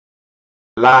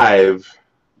live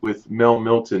with Mel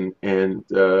Milton, and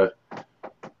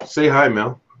say hi,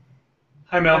 Mel.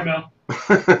 Hi, Mel.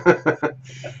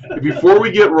 Before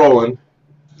we get rolling,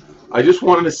 I just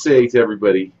wanted to say to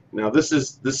everybody. Now, this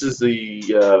is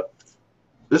the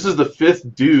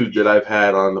fifth dude that I've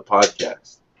had on the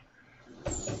podcast,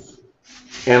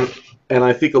 and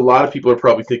I think a lot of people are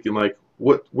probably thinking like,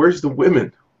 what? Where's the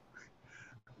women?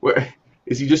 Where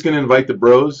is he just going to invite the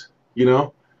bros? You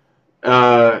know?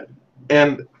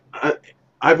 And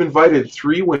I've invited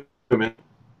three women,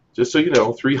 just so you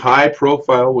know, three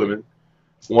high-profile women.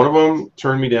 One of them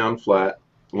turned me down flat.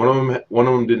 One of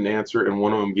them didn't answer, and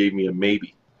one of them gave me a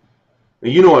maybe. Now,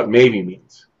 you know what maybe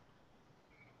means,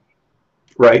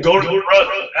 right? Go to the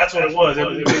brother. That's what it was. Go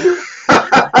to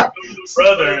the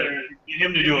brother and get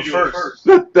him to do it first.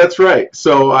 That's right.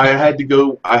 So I had to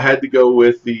go. I had to go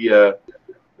with the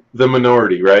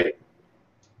minority, right?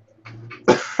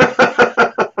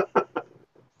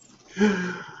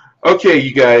 Okay,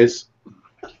 you guys.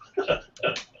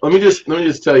 Let me just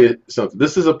tell you something.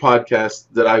 This is a podcast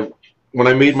that when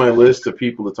I made my list of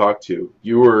people to talk to,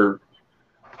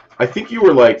 I think you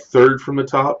were like third from the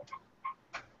top.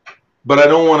 But I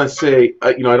don't want to say,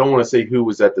 I don't want to say who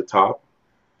was at the top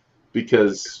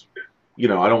because, I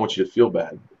don't want you to feel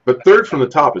bad. But third from the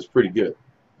top is pretty good.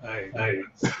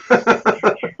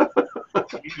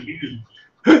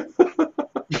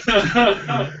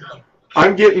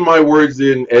 I'm getting my words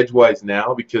in edgewise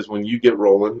now because when you get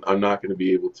rolling, I'm not going to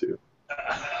be able to.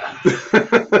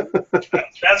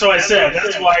 That's what I said.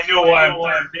 That's why I know why I'm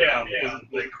turned down.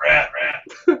 Like crap.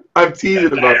 I'm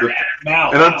teasing about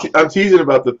I'm teasing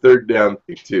about the third down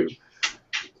thing too.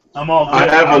 I'm all good. I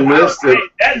have a list.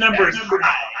 That number is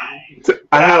high.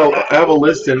 I have a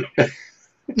list, and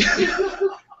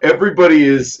everybody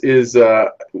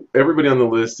everybody on the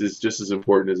list is just as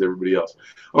important as everybody else.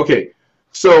 Okay.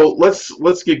 So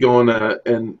let's get going,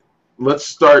 and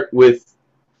let's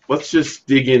just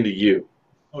dig into you,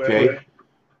 okay?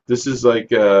 This is like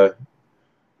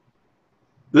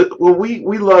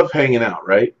we love hanging out,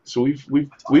 right? So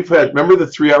we've had, remember the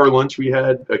 3-hour lunch we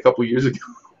had a couple years ago?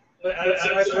 That's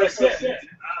what I said.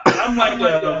 I'm like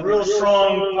a real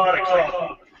strong pot of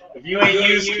coffee. If you ain't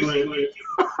used to it,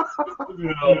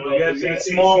 you gotta take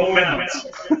small amounts.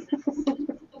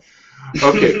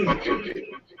 Okay.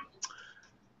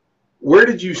 Where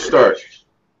did you start?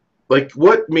 Like,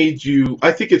 what made you?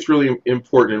 I think it's really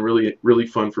important and really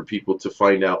fun for people to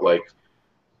find out, like,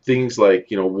 things like,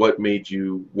 what made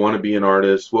you want to be an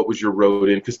artist? What was your road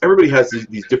in? Because everybody has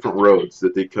these different roads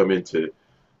that they come into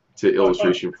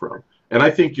illustration from. And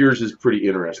I think yours is pretty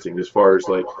interesting as far as,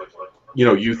 like,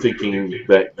 you thinking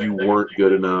that you weren't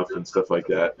good enough and stuff like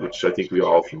that, which I think we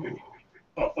all can do.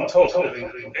 Totally.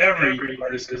 Every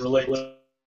artist can relate to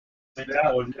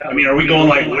that one. I mean, are we going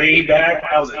like way back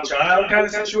when I was a child kind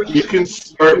of situation? You can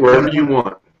start wherever you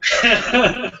want.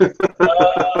 I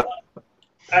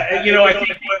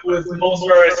think with most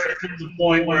artists, there comes a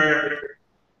point where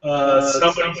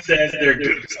somebody says they're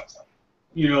good at something.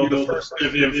 The first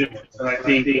bit of influence. And I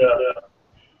think, a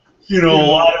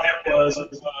lot of it was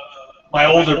my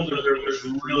older brother was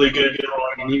really good at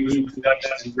drawing, and he was in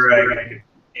Dungeons and Dragons,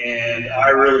 and I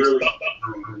really stuck up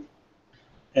for him.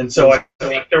 And so I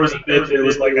think there was a bit that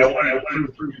was like I wanted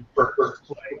to prove first.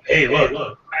 Like, hey,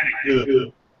 look, I didn't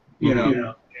do it,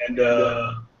 And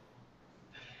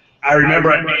I remember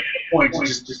I made a point to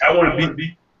just I want to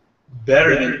be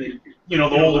better than the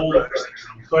older brothers.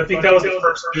 So I think that was the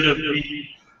first bit of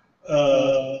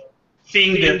the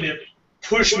thing that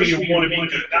pushed me to want to be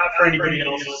good, not for anybody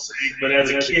else's sake, but as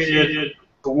a kid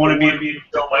to want to be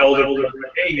tell my older brother,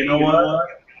 hey, you know what?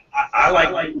 I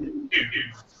like what you do.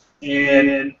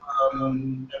 And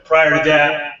prior to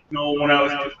that, when I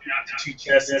was doing out to 2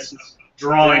 tests,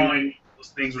 drawing, those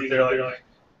things were there like,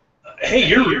 hey,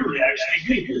 you're really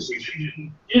actually good.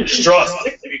 You didn't draw a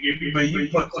stick figure, but you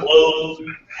put clothes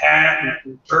and hat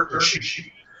and shirt and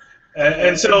shoes.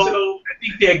 And so I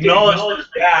think the acknowledgement of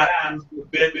that was the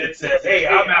bit that says, hey,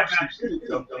 I'm actually good at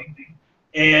something.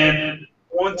 And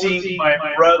wanting my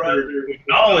brother to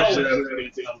acknowledge that I was good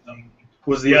at something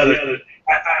was the other thing.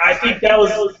 I think that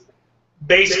was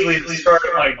basically the start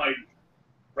of my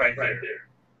right there.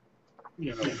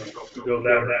 Go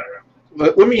that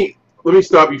route. Let me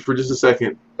stop you for just a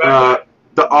second. The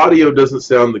audio doesn't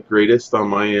sound the greatest on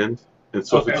my end, and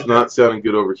so if it's not sounding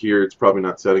good over here, it's probably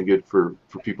not sounding good for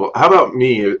people. How about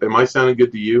me? Am I sounding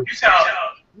good to you?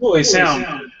 You always sound.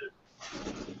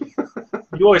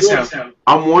 You always sound.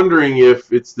 I'm wondering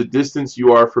if it's the distance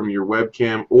you are from your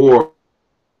webcam or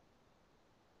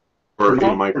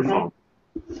your microphone.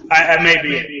 I may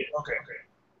be. Okay.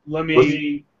 Let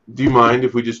me. Do you mind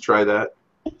if we just try that?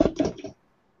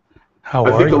 How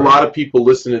I are think a you? lot of people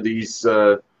listen to these,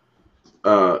 on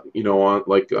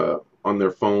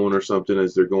their phone or something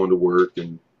as they're going to work,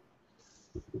 and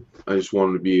I just want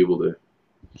them to be able to.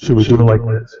 Should we do it like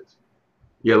this?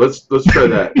 Yeah, let's try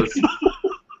that.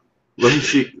 Let me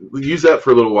see. Use that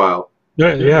for a little while.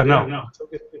 Yeah, no.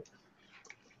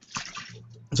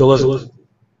 So listen,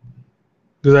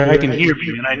 because I can hear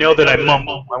you, and I know that I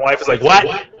mumble. My wife is like,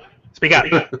 "What? Speak up."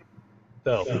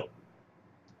 So,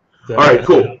 All right,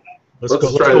 cool. let's go.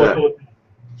 Let's try that.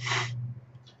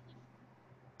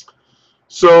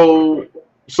 So,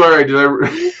 sorry, did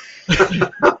I?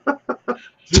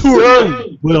 Too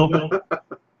early. Well,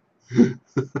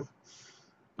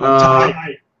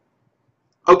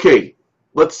 Okay,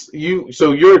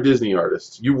 So you're a Disney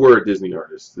artist. You were a Disney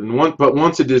artist, but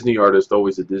once a Disney artist,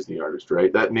 always a Disney artist,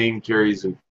 right? That name carries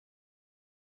and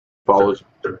follows,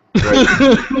 right?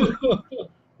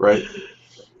 Right.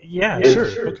 yeah, And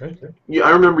sure. Okay. yeah,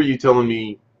 I remember you telling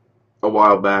me a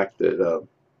while back that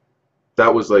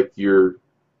that was like your,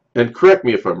 and correct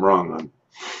me if I'm wrong on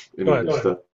any of this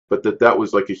stuff, but that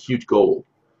was like a huge goal.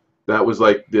 That was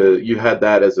like you had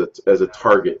that as a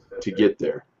target to get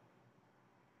there.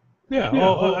 Yeah.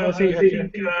 Well, I think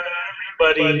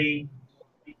everybody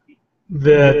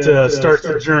that starts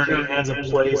the journey has a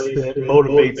place that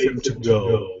motivates them to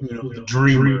go. You know, the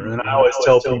dreamer. And I always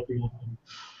tell people,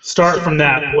 start from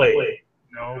that place.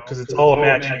 You know, because it's all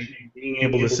imagination. Being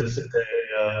able to say,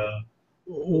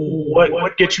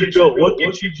 what gets you go? What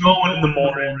gets you going in the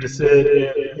morning to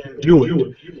sit and do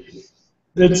it?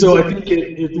 And so I think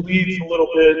it leaves a little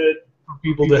bit for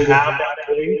people to have that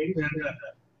place. And,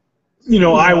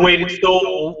 I waited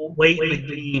so late in the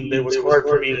game that it was hard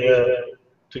for me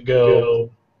to go,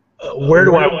 where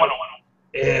do I want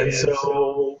to? And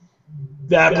so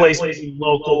that place was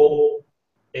local,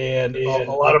 and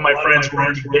a lot of my friends were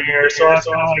already there, so I was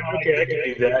kind of like, okay, I can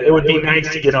do that. It would be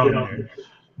nice to get on there,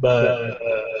 but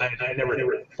I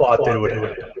never thought that it would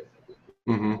happen.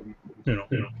 Mm-hmm.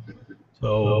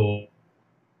 So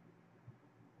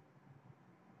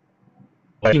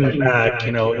looking back,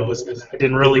 it was I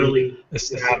didn't really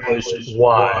establish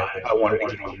why I wanted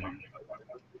to get on there.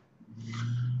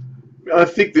 I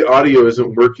think the audio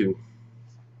isn't working.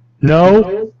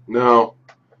 No. No,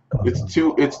 it's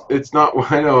too. It's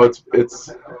not. I know it's.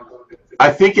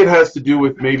 I think it has to do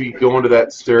with maybe going to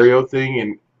that stereo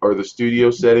thing or the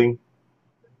studio setting.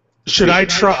 Should I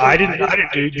try? I didn't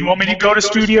do. Do you want me to go to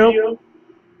studio?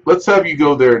 Let's have you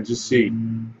go there and just see.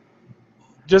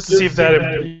 Just to see if that.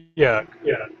 Yeah.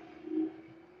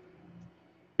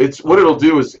 It's what it'll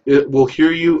do is it will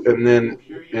hear you and then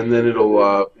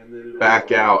it'll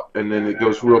back out and then it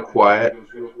goes real quiet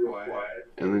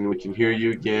and then we can hear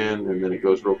you again and then it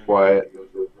goes real quiet.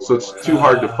 So it's too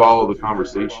hard to follow the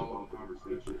conversation.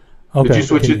 Okay. Did you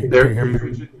switch it there? Can you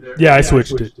hear me? Yeah, I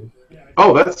switched it.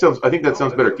 Oh, I think that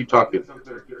sounds better. Keep talking.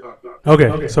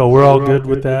 Okay, so we're all good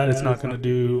with that. It's not going to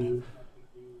do.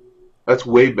 That's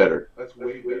way better.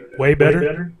 Way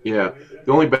better? Yeah.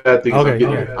 The only bad thing is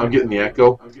I'm getting the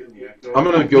echo. I'm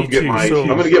gonna go get my So-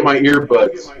 I'm gonna get my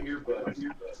earbuds.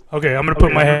 Okay, I'm going to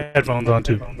put my headphones on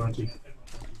too.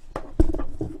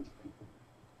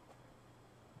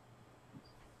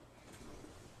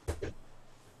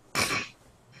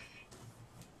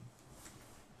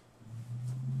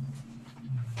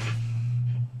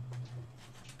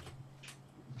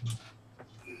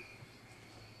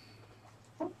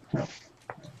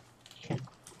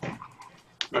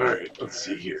 All right, let's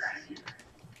see here.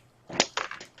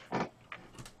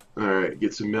 All right,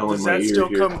 get some Mel in Does my that ear still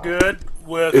here. come good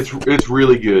with? It's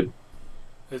really good.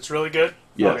 It's really good.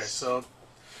 Yes. Okay, so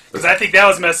because I think that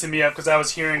was messing me up because I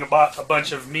was hearing about a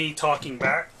bunch of me talking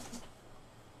back.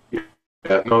 Yeah,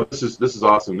 no, this is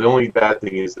awesome. The only bad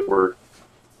thing is that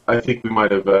I think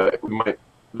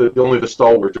only the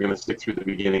stalwarts are going to stick through the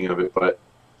beginning of it, but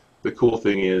the cool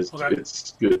thing is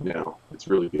it's good now. It's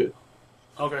really good.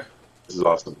 Okay. This is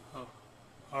awesome. Oh.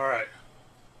 All right.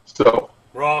 So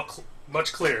We're all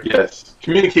much clearer. yes,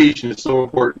 communication is so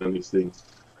important on these things,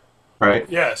 right?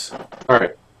 Yes. All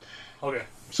right. Okay.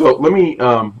 So let me,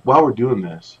 while we're doing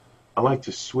this, I like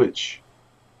to switch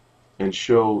and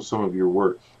show some of your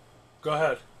work. Go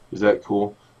ahead. Is that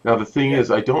cool? Now the thing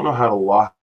is, I don't know how to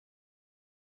lock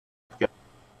it.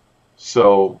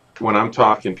 So when I'm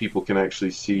talking, people can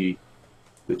actually see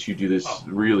that you do this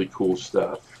really cool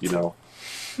stuff,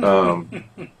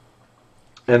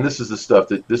 and this is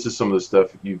some of the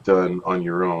stuff you've done on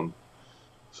your own.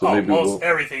 So maybe most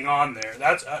everything on there.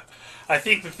 That's. I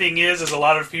think the thing is a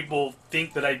lot of people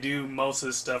think that I do most of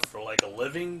this stuff for like a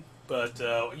living, but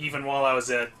even while I was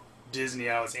at Disney,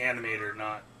 I was animator,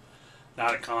 not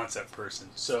not a concept person.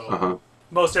 So Uh-huh.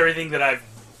 most everything that I've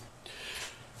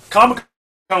Comic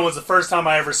Con was the first time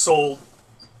I ever sold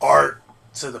art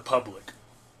to the public.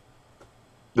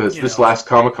 This last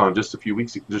Comic-Con just a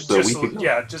week ago.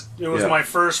 Yeah, it was my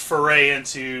first foray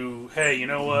into, hey, you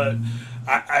know what?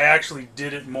 I actually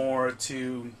did it more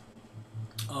to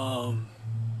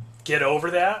get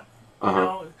over that. You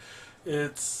know,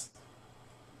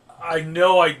 I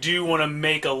know I do want to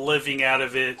make a living out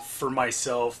of it for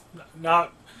myself,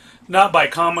 not by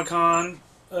Comic Con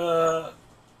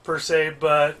per se,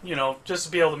 but just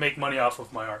to be able to make money off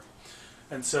of my art.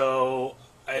 And so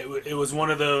it was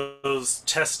one of those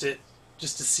test it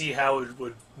just to see how it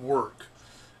would work.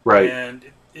 Right. And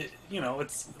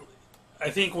it's I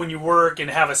think when you work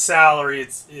and have a salary,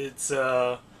 it's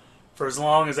for as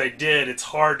long as I did, it's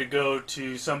hard to go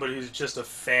to somebody who's just a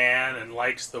fan and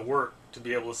likes the work to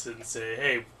be able to sit and say,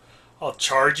 "Hey, I'll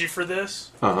charge you for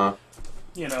this."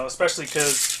 Especially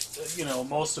because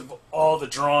most of all the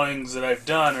drawings that I've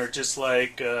done are just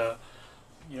like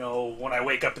when I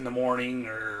wake up in the morning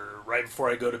or right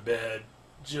before I go to bed,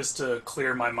 just to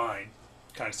clear my mind,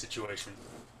 kind of situation.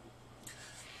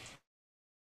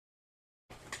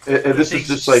 And this is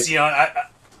just like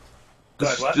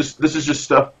this is just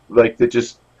stuff like that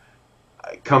just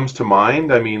comes to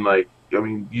mind. I mean,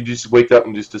 you just wake up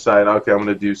and just decide, okay, I'm going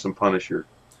to do some Punisher.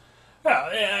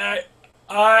 Yeah,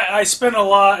 I spend a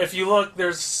lot. If you look,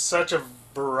 there's such a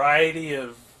variety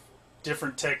of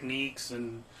different techniques,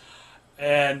 and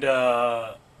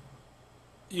the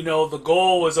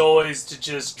goal was always to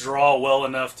just draw well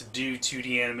enough to do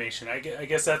 2D animation. I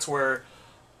guess that's where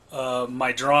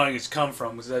my drawing has come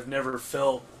from, because I've never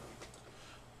felt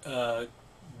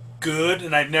good,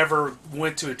 and I never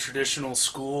went to a traditional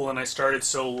school, and I started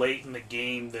so late in the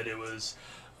game that it was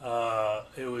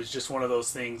just one of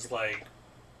those things like,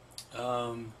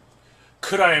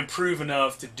 could I improve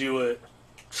enough to do it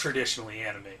traditionally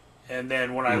animate? And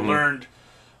then when I learned,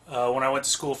 when I went to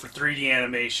school for 3D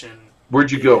animation,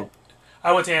 where'd you go?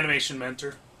 I went to Animation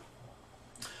Mentor,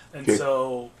 and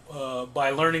so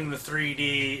by learning the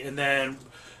 3D and then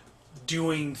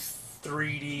doing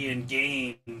 3D in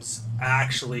games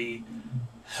actually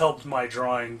helped my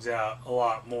drawings out a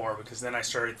lot more, because then I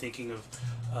started thinking of,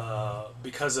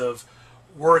 because of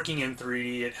working in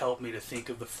 3D, it helped me to think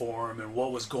of the form and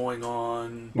what was going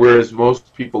on. Whereas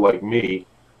most people like me,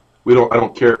 I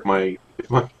don't care if my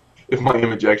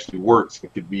image actually works.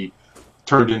 It could be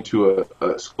turned into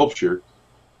a sculpture,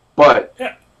 but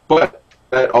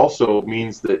that also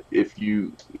means that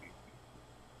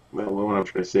what I'm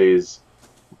trying to say is,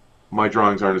 my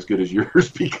drawings aren't as good as yours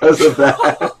because of that.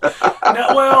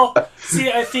 No, well,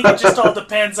 see, I think it just all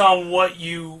depends on what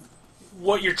you're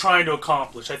trying to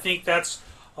accomplish. I think that's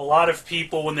a lot of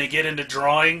people, when they get into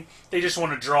drawing, they just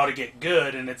want to draw to get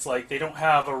good, and it's like they don't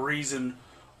have a reason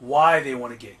why they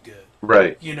want to get good.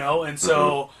 Right. And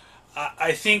so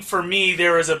I think for me,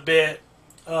 there was a bit,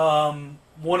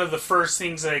 one of the first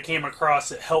things that I came across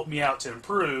that helped me out to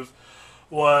improve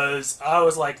was, I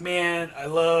was like, man, I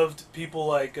loved people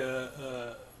like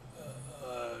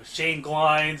Shane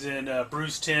Glines and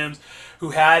Bruce Timms, who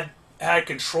had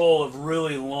control of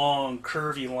really long,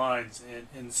 curvy lines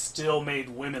and still made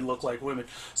women look like women.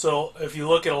 So if you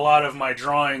look at a lot of my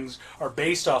drawings are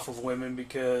based off of women,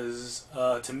 because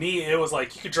to me it was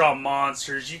like, you could draw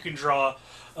monsters, you can draw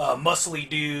muscly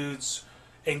dudes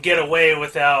and get away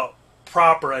without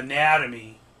proper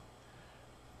anatomy,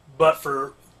 but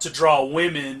to draw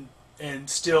women and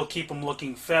still keep them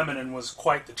looking feminine was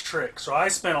quite the trick. So I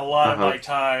spent a lot of my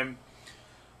time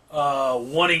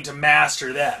wanting to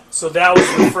master that. So that was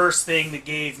the first thing that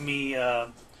gave me,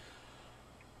 a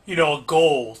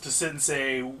goal to sit and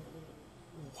say,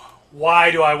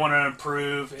 why do I want to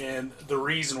improve? And the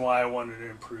reason why I wanted to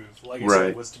improve, like I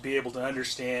said, was to be able to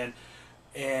understand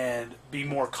and be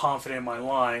more confident in my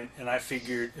line. And I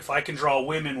figured, if I can draw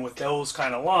women with those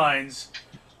kind of lines,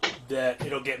 that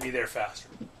it'll get me there faster.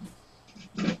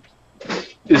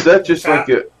 Is that just like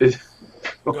a...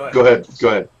 Go ahead.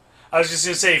 I was just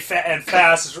going to say,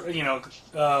 fast is,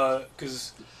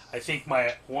 because I think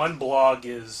my one blog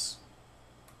is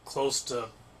close to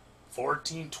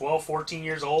 12, 14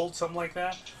 years old, something like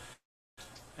that.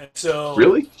 And so...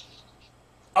 Really?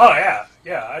 Oh, yeah.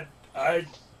 Yeah, I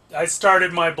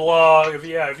started my blog, if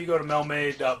you go to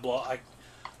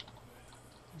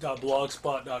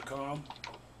melmade.blogspot.com.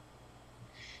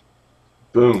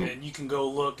 Boom. And you can go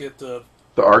look at the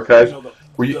archives. go to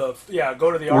the archive.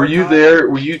 Were you there?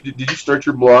 Did you start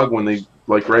your blog when they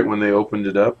right when they opened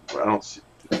it up? I don't see.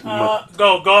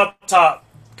 Go up top.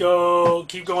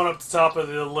 Keep going up the top of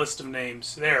the list of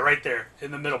names. There, right there,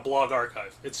 in the middle, blog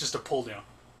archive. It's just a pull down.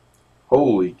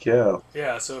 Holy cow!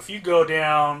 Yeah, so if you go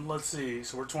down, let's see,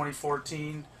 so we're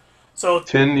 2014. So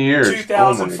 10 years. Oh my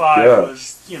 2005 gosh.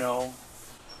 was,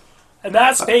 and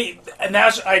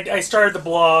I started the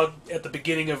blog at the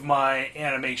beginning of my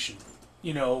animation,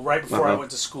 right before I Uh-huh.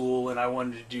 went to school, and I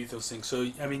wanted to do those things.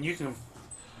 So I mean, you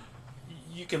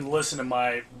can listen to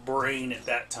my brain at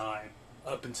that time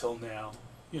up until now,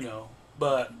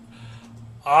 but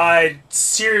I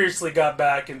seriously got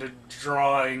back into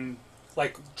drawing,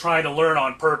 like trying to learn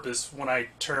on purpose when I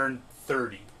turned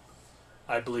 30.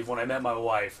 I believe when I met my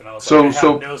wife, and I was like, I So have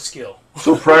so no skill.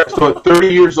 so at 30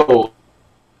 years old,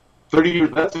 30 years.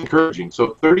 That's encouraging.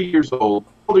 So 30 years old.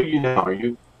 How old are you now?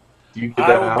 Do you get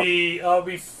that out? I'll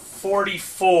be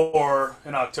 44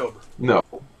 in October. No.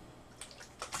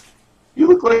 You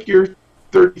look like you're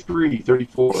 33,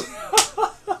 34.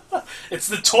 It's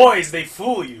the toys, they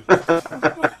fool you.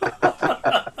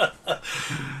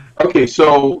 Okay,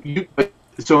 so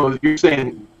you're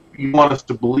saying you want us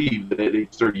to believe that at age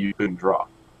 30 you couldn't draw.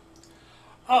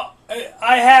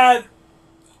 I had,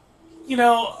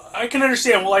 I can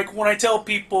understand. Like when I tell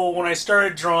people when I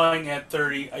started drawing at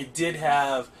 30, I did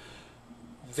have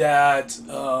that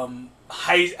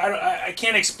high. I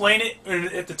can't explain it. And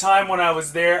at the time when I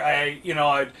was there, I'd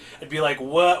be like,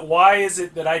 what? Why is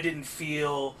it that I didn't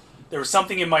feel there was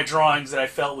something in my drawings that I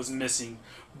felt was missing?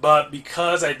 But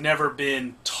because I'd never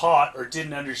been taught or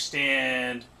didn't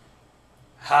understand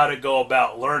how to go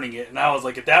about learning it, and I was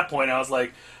like, at that point, I was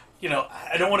like,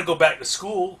 I don't want to go back to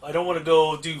school. I don't want to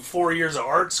go do 4 years of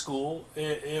art school.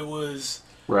 It was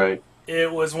Right.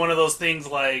 it was one of those things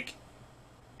like,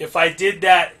 if I did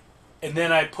that and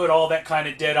then I put all that kind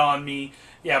of debt on me,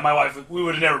 yeah, my wife, we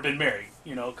would have never been married,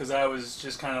 because I was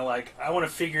just kind of like, I want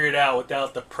to figure it out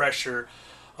without the pressure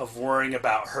of worrying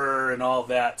about her and all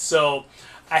that. So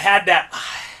I had that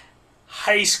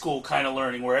high school kind of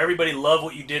learning where everybody loved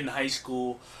what you did in high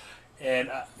school, and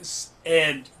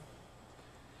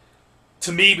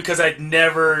to me, because I'd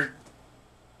never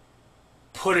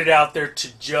put it out there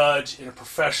to judge in a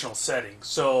professional setting,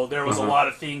 so there was a lot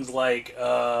of things like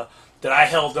that I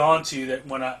held on to that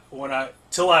when I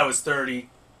till I was 30,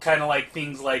 kind of like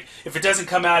things like, if it doesn't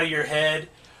come out of your head,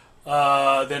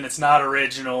 then it's not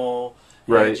original,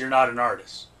 Right. and you're not an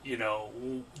artist.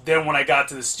 Then when I got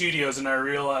to the studios and I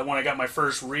realized when I got my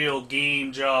first real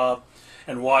game job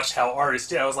and watched how artists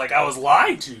did, I was like, I was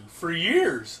lied to for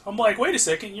years. I'm like, wait a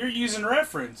second, you're using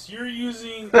reference, you're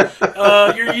using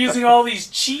all these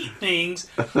cheat things,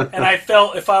 and I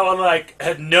felt if I would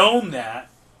had known that,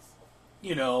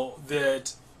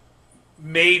 that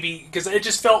maybe, because it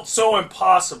just felt so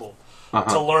impossible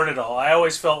to learn it all. I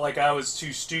always felt like I was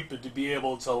too stupid to be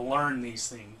able to learn these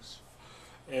things.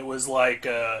 It was like,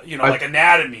 like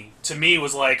anatomy. To me,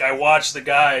 was like I watched the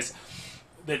guys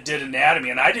that did anatomy,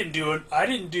 and I didn't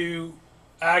do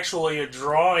actually a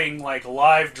drawing, like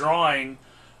live drawing.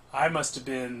 I must have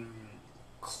been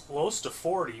close to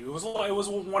 40. It was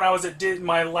when I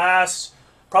was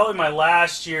probably my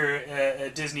last year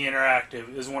at Disney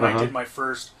Interactive is when I did my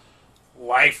first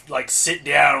life, like sit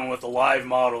down with a live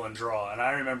model and draw. And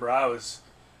I remember I was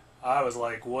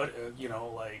like, what,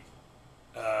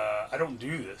 I don't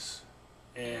do this,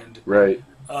 and Right.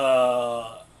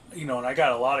 and I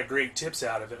got a lot of great tips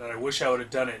out of it, and I wish I would have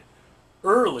done it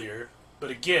earlier. But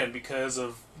again, because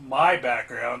of my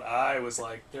background, I was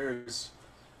like, it's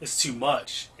too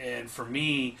much. And for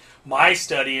me, my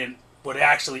study and what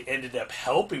actually ended up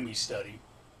helping me study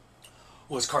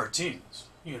was cartoons.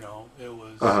 It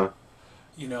was,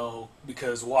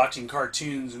 because watching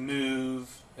cartoons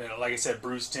move, like I said,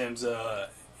 Bruce Timm's,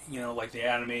 like the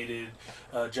animated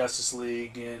Justice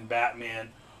League and Batman,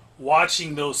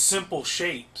 watching those simple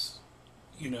shapes,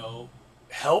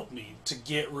 helped me to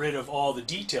get rid of all the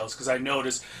details, because I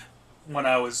noticed when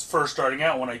I was first starting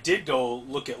out, when I did go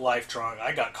look at life drawing,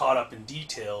 I got caught up in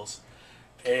details,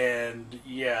 and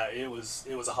yeah, it was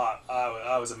I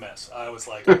was a mess. I was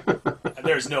like,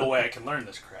 there's no way I can learn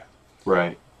this crap.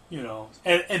 Right.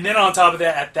 And then on top of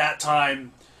that, at that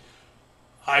time,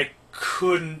 I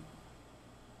couldn't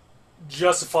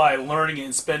justify learning it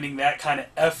and spending that kind of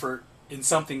effort in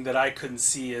something that I couldn't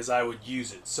see as I would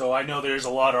use it. So I know there's a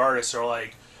lot of artists who are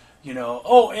like,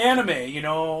 oh,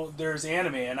 anime, there's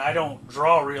anime, and I don't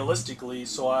draw realistically,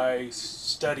 so I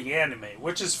study anime,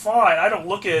 which is fine. I don't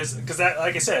look at it, because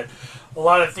like I said, a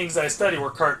lot of things I study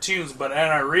were cartoons, and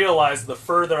I realized the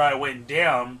further I went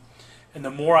down, and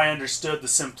the more I understood the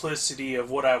simplicity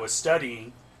of what I was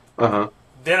studying,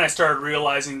 then I started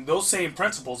realizing those same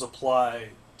principles apply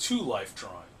to life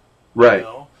drawing. Right.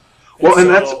 Well,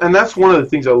 and that's one of the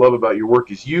things I love about your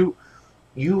work is you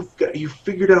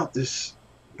figured out this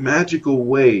magical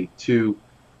way to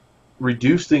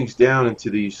reduce things down into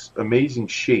these amazing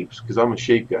shapes, because I'm a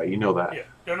shape guy, you know that. Yeah.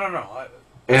 No.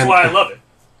 That's And why I love it.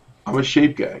 I'm a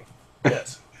shape guy.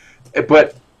 Yes.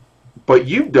 But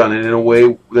you've done it in a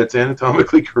way that's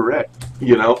anatomically correct,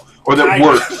 or that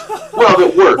works. Well,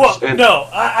 that works. Well, And no,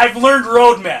 I've learned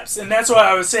roadmaps, and that's what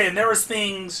I was saying. There was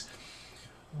things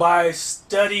by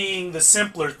studying the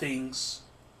simpler things.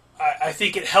 I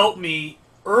think it helped me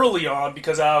early on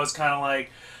because I was kind of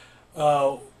like,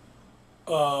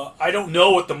 I don't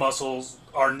know what the muscles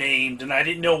are named, and I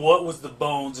didn't know what was the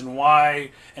bones and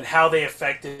why and how they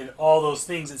affected all those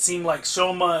things. It seemed like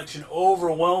so much, an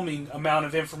overwhelming amount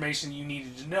of information you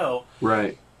needed to know.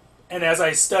 right. And as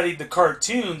I studied the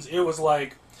cartoons, it was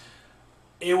like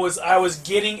I was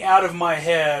getting out of my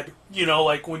head,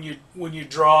 like when you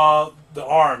draw the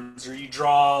arms or you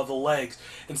draw the legs,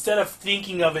 instead of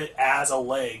thinking of it as a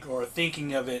leg or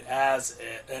thinking of it as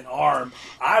an arm,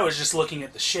 I was just looking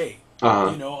at the shape.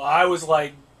 Uh-huh. I was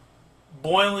like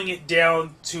boiling it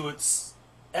down to its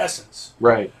essence.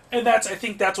 Right. And I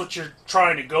think that's what you're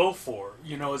trying to go for,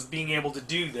 is being able to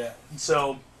do that. And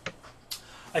so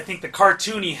I think the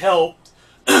cartoony helped,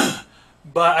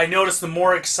 but I noticed the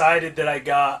more excited that I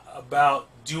got about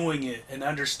doing it and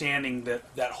understanding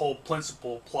that whole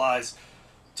principle applies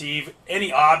to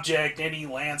any object, any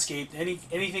landscape,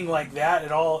 anything like that.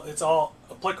 It's all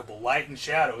applicable. Light and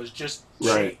shadow is just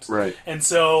shapes. Right. And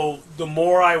so the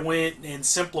more I went and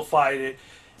simplified it,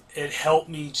 it helped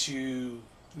me to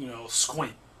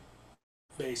squint,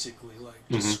 basically, like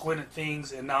just squint at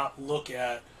things and not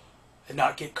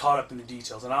get caught up in the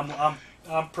details. And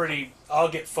I'll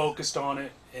get focused on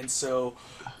it, and so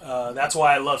that's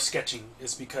why I love sketching.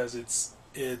 Is because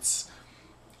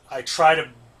I try to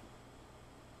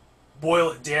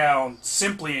boil it down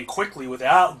simply and quickly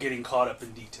without getting caught up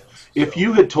in details. If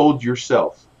you had told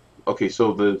yourself, okay,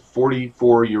 so the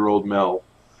 44-year-old Mel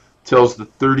tells the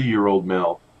 30-year-old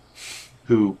Mel,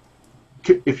 who,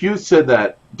 if you had said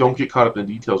that, don't get caught up in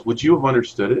details, would you have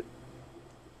understood it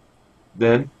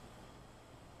then?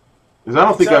 Because I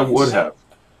don't think I would have.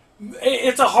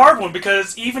 It's a hard one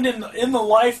because even in the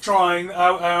life drawing,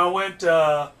 I went.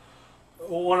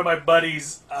 One of my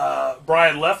buddies,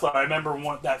 Brian Leffler, I remember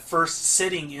that first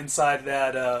sitting inside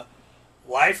that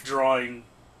life drawing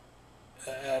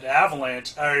at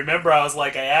Avalanche. I remember I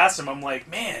asked him, I'm like,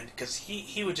 man, because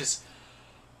he would just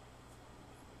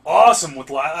awesome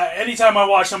with life. Anytime I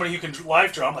watch somebody who can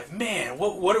life draw, I'm like, man,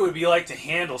 what it would be like to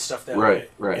handle stuff that way.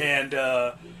 Right. And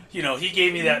he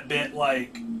gave me that bit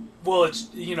like, well, it's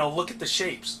look at the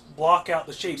shapes, block out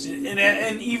the shapes,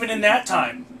 and even in that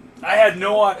time, I had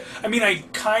I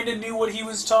kind of knew what he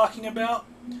was talking about.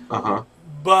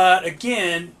 But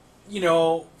again,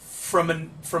 from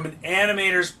an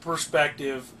animator's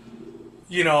perspective,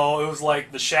 it was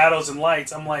like the shadows and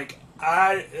lights. I'm like,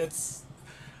 I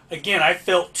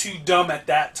felt too dumb at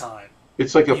that time.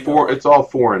 It's like it's all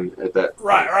foreign at that point.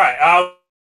 Right. I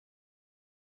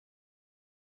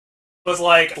was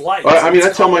like, lights. I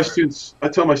tell my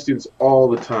students all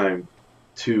the time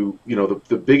to,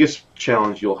 the biggest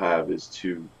challenge you'll have is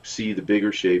to see the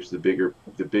bigger shapes, the bigger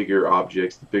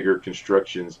objects, the bigger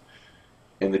constructions,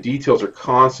 and the details are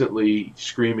constantly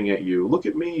screaming at you, look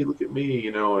at me,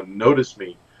 and notice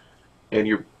me. And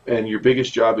your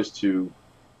biggest job is to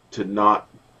not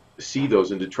see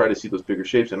those and to try to see those bigger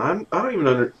shapes. And I don't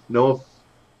even know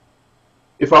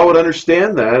if I would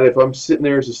understand that if I'm sitting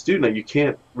there as a student. You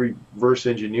can't reverse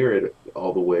engineer it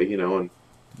all the way, and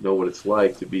know what it's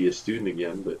like to be a student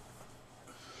again. But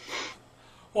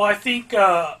well, I think you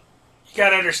got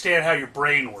to understand how your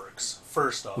brain works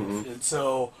first off. And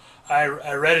so I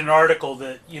read an article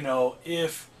that the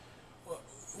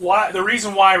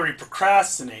reason why we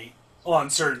procrastinate on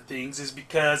certain things is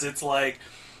because it's like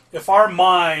if our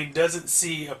mind doesn't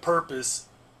see a purpose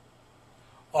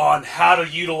on how to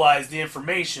utilize the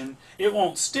information, it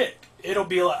won't stick. It'll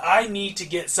be like, I need to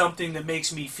get something that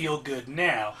makes me feel good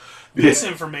now. This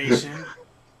information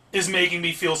is making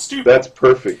me feel stupid. That's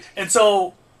perfect. And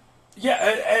so,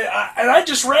 and I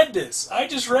just read this.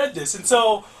 And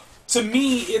so, to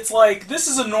me, it's like, this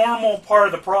is a normal part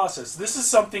of the process. This is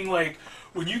something like,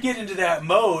 when you get into that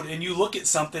mode and you look at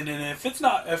something, and if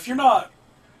you're not,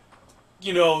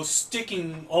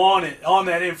 sticking on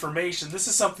that information, this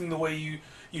is something the way you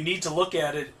need to look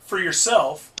at it for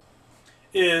yourself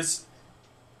is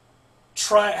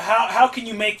try how can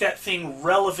you make that thing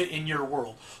relevant in your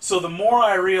world. So the more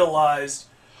I realized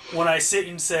when I sit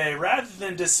and say, rather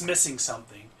than dismissing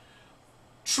something,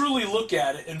 truly look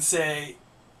at it and say,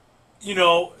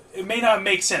 it may not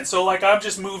make sense. So like I'm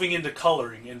just moving into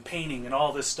coloring and painting and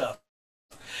all this stuff.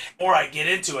 The more I get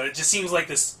into it, it just seems like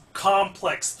this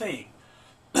complex thing.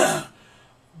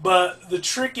 But the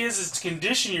trick is to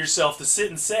condition yourself to sit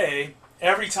and say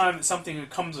every time that something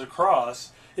comes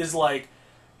across is like,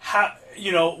 how,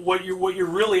 what you're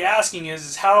really asking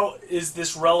is how is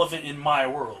this relevant in my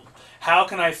world? How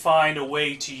can I find a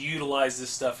way to utilize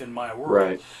this stuff in my world?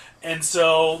 Right. And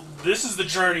so this is the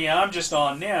journey I'm just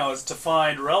on now, is to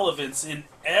find relevance in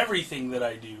everything that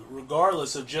I do,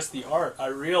 regardless of just the art. I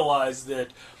realize that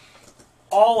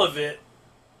all of it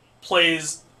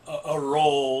plays a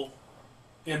role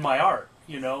in my art,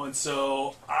 and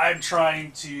so I'm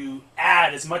trying to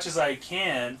add as much as I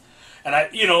can. And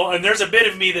and there's a bit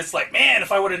of me that's like, man,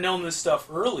 if I would have known this stuff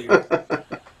earlier,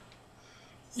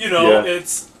 Yeah.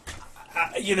 it's,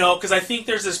 because I think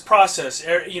there's this process,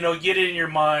 get it in your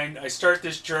mind. I start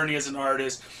this journey as an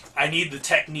artist. I need the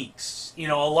techniques. A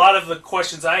lot of the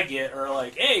questions I get are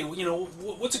like, hey,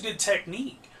 what's a good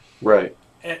technique? Right.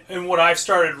 And what I've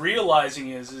started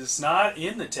realizing is it's not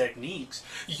in the techniques.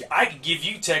 I could give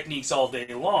you techniques all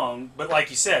day long, but like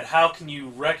you said, how can you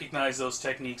recognize those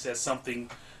techniques as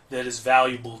something that is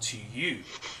valuable to you?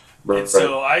 Right. And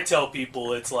so I tell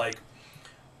people, it's like,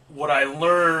 what I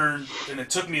learned, and it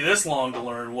took me this long to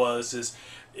learn, is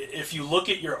if you look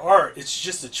at your art, it's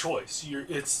just a choice.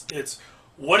 It's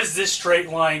what does this straight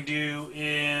line do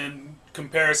in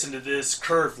comparison to this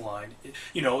curved line?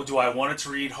 Do I want it to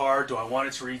read hard? Do I want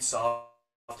it to read soft?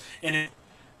 And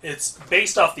it's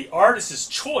based off the artist's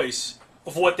choice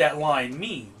of what that line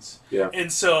means. Yeah.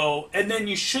 And then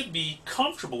you should be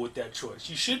comfortable with that choice.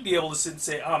 You should be able to sit and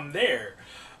say, I'm there.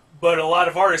 But a lot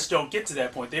of artists don't get to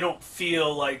that point. They don't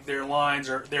feel like their lines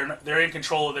are they're in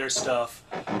control of their stuff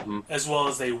as well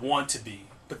as they want to be.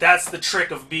 But that's the trick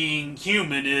of being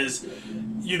human is,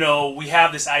 we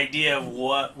have this idea of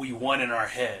what we want in our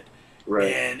head.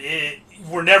 Right. And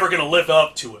we're never going to live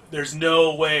up to it. There's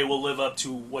no way we'll live up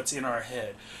to what's in our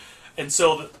head. And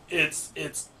so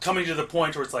it's coming to the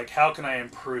point where it's like, how can I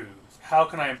improve? How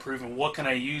can I improve, and what can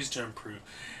I use to improve?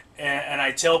 And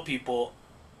I tell people,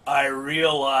 I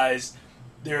realize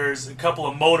there's a couple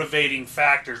of motivating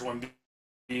factors when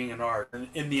being an art. And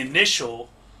in the initial,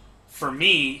 for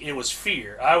me, it was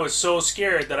fear. I was so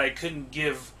scared that I couldn't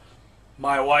give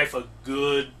my wife a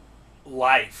good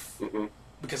life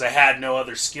because I had no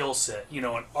other skill set. And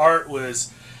art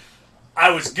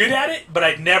I was good at it, but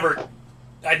I'd never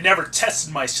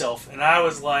tested myself. And I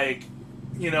was like,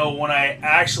 when I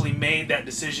actually made that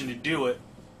decision to do it,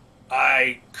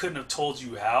 I couldn't have told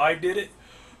you how I did it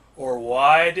or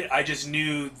why I did. I just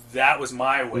knew that was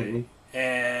my way,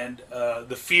 and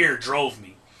the fear drove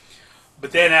me.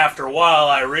 But then after a while,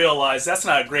 I realized that's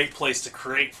not a great place to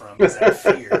create from. Is that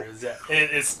fear?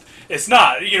 It's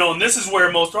not. And this is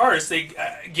where most artists they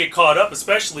get caught up,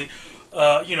 especially.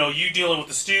 You dealing with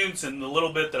the students and the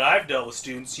little bit that I've dealt with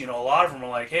students. A lot of them are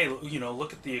like, hey,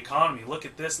 look at the economy, look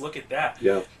at this, look at that.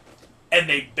 Yeah. And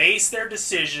they base their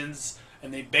decisions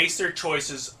and they base their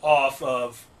choices off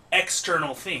of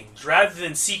external things rather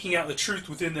than seeking out the truth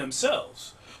within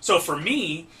themselves. So for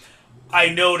me, I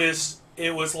noticed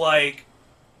it was like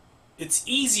it's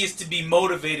easiest to be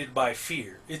motivated by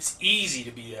fear. It's easy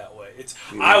to be that way.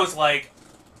 I was like,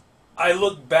 I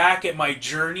look back at my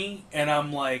journey and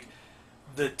I'm like,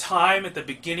 the time at the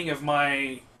beginning of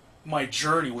my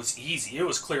journey was easy. It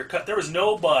was clear cut. There was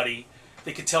nobody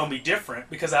that could tell me different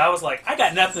because I was like, I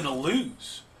got nothing to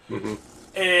lose.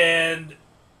 And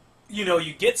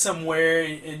you get somewhere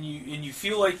and you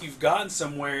feel like you've gotten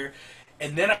somewhere,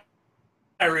 and then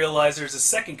I realize there's a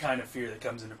second kind of fear that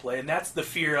comes into play, and that's the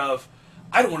fear of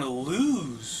I don't want to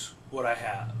lose what I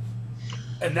have,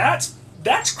 and that's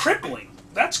crippling.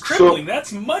 That's crippling. So,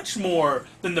 that's much more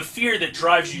than the fear that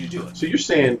drives you to do it. So you're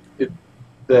saying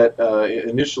that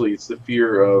initially it's the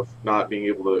fear of not being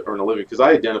able to earn a living, because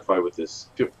I identify with this.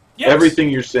 Yes. Everything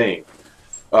you're saying.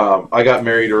 I got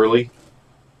married early.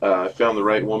 I found the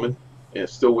right woman, and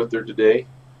still with her today,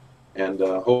 and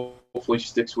hopefully she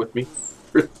sticks with me.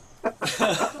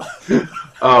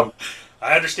 I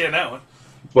understand that one.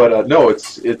 But no,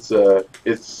 it's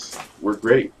we're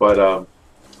great. But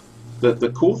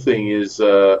the cool thing is,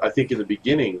 I think in the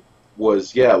beginning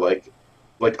was like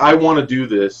I want to do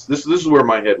this. This is where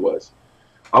my head was.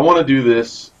 I want to do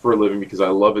this for a living because I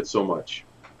love it so much.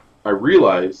 I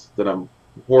realize that I'm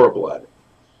horrible at it.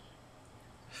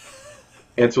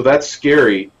 And so that's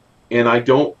scary, and I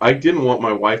didn't want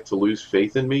my wife to lose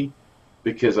faith in me,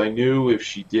 because I knew if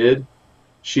she did,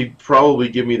 she'd probably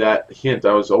give me that hint.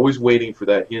 I was always waiting for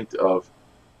that hint of,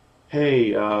 hey,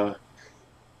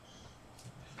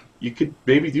 you could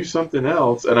maybe do something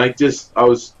else. And I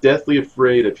was deathly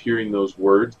afraid of hearing those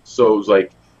words. So it was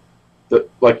like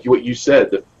what you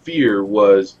said, the fear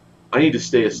was I need to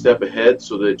stay a step ahead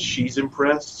so that she's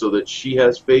impressed, so that she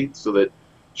has faith, so that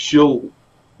she'll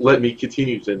let me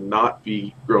continue to not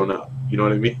be grown up. You know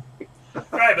what I mean?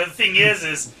 Right, but the thing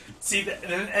is see,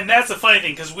 and that's the funny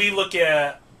thing because we look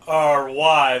at our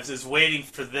wives as waiting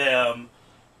for them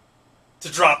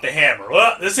to drop the hammer.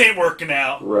 Well, this ain't working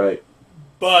out. Right.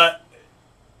 But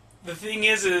the thing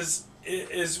is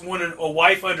when a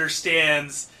wife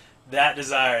understands that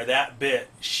desire, that bit,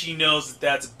 she knows that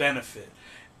that's a benefit.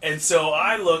 And so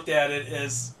I looked at it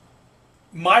as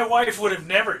my wife would have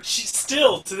never, she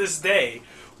still to this day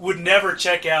would never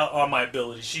check out on my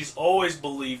ability. She's always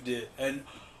believed it and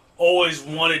always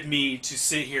wanted me to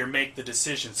sit here and make the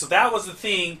decision. So that was the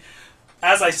thing.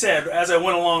 As I said, as I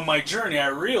went along my journey, I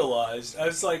realized, I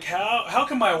was like, how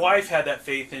can my wife have that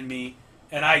faith in me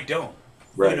and I don't?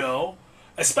 Right. You know?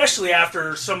 Especially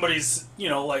after somebody's, you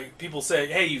know, like people say,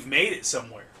 hey, you've made it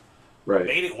somewhere. Right.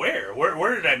 Made it where?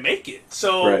 Where did I make it?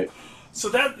 So Right. so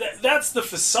that's the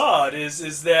facade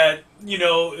is that, you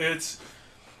know, it's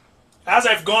as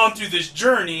I've gone through this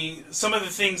journey, some of the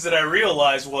things that I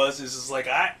realized is like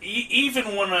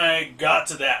even when I got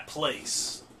to that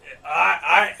place,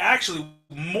 I actually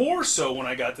more so when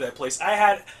I got to that place, I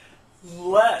had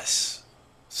less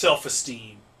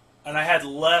self-esteem and I had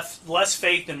less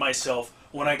faith in myself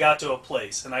when I got to a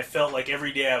place, and I felt like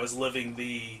every day I was living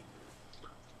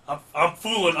I'm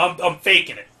fooling, I'm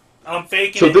faking it. I'm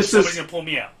faking So it, this and somebody's is going to pull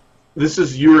me out. this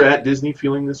is you're at Disney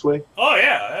feeling this way? Oh,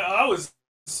 yeah. I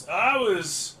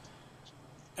was,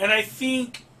 and I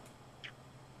think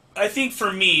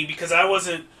for me, because I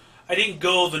didn't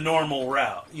go the normal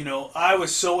route. You know, I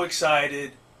was so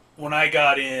excited when I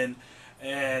got in,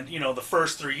 and, you know, the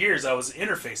first 3 years I was an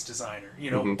interface designer,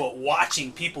 you know, but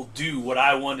watching people do what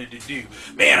I wanted to do.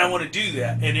 Man, I want to do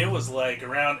that. And it was like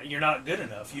you're not good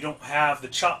enough. You don't have the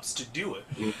chops to do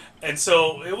it. And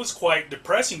so it was quite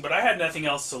depressing, but I had nothing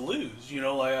else to lose. You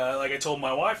know, like I told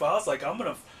my wife, I was like, I'm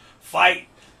going to fight,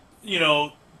 you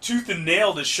know, tooth and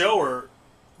nail to show her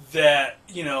that,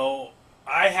 you know,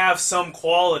 I have some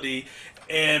quality,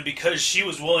 and because she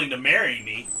was willing to marry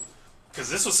me, because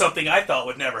this was something I thought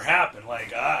would never happen.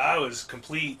 Like, I was a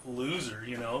complete loser,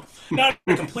 you know. Not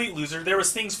a complete loser. There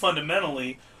was things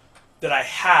fundamentally that I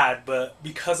had, but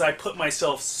because I put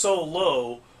myself so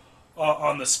low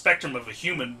on the spectrum of a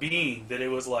human being that it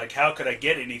was like, how could I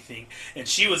get anything? And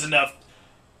she was enough,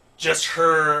 just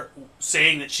her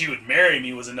saying that she would marry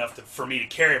me was enough for me to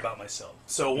care about myself.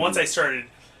 So once I started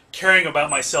caring about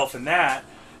myself in that,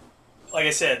 like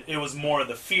I said, it was more of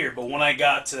the fear. But when I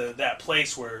got to that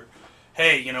place where,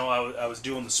 hey, you know, I was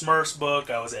doing the Smurfs book,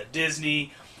 I was at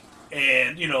Disney,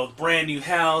 and, you know, brand new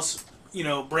house, you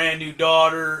know, brand new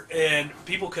daughter, and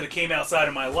people could have came outside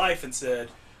of my life and said,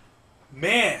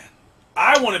 man,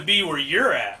 I want to be where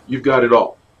you're at. You've got it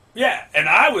all. Yeah, and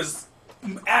I was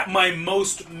at my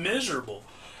most miserable.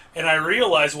 And I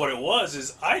realized what it was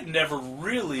is I'd never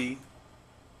really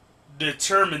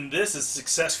determined this as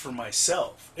success for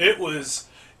myself. It was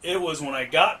when I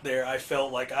got there, I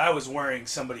felt like I was wearing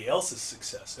somebody else's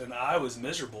success, and I was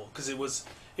miserable because it was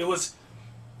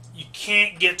you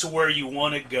can't get to where you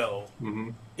want to go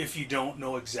if you don't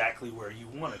know exactly where you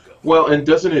want to go. Well, and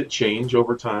doesn't it change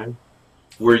over time?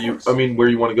 Where you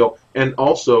want to go, and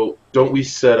also, don't we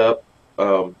set up?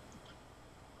 I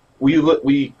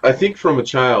think from a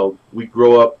child we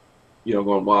grow up, you know,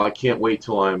 going, well, I can't wait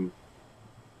till I'm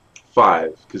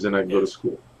 5 because then I can go to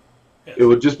school. Yes. It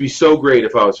would just be so great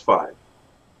if I was 5,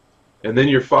 and then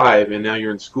you're 5, and now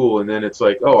you're in school, and then it's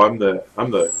like, oh, I'm the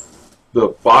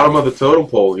bottom of the totem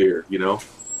pole here, you know.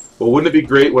 Well, wouldn't it be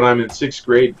great when I'm in 6th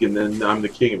grade and then I'm the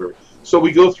king of everything? So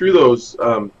we go through those.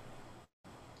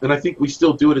 And I think we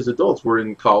still do it as adults. We're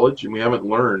in college, and we haven't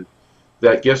learned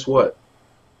that, guess what?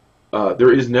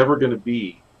 There is never going to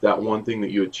be that one thing that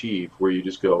you achieve where you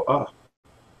just go,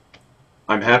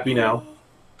 I'm happy now.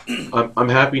 I'm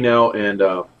happy now, and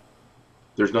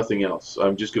there's nothing else.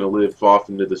 I'm just going to live off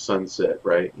into the sunset,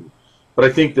 right? But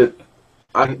I think that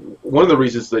one of the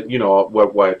reasons that, you know,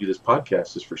 why I do this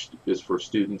podcast is for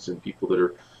students and people that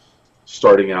are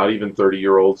starting out, even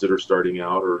 30-year-olds that are starting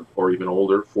out, or even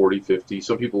older, 40, 50.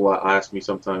 Some people ask me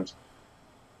sometimes,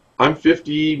 I'm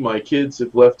 50, my kids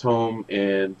have left home,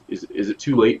 and is it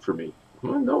too late for me?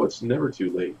 Well, no, it's never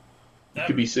too late. You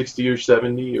could be 60 or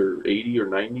 70 or 80 or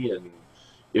 90, and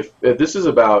if this is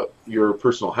about your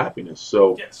personal happiness,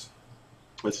 so Yes.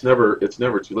 it's never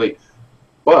too late.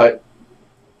 But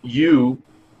you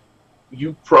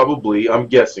probably, I'm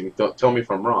guessing, don't tell me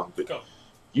if I'm wrong, but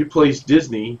you placed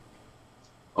Disney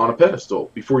on a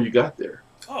pedestal before you got there.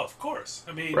 Oh, of course.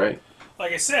 I mean, right?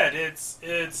 Like I said,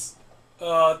 it's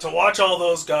to watch all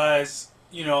those guys,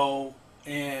 you know,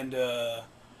 and a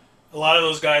lot of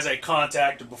those guys I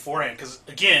contacted beforehand because,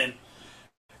 again,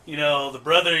 the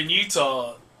brother in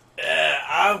Utah,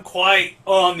 I'm quite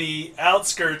on the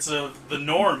outskirts of the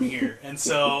norm here, and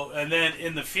then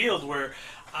in the field where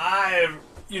I,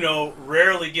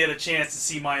 rarely get a chance to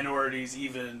see minorities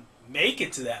even make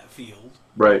it to that field.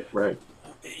 Right, right.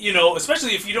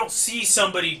 Especially if you don't see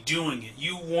somebody doing it,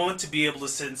 you want to be able to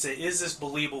sit and say, "Is this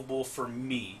believable for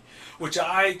me?" Which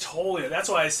I totally. That's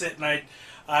why I sit and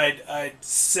I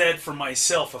said for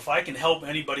myself, if I can help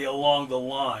anybody along the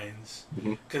lines,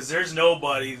 because there's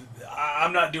nobody.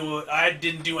 I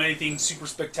didn't do anything super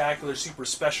spectacular, super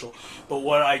special. But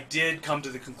what I did come to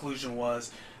the conclusion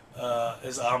was,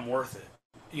 is I'm worth it.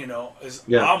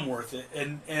 I'm worth it,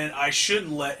 and I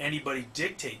shouldn't let anybody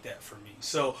dictate that for me.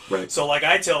 So, so like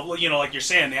I tell, like you're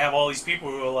saying, they have all these people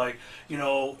who are like,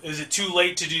 is it too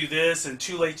late to do this and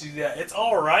too late to do that? It's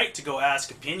all right to go ask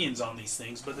opinions on these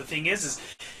things, but the thing is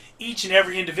each and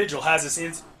every individual has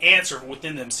this answer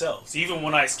within themselves. Even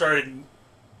when I started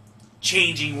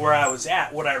changing where I was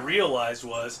at, what I realized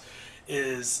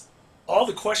is all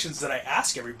the questions that I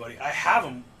ask everybody, I have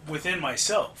them within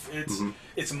myself.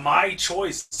 It's my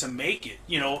choice to make it.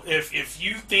 If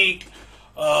you think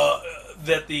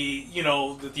that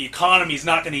the economy is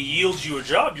not going to yield you a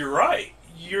job, you're right.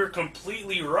 You're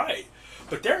completely right.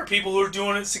 But there are people who are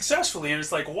doing it successfully, and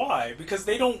it's like, why? Because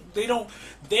they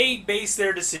base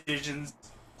their decisions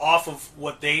off of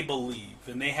what they believe,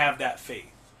 and they have that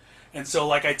faith. And so,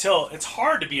 like I tell, it's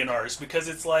hard to be an artist because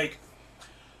it's like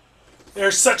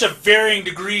there's such a varying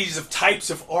degrees of types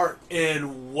of art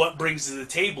and what brings to the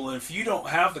table. And if you don't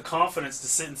have the confidence to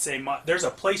sit and say, there's a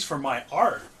place for my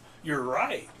art, you're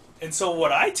right. And so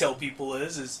what I tell people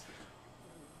is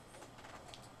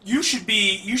you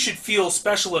should feel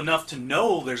special enough to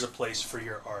know there's a place for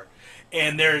your art.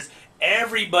 And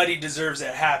everybody deserves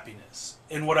that happiness.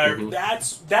 And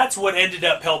that's what ended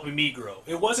up helping me grow.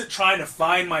 It wasn't trying to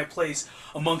find my place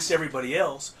amongst everybody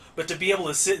else, but to be able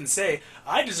to sit and say,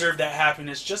 I deserve that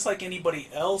happiness just like anybody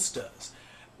else does.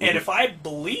 And if I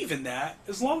believe in that,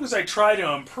 as long as I try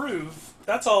to improve,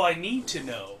 that's all I need to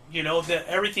know. That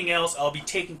everything else I'll be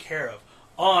taken care of.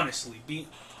 Honestly, be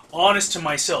honest to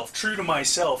myself, true to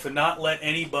myself, and not let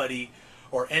anybody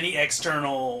or any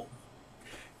external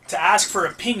to ask for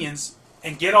opinions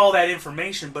and get all that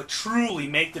information, but truly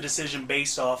make the decision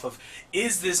based off of,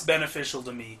 is this beneficial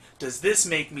to me? Does this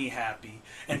make me happy?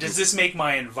 And does this make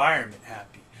my environment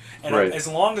happy? And as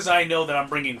long as I know that I'm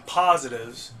bringing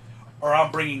positives, or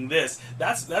I'm bringing this,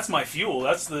 that's my fuel.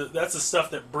 That's the stuff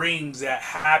that brings that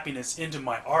happiness into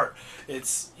my art.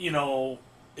 It's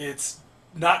it's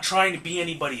not trying to be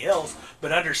anybody else,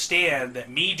 but understand that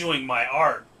me doing my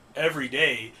art every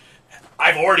day,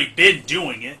 I've already been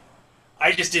doing it.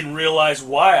 I just didn't realize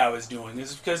why I was doing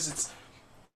this, because it's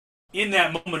in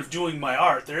that moment of doing my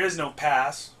art, there is no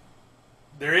past,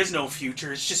 there is no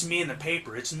future. It's just me and the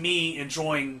paper. It's me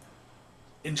enjoying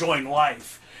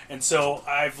life. And so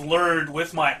I've learned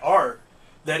with my art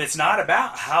that it's not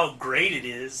about how great it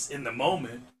is in the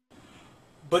moment,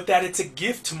 but that it's a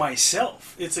gift to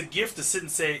myself. It's a gift to sit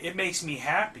and say, it makes me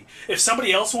happy. If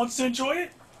somebody else wants to enjoy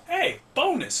it, hey,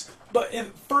 bonus. But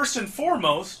first and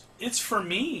foremost, it's for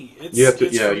me. It's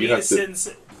for me to sit and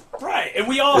say, right. And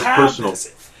we all have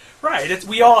this. Right.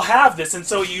 We all have this. And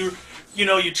so you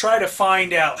try to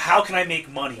find out, how can I make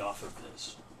money off of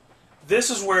this? This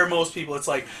is where most people, it's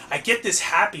like, I get this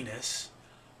happiness,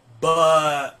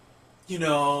 but,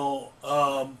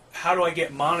 how do I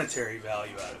get monetary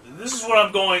value out of it? This is what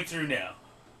I'm going through now.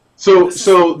 So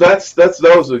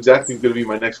that was exactly going to be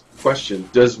my next question.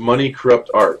 Does money corrupt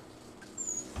art?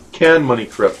 Can money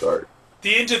corrupt art?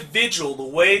 The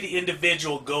way the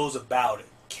individual goes about it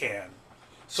can.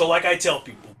 So like I tell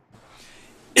people,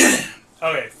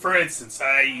 okay, for instance,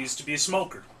 I used to be a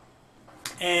smoker.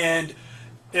 And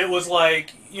it was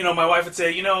like, my wife would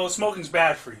say, smoking's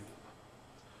bad for you.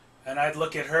 And I'd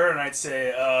look at her and I'd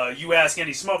say, you ask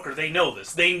any smoker, they know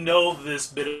this. They know this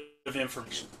bit of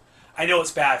information. I know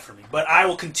it's bad for me, but I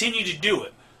will continue to do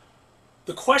it.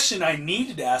 The question I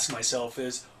needed to ask myself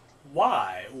is,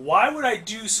 why? Why would I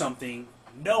do something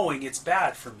knowing it's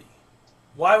bad for me?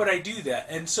 Why would I do that?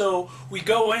 And so we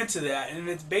go into that, and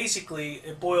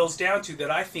it boils down to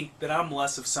that I think that I'm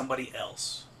less of somebody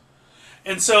else.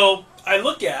 And so I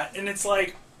look at, and it's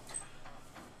like,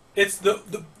 it's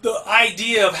the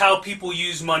idea of how people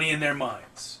use money in their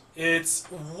minds. It's,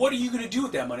 what are you going to do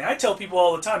with that money? I tell people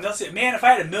all the time, they'll say, man, if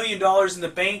I had $1 million in the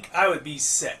bank, I would be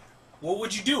set. What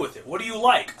would you do with it? What do you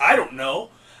like? I don't know.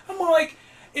 I'm more like,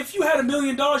 if you had $1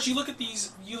 million, you look at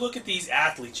these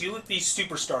athletes, you look at these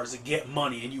superstars that get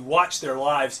money, and you watch their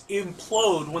lives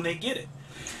implode when they get it,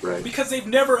 Right. because they've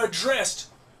never addressed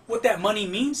what that money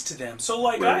means to them. So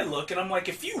like Right. I look and I'm like,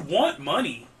 if you want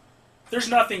money, there's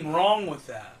nothing wrong with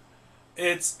that.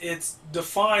 It's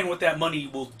define what that money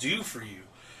will do for you.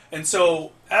 And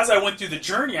so as I went through the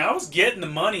journey, I was getting the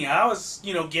money. I was,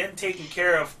 getting taken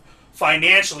care of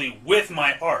financially with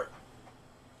my art.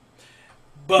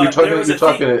 But You're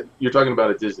talking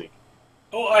about at Disney.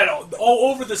 Oh, I don't.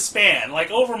 Oh, over the span,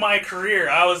 like over my career,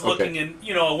 I was looking, Okay.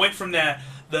 and I went from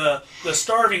the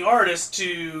starving artist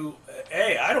to,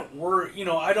 hey, I don't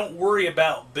worry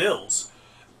about bills.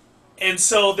 And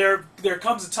so there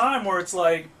comes a time where it's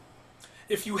like,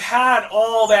 if you had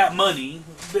all that money,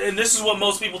 and this is what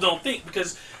most people don't think,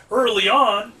 because early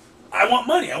on, I want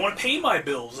money. I want to pay my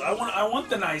bills. I want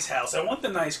the nice house. I want the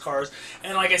nice cars.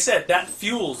 And like I said, that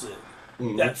fuels it.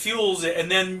 Mhm. That fuels it. And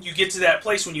then you get to that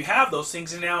place when you have those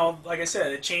things, and now, like I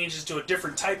said, it changes to a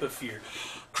different type of fear.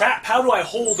 Crap, how do I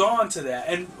hold on to that?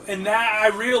 And that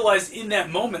I realized in that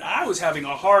moment, I was having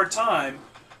a hard time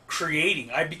creating.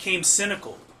 I became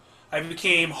cynical. I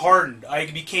became hardened. I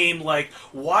became like,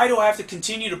 why do I have to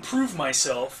continue to prove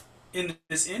myself in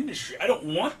this industry? I don't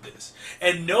want this.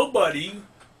 And nobody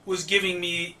was giving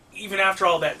me, even after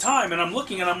all that time, and I'm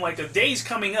looking and I'm like, the day's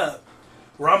coming up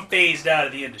where I'm phased out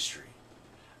of the industry.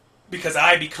 Because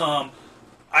I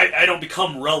don't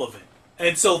become relevant.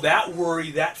 And so that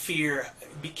worry, that fear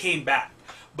came back.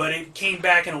 But it came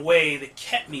back in a way that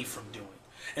kept me from doing.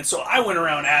 And so I went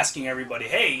around asking everybody,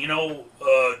 hey,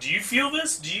 do you feel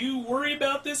this? Do you worry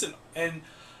about this? And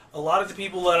a lot of the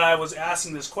people that I was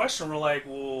asking this question were like,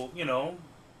 well,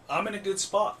 I'm in a good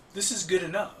spot. This is good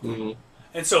enough. Mm-hmm.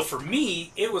 And so for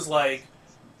me, it was like,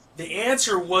 the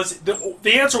answer was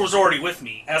already with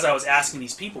me as I was asking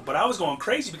these people, but I was going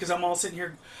crazy because I'm all sitting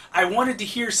here. I wanted to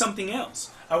hear something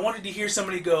else. I wanted to hear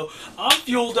somebody go, I'm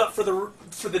fueled up for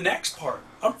the next part.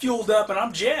 I'm fueled up and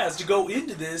I'm jazzed to go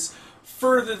into this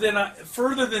further than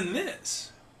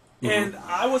this. Mm-hmm. And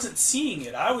I wasn't seeing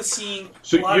it. I was seeing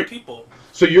So a lot of people.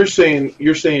 So you're saying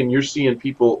you're seeing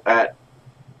people at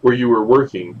where you were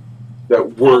working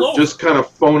that were just kind of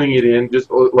phoning it in,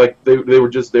 just like they were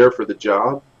just there for the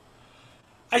job.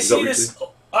 I see this.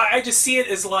 I just see it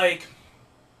as like,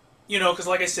 because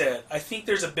like I said, I think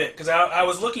there's a bit, because I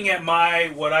was looking at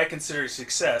what I consider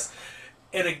success,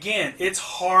 and again, it's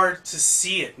hard to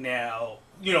see it now.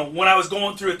 When I was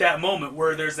going through at that moment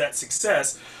where there's that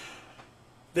success,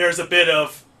 there's a bit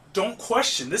of, don't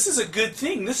question. This is a good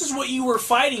thing. This is what you were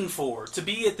fighting for, to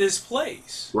be at this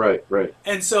place. Right, right.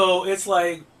 And so it's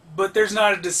like, but there's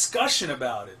not a discussion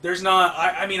about it. There's not,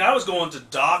 I mean, I was going to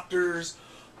doctors,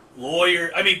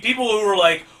 lawyers, people who were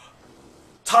like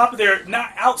top of their,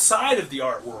 not outside of the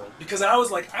art world, because I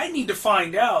was like, I need to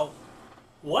find out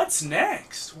what's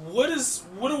next. What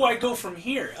do I go from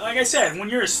here? Like I said, when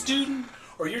you're a student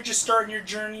or you're just starting your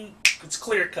journey, it's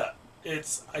clear cut.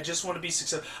 I just want to be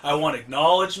successful. I want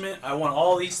acknowledgement. I want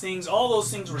all these things. All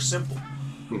those things were simple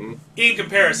in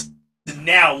comparison to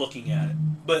now looking at it.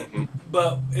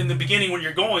 But in the beginning, when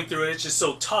you're going through it, it's just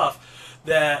so tough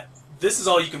that this is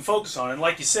all you can focus on. And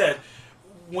like you said,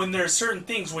 when there's certain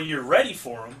things, when you're ready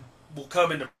for them, will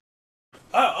come into,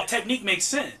 technique makes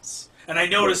sense. And I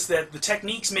noticed that the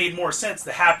techniques made more sense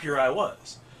the happier I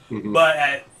was. Mm-hmm. But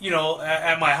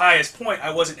at my highest point,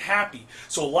 I wasn't happy.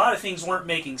 So a lot of things weren't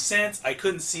making sense. I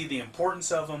couldn't see the importance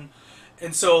of them.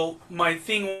 And so my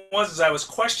thing was, I was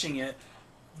questioning it,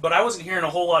 but I wasn't hearing a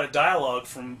whole lot of dialogue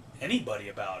from anybody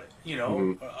about it.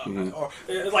 Or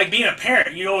like being a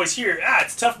parent, you always hear,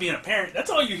 it's tough being a parent. That's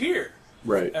all you hear.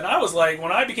 Right. And I was like,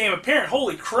 when I became a parent,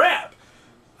 holy crap.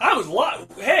 I was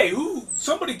hey,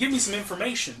 somebody give me some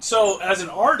information. So as an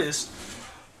artist,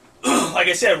 like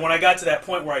I said, when I got to that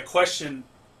point where I questioned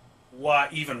why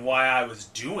I was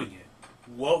doing it,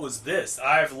 what was this?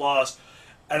 I've lost,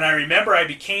 and I remember I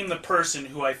became the person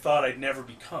who I thought I'd never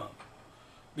become.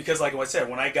 Because like I said,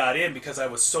 when I got in, because I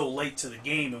was so late to the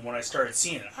game, and when I started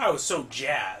seeing it, I was so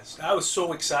jazzed. I was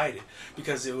so excited,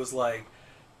 because it was like,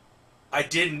 I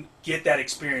didn't get that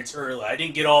experience early. I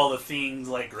didn't get all the things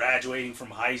like graduating from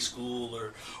high school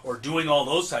or doing all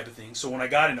those type of things. So when I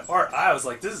got into art, I was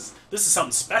like, this is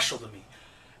something special to me.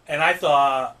 And I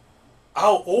thought,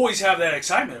 I'll always have that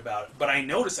excitement about it. But I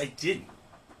noticed I didn't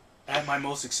at my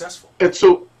most successful. And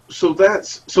so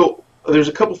there's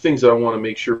a couple things that I want to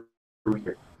make sure we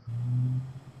hear.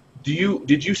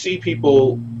 Did you see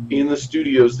people in the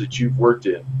studios that you've worked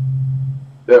in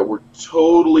that were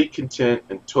totally content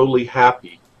and totally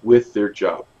happy with their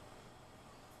job?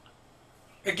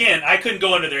 Again, I couldn't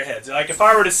go into their heads. Like, if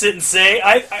I were to sit and say,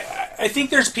 I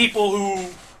think there's people who,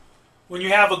 when you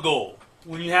have a goal,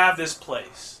 when you have this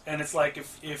place, and it's like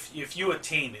if you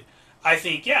attain it, I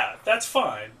think, yeah, that's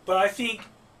fine. But I think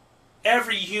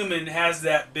every human has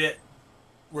that bit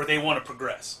where they want to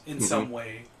progress in some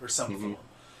way or some form.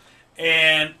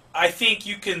 And I think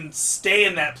you can stay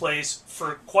in that place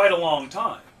for quite a long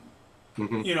time.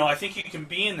 You know, I think you can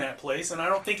be in that place, and I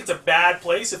don't think it's a bad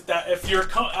place if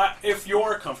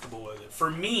you're comfortable with it. For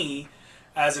me,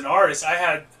 as an artist,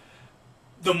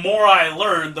 the more I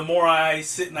learn, the more I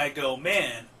sit and I go,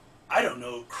 man, I don't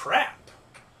know crap,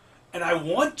 and I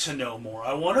want to know more.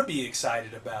 I want to be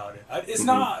excited about it. It's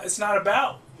not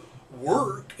about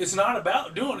work. It's not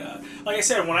about doing it. Like I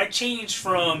said, when I changed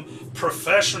from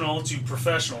professional to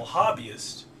professional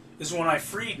hobbyist is when I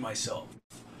freed myself.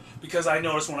 Because I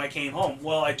noticed when I came home,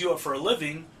 well, I do it for a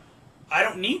living, I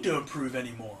don't need to improve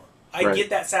anymore. I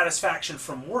get that satisfaction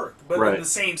from work. But in the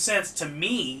same sense, to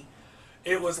me,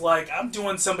 it was like I'm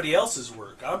doing somebody else's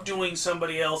work. I'm doing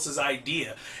somebody else's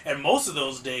idea. And most of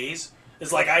those days,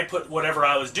 it's like I put whatever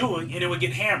I was doing and it would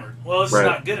get hammered. Well, this is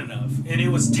not good enough. And it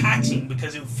was taxing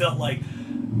because it felt like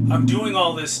I'm doing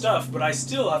all this stuff, but I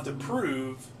still have to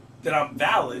prove that I'm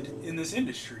valid in this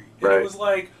industry. And it was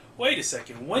like, wait a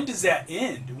second, when does that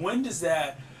end? When does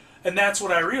that... And that's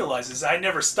what I realized, is I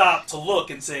never stopped to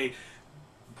look and say,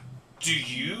 do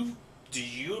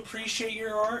you appreciate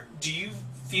your art? Do you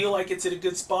feel like it's at a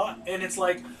good spot? And it's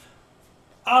like,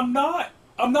 I'm not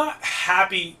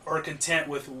happy or content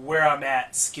with where I'm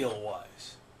at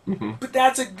skill-wise. But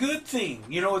that's a good thing.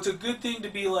 You know, it's a good thing to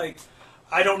be like,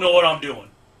 I don't know what I'm doing.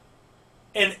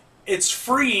 And it's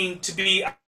freeing to be,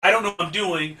 I don't know what I'm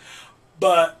doing,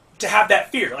 but to have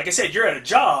that fear. Like I said, you're at a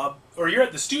job or you're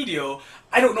at the studio,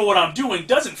 I don't know what I'm doing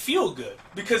doesn't feel good.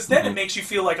 Because then it makes you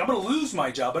feel like I'm going to lose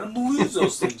my job and I'm going to lose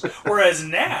those things. Whereas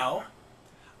now,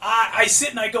 I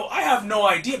sit and I go, I have no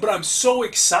idea, but I'm so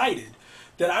excited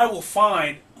that I will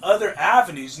find other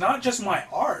avenues, not just my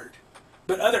art,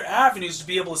 but other avenues to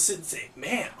be able to sit and say,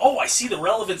 man, oh, I see the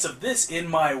relevance of this in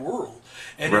my world.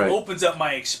 And it opens up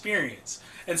my experience.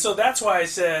 And so that's why I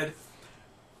said,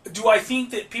 do I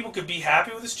think that people could be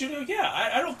happy with the studio? Yeah,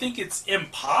 I don't think it's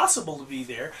impossible to be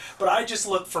there, but I just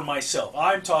look for myself.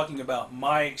 I'm talking about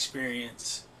my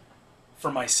experience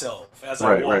for myself as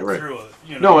I walk through it.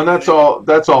 You know, no, and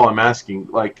that's all I'm asking.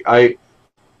 Like I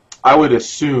would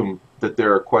assume that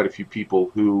there are quite a few people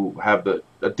who have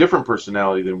a different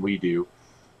personality than we do,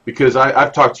 because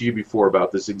I've talked to you before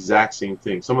about this exact same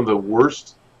thing. Some of the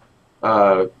worst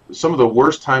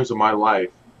times of my life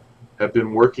have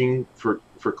been working for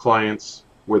clients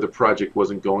where the project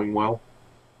wasn't going well.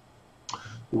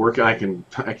 I can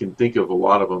think of a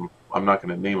lot of them. I'm not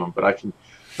going to name them, but I can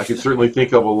certainly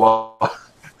think of a lot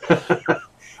of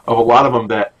a lot of them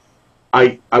that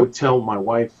I would tell my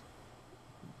wife,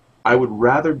 I would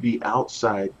rather be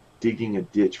outside digging a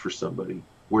ditch for somebody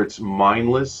where it's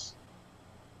mindless,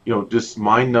 you know, just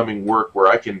mind-numbing work where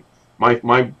I can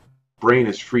my brain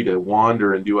is free to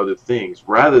wander and do other things,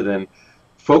 rather than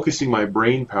focusing my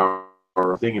brain power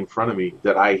on a thing in front of me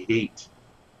that I hate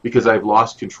because I've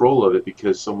lost control of it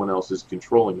because someone else is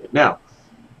controlling it. Now,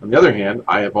 on the other hand,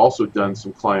 I have also done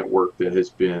some client work that has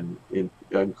been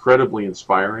incredibly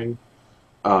inspiring,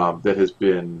 that has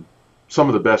been some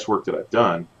of the best work that I've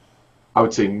done. I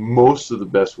would say most of the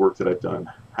best work that I've done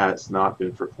has not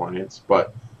been for clients,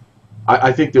 but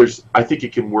I think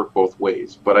it can work both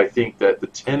ways. But I think that the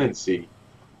tendency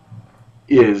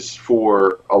is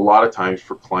for a lot of times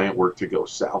for client work to go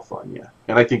south on you.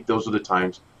 And I think those are the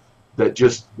times that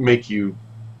just make you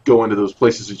go into those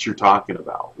places that you're talking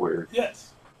about where...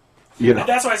 Yes. You know. And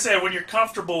that's why I said, when you're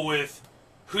comfortable with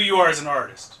who you are as an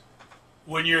artist,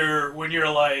 when you're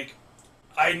like,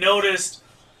 I noticed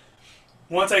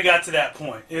once I got to that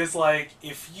point, it's like,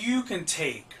 if you can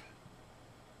take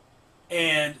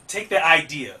the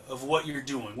idea of what you're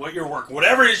doing, what you're working,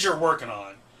 whatever it is you're working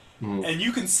on, and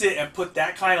you can sit and put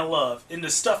that kind of love into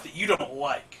stuff that you don't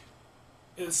like.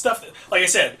 Stuff that, like I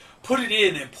said, put it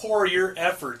in and pour your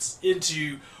efforts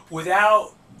into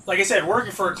without, like I said,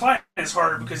 working for a client is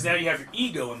harder because now you have your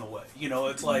ego in the way. You know,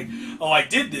 it's like, oh, I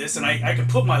did this and I can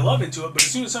put my love into it, but as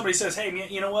soon as somebody says, hey, man,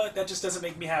 you know what, that just doesn't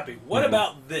make me happy. What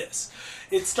about this?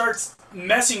 It starts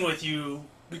messing with you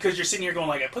because you're sitting here going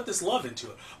like, I put this love into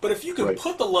it. But if you can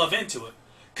put the love into it,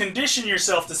 condition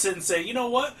yourself to sit and say, you know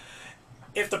what,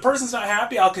 if the person's not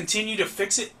happy, I'll continue to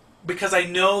fix it because I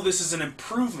know this is an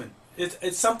improvement.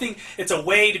 It's something, it's a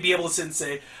way to be able to sit and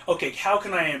say, okay, how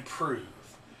can I improve?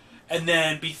 And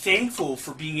then be thankful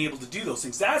for being able to do those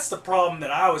things. That's the problem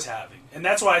that I was having. And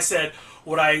that's why I said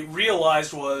what I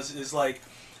realized is like,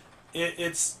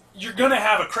 it's you're going to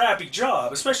have a crappy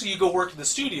job, especially you go work at the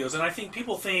studios. And I think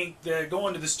people think that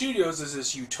going to the studios is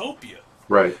this utopia.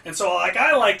 Right. And so, like,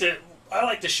 I like to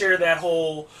share that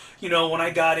whole, when I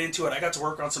got into it, I got to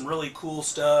work on some really cool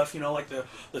stuff. Like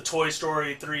the Toy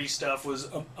Story 3 stuff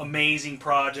was an amazing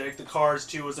project. The Cars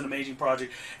 2 was an amazing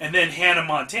project. And then Hannah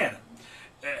Montana.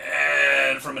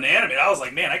 And from an anime, I was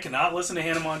like, man, I cannot listen to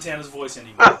Hannah Montana's voice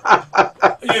anymore.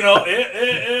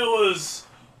 It was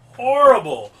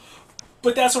horrible.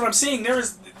 But that's what I'm saying.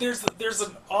 There's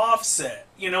an offset,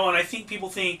 and I think people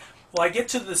think, well, I get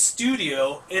to the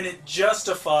studio and it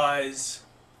justifies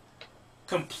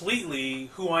completely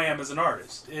who I am as an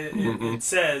artist. It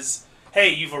says,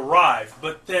 hey, you've arrived.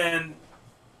 But then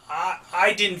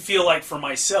I didn't feel like for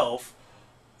myself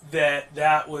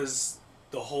that was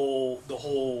the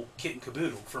whole kit and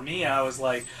caboodle. For me, I was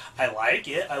like, I like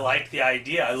it. I like the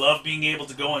idea. I love being able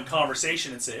to go in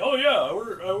conversation and say, oh yeah, I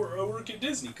work at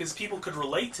Disney, because people could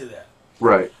relate to that.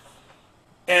 Right.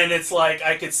 And it's like,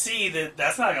 I could see that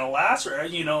that's not going to last.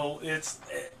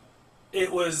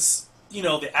 It was,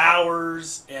 the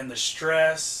hours and the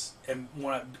stress. And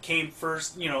when I became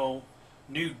first, new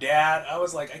dad, I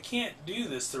was like, I can't do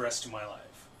this the rest of my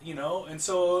life, And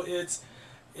so it's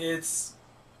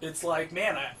like,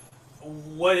 man,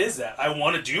 what is that? I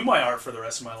want to do my art for the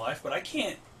rest of my life, but I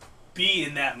can't be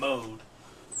in that mode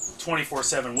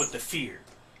 24/7 with the fear.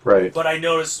 Right. But I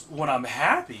notice when I'm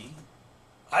happy,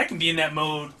 I can be in that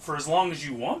mode for as long as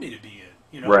you want me to be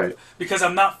in, Right. Because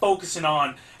I'm not focusing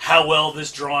on how well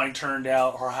this drawing turned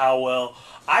out or how well.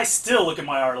 I still look at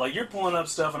my art, like, you're pulling up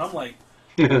stuff and I'm like,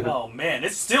 oh man,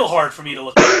 it's still hard for me to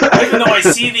look at. Even though I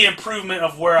see the improvement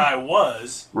of where I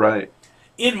was. Right.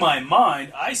 In my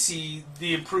mind, I see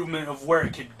the improvement of where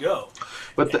it could go.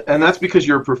 But and that's because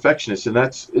you're a perfectionist, and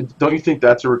don't you think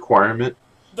that's a requirement?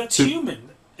 That's human.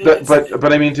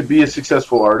 But I mean, to be a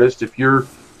successful artist, if you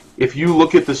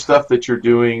look at the stuff that you're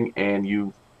doing and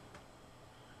you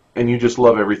just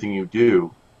love everything you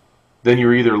do, then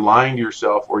you're either lying to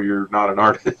yourself or you're not an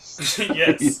artist.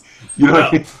 Yes.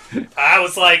 I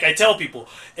was like, I tell people,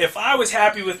 if I was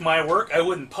happy with my work, I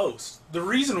wouldn't post. The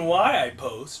reason why I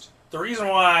post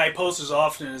as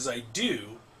often as I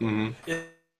do,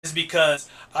 is because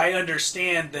I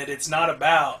understand that it's not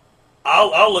about.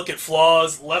 I'll look at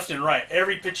flaws left and right.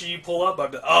 Every picture you pull up, I'll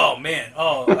be, oh man,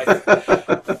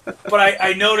 but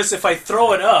I notice if I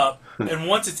throw it up, and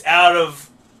once it's out of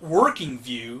working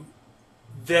view,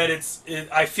 that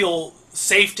I feel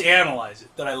safe to analyze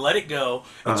it. That I let it go.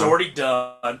 It's already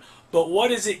done. But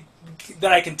what is it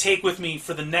that I can take with me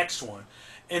for the next one?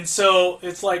 And so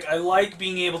it's like, I like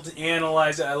being able to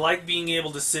analyze it. I like being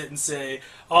able to sit and say,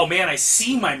 oh man, I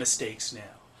see my mistakes now.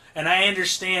 And I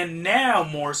understand now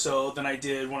more so than I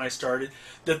did when I started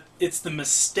that it's the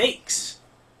mistakes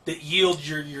that yield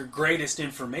your greatest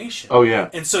information. Oh, yeah.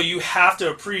 And so you have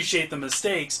to appreciate the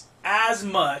mistakes as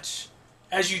much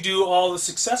as you do all the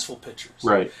successful pictures.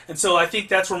 Right. And so I think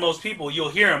that's where most people, you'll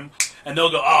hear them, and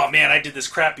they'll go, oh man, I did this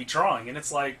crappy drawing. And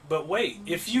it's like, but wait,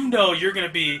 if you know you're going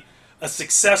to be a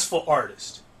successful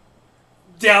artist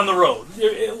down the road,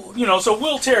 so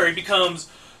Will Terry becomes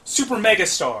super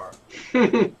megastar,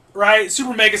 right?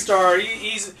 Super megastar.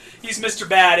 He's Mr.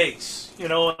 Bad Ace,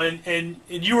 and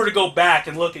you were to go back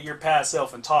and look at your past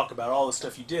self and talk about all the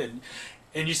stuff you did,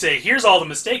 and you say, here's all the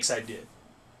mistakes I did.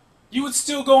 You would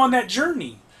still go on that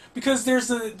journey because there's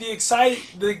the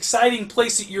exciting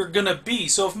place that you're gonna be.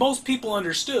 So if most people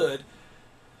understood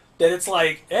that it's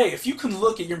like, hey, if you can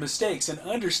look at your mistakes and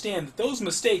understand that those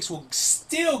mistakes will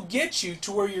still get you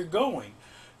to where you're going.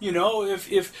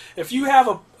 If you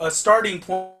have a starting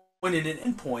point and an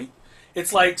end point,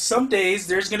 it's like some days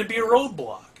there's going to be a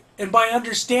roadblock. And by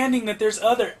understanding that there's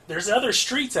other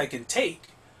streets I can take,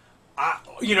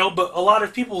 but a lot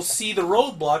of people see the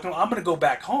roadblock and I'm going to go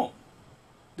back home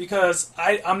because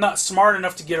I'm not smart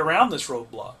enough to get around this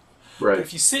roadblock. Right. But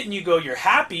if you sit and you go, you're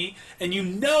happy, and you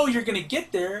know you're going to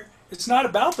get there, it's not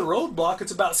about the roadblock.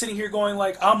 It's about sitting here going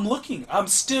like, I'm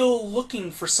still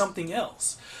looking for something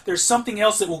else. There's something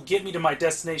else that will get me to my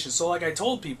destination. So like I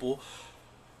told people,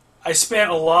 I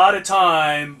spent a lot of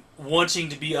time wanting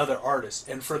to be other artists.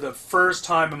 And for the first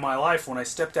time in my life, when I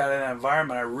stepped out of that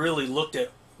environment, I really looked at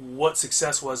what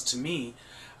success was to me.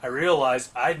 I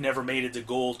realized I'd never made it the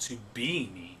goal to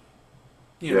be me.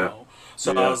 You know?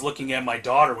 So I was looking at my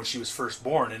daughter when she was first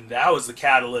born, and that was the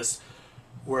catalyst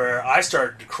where I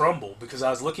started to crumble because I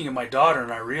was looking at my daughter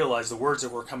and I realized the words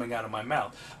that were coming out of my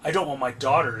mouth. I don't want my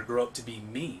daughter to grow up to be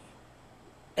me.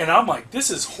 And I'm like,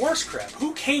 this is horse crap.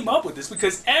 Who came up with this?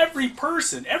 Because every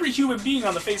person, every human being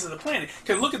on the face of the planet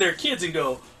can look at their kids and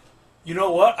go, you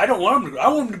know what? I don't want them to grow. I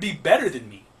want them to be better than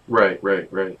me. Right.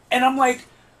 And I'm like,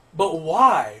 But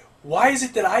why? Why is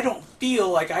it that I don't feel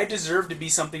like I deserve to be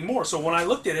something more? So when I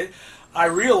looked at it, I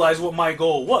realized what my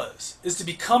goal was, is to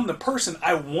become the person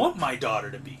I want my daughter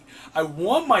to be. I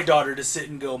want my daughter to sit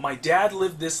and go, my dad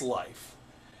lived this life,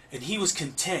 and he was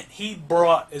content. He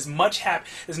brought as much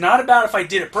happiness. It's not about if I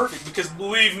did it perfect, because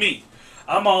believe me,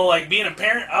 I'm all like, being a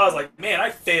parent, I was like, man, I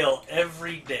fail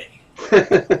every day.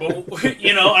 But,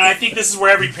 you know, and I think this is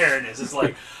where every parent is. It's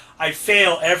like, I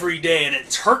fail every day, and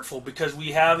it's hurtful because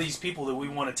we have these people that we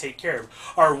want to take care of.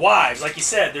 Our wives, like you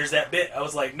said, there's that bit. I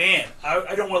was like, man,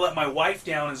 I don't want to let my wife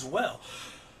down as well.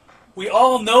 We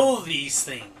all know these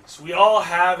things. We all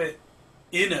have it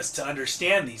in us to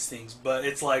understand these things, but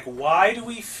it's like, why do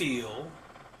we feel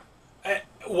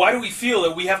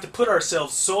that we have to put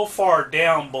ourselves so far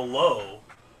down below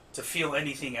to feel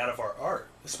anything out of our art,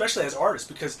 especially as artists?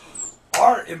 Because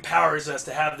art empowers us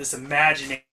to have this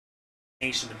imagination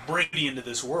to bring me into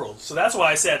this world. So that's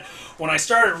why I said, when I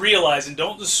started realizing,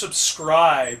 don't just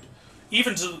subscribe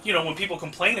even to, you know, when people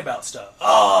complain about stuff.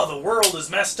 Oh, the world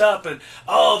is messed up, and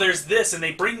oh, there's this, and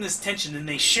they bring this tension, and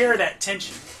they share that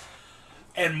tension.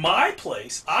 And my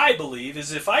place, I believe,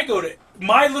 is if I go to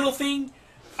my little thing,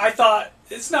 I thought,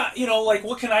 it's not, you know, like,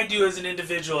 what can I do as an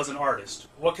individual, as an artist?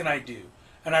 What can I do?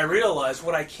 And I realized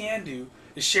what I can do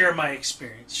is share my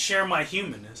experience, share my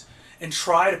humanness, and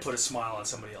try to put a smile on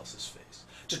somebody else's face.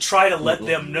 To try to let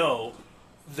them know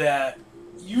that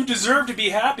you deserve to be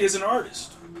happy as an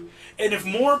artist. And if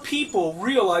more people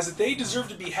realize that they deserve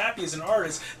to be happy as an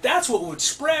artist, that's what would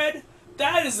spread.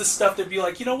 That is the stuff that'd be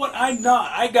like, you know what,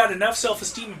 I got enough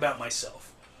self-esteem about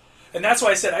myself. And that's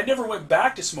why I said I never went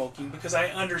back to smoking, because I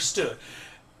understood.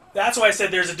 That's why I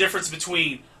said there's a difference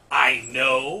between I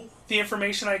know the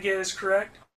information I get is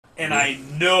correct, and I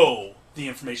know the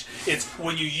information. It's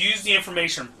when you use the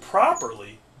information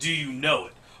properly, do you know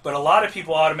it? But a lot of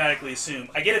people automatically assume,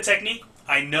 I get a technique,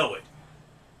 I know it.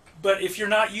 But if you're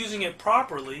not using it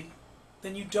properly,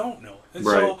 then you don't know it. And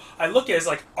so I look at it as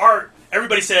like art.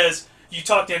 Everybody says, you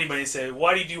talk to anybody and say,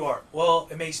 why do you do art? Well,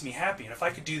 it makes me happy. And if I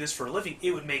could do this for a living,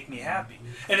 it would make me happy.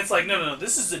 And it's like, no.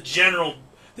 This is a general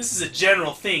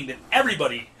thing that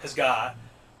everybody has got,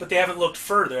 but they haven't looked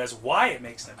further as why it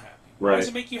makes them happy. Why does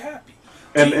it make you happy?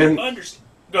 And understand?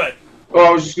 Go ahead. Oh,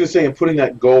 I was just going to say, and putting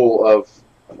that goal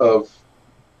of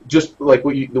just like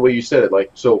the way you said it,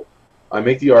 like, so I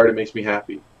make the art, it makes me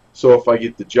happy. So if I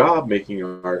get the job making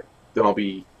art, then I'll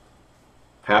be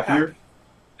happier.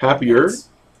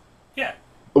 Yeah.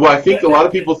 Well, I think a lot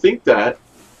of people think that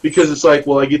because it's like,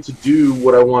 well, I get to do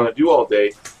what I want to do all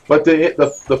day. But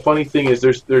the funny thing is,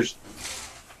 there's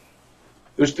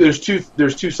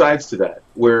two sides to that.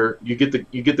 Where you get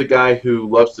the guy who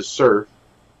loves to surf,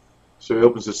 so he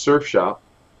opens a surf shop,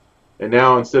 and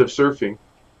now instead of surfing,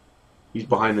 he's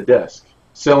behind the desk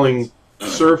selling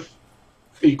surf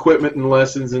equipment and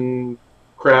lessons and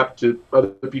crap to other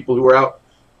people who are out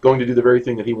going to do the very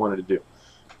thing that he wanted to do.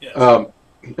 Yes.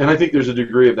 And I think there's a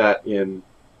degree of that in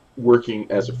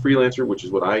working as a freelancer, which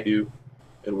is what I do,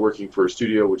 and working for a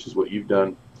studio, which is what you've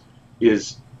done,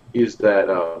 is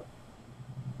that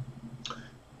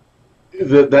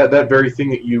that very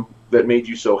thing that made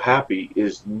you so happy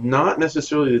is not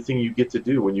necessarily the thing you get to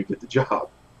do when you get the job.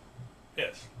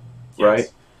 Yes. Right?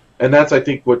 Yes. And that's, I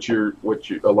think, a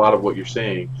lot of what you're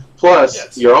saying.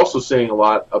 Plus, you're also saying a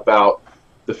lot about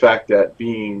the fact that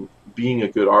being a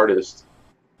good artist,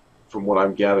 from what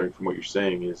I'm gathering from what you're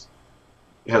saying, it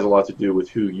has a lot to do with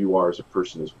who you are as a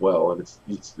person as well. And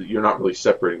it's you're not really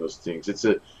separating those things.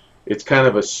 It's kind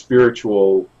of a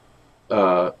spiritual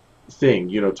thing,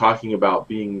 you know, talking about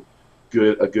being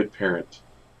a good parent.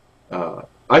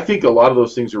 I think a lot of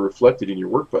those things are reflected in your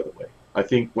work, by the way. I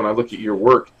think when I look at your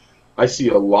work, I see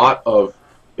a lot of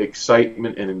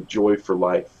excitement and joy for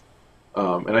life.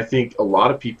 And I think a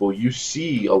lot of people, you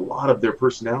see a lot of their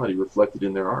personality reflected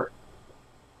in their art.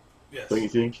 Yes. Don't you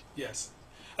think? Yes.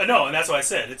 No, and that's why I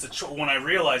said it's when I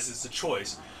realized it's a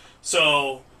choice.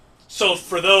 So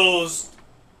for those,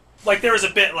 like, there was a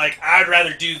bit like, I'd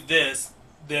rather do this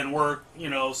than work, you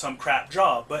know, some crap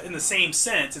job. But in the same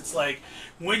sense, it's like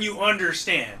when you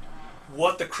understand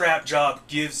what the crap job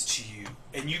gives to you,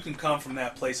 and you can come from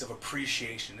that place of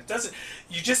appreciation. It doesn't.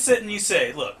 You just sit and you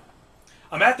say, look,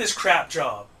 I'm at this crap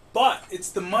job, but it's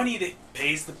the money that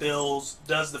pays the bills,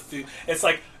 does the food. It's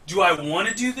like, do I want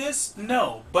to do this?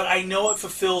 No, but I know it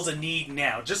fulfills a need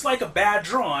now. Just like a bad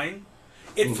drawing,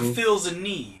 it fulfills a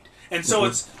need. And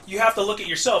so you have to look at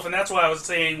yourself, and that's why I was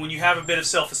saying when you have a bit of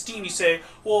self-esteem, you say,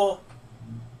 well,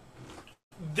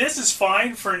 this is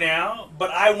fine for now,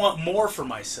 but I want more for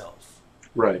myself.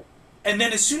 Right. And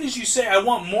then as soon as you say, I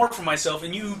want more for myself,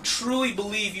 and you truly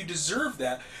believe you deserve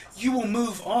that, you will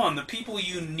move on. The people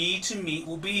you need to meet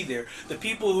will be there. The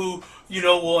people who,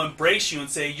 will embrace you and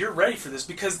say, you're ready for this,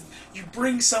 because you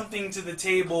bring something to the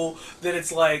table that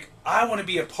it's like, I want to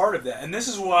be a part of that. And this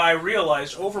is why I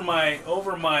realized over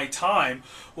my time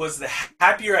was the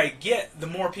happier I get, the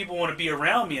more people want to be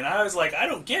around me. And I was like, I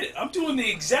don't get it. I'm doing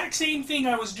the exact same thing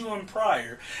I was doing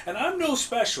prior. And I'm no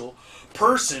special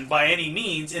person by any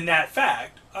means in that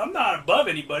fact. I'm not above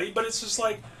anybody, but it's just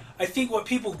like, I think what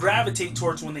people gravitate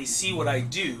towards when they see what I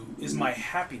do is my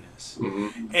happiness.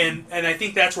 Mm-hmm. And I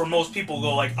think that's where most people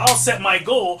go, like, I'll set my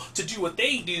goal to do what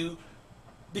they do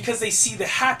because they see the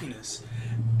happiness.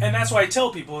 And that's why I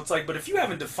tell people, it's like, but if you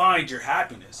haven't defined your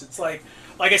happiness, it's like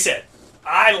I said,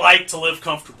 I like to live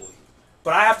comfortably,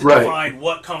 but I have to define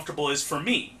what comfortable is for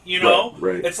me,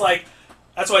 Right. It's like,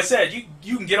 that's why I said,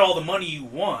 you can get all the money you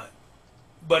want,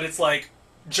 but it's like,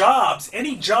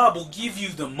 any job will give you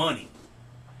the money.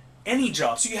 Any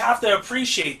job. So you have to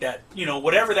appreciate that,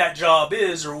 whatever that job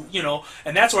is, or,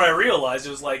 and that's what I realized.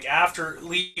 It was like after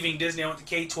leaving Disney, I went to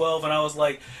K-12, and I was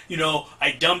like,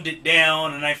 I dumbed it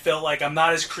down, and I felt like I'm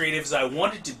not as creative as I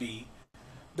wanted to be.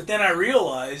 But then I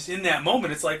realized in that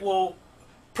moment, it's like, well,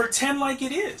 pretend like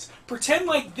it is. Pretend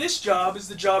like this job is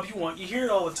the job you want. You hear it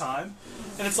all the time.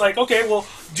 And it's like, okay, well,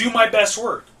 do my best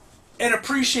work and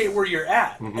appreciate where you're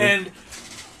at. Mm-hmm. And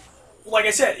like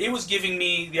I said, it was giving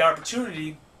me the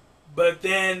opportunity, but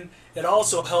then it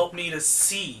also helped me to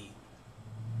see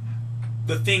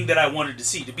the thing that I wanted to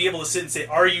see, to be able to sit and say,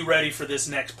 are you ready for this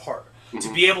next part? Mm-hmm.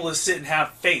 To be able to sit and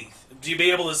have faith. To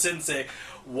be able to sit and say,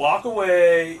 walk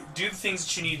away, do the things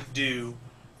that you need to do.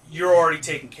 You're already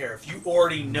taken care of. You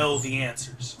already know the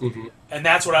answers. Mm-hmm. And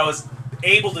that's what I was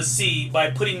able to see by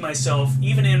putting myself,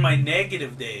 even in my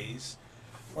negative days,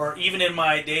 or even in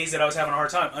my days that I was having a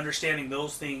hard time, understanding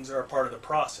those things are a part of the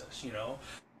process,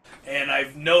 And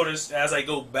I've noticed as I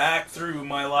go back through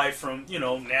my life from,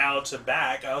 now to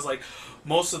back, I was like,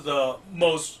 most of the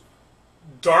most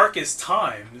darkest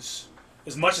times,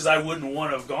 as much as I wouldn't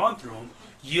want to have gone through them,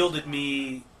 yielded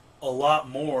me a lot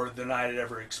more than I had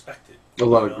ever expected. A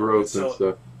lot of growth and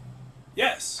stuff.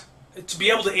 Yes. To be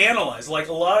able to analyze, like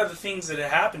a lot of the things that had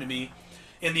happened to me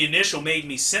in the initial made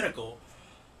me cynical.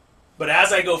 But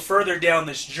as I go further down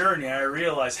this journey, I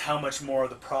realize how much more of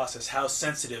the process, how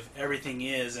sensitive everything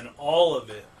is, and all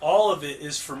of it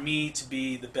is for me to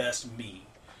be the best me.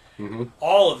 Mm-hmm.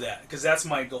 All of that, because that's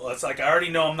my goal. It's like I already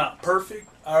know I'm not perfect.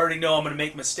 I already know I'm going to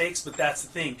make mistakes, but that's the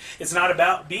thing. It's not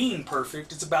about being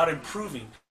perfect. It's about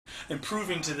improving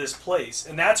to this place.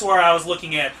 And that's where I was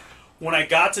looking at when I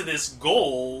got to this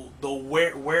goal, the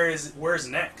where's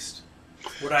next?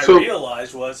 What I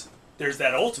realized was there's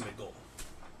that ultimate goal.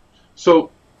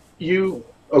 So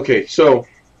so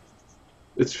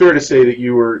it's fair to say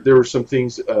that there were some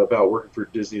things about working for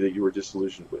Disney that you were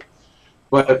disillusioned with.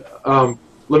 But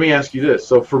let me ask you this.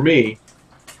 So for me,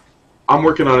 I'm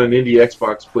working on an indie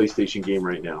Xbox PlayStation game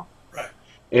right now. Right.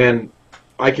 And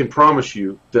I can promise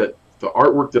you that the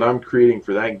artwork that I'm creating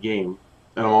for that game,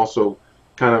 and I'm also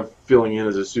kind of filling in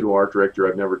as a pseudo art director.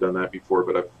 I've never done that before,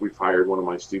 but we've hired one of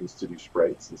my students to do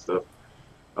sprites and stuff.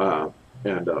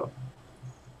 And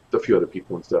a few other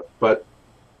people and stuff, but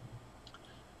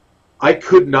I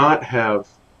could not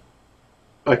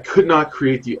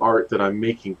create the art that I'm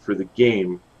making for the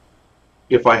game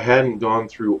if I hadn't gone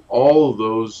through all of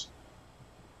those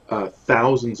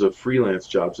thousands of freelance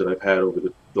jobs that I've had over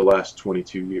the last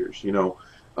 22 years.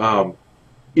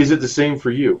 Is it the same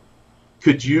for you?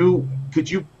 Could you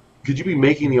be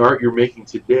making the art you're making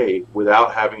today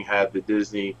without having had the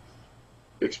Disney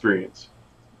experience?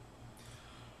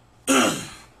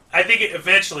 I think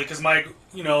eventually, because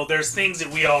there's things that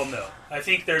we all know. I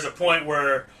think there's a point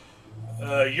where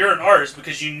you're an artist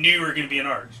because you knew you were going to be an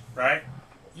artist, right?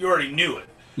 You already knew it.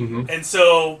 Mm-hmm. And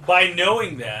so by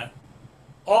knowing that,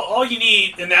 all you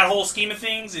need in that whole scheme of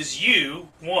things is you,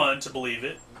 one, to believe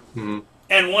it, mm-hmm.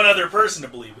 and one other person to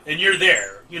believe it. And you're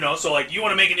there, So like you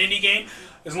want to make an indie game,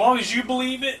 as long as you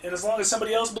believe it and as long as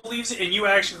somebody else believes it and you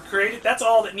actually create it, that's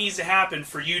all that needs to happen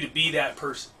for you to be that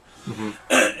person. Mm-hmm.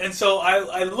 And so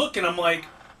I look and I'm like,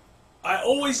 I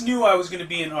always knew I was going to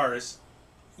be an artist,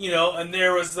 and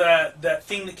there was that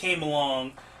thing that came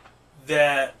along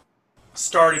that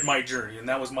started my journey, and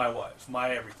that was my wife, my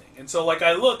everything. And so like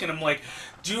I look and I'm like,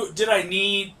 did I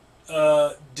need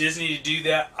Disney to do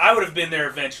that? I would have been there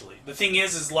eventually. The thing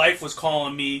is life was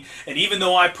calling me, and even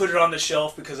though I put it on the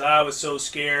shelf because I was so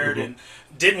scared mm-hmm. and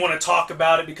didn't want to talk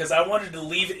about it because I wanted to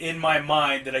leave it in my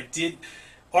mind that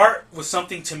art was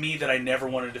something to me that I never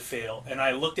wanted to fail. And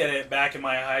I looked at it back in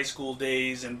my high school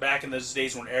days and back in those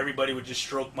days when everybody would just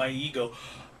stroke my ego.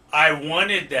 I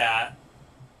wanted that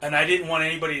and I didn't want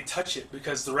anybody to touch it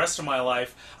because the rest of my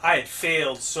life I had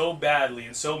failed so badly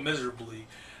and so miserably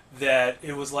that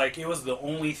it was like it was the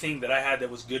only thing that I had that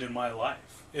was good in my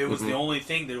life. It was the only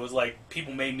thing that was like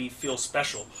people made me feel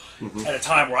special at a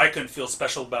time where I couldn't feel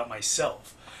special about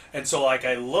myself. And so like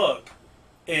I look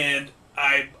and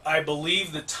I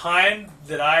believe the time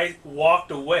that I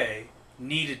walked away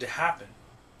needed to happen.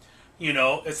 You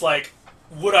know, it's like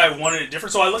would I wanted it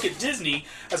different? So I look at Disney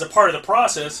as a part of the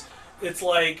process. It's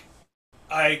like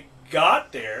I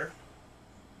got there,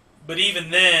 but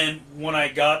even then, when I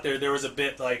got there, there was a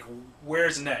bit like,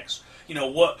 where's next? You know,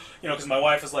 what, you know, because my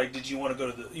wife was like, did you want to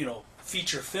go to the, you know,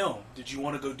 feature film? Did you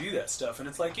want to go do that stuff? And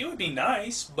it's like, it would be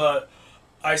nice, but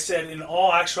I said, in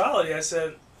all actuality, I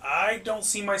said, I don't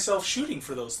see myself shooting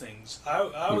for those things.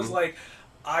 I was like,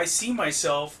 I see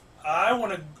myself, I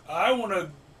want to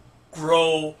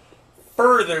grow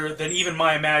further than even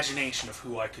my imagination of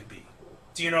who I could be.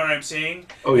 Do you know what I'm saying?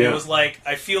 Oh, yeah. It was like,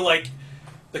 I feel like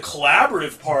the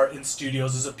collaborative part in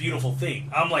studios is a beautiful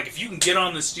thing. I'm like, if you can get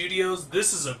on the studios,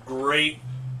 this is a great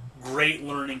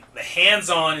learning. The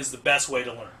hands-on is the best way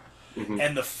to learn.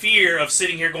 And the fear of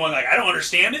sitting here going like, I don't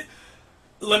understand it.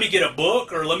 Let me get a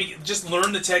book or let me just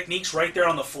learn the techniques right there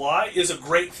on the fly is a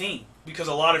great thing. Because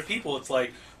a lot of people, it's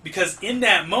like, because in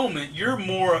that moment, you're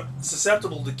more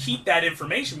susceptible to keep that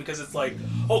information because it's like,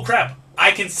 oh crap, I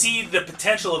can see the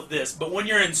potential of this. But when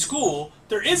you're in school,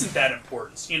 there isn't that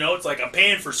importance. You know, it's like I'm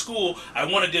paying for school, I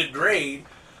want a good grade.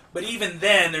 But even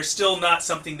then, there's still not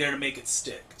something there to make it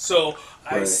stick. So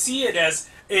I see it as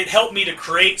it helped me to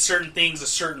create certain things a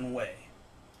certain way.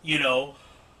 You know?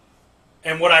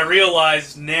 And what I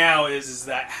realize now is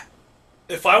that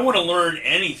if I want to learn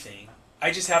anything, I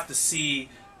just have to see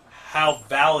how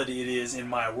valid it is in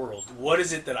my world. What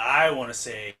is it that I want to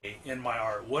say in my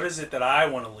art? What is it that I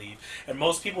want to leave? And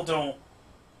most people don't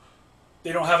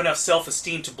have enough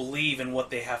self-esteem to believe in what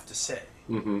they have to say.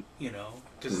 You know?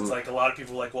 Because it's like a lot of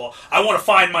people are like, well, I want to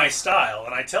find my style.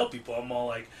 And I tell people, I'm all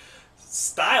like,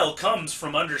 style comes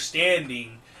from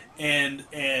understanding and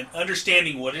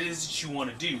understanding what it is that you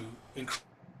want to do and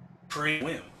create a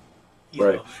whim. You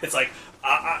know? It's like,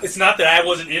 it's not that I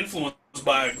wasn't influenced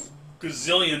by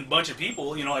gazillion bunch of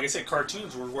people, you know, like I said,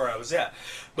 cartoons were where I was at.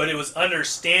 But it was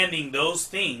understanding those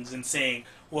things and saying,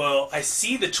 well, I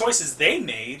see the choices they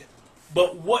made,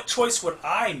 but what choice would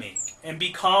I make? And be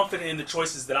confident in the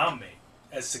choices that I'm making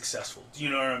as successful. Do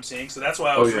you know what I'm saying? So that's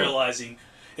why I was realizing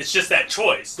it's just that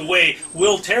choice. The way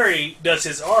Will Terry does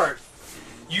his art,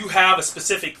 you have a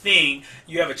specific thing,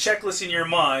 you have a checklist in your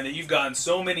mind that you've gotten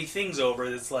so many things over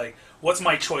that's like, what's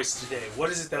my choice today? What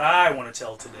is it that I want to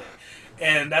tell today?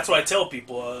 And that's what I tell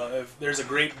people. If there's a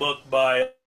great book by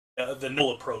The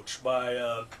Noble Approach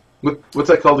by what's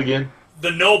that called again?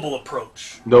 The Noble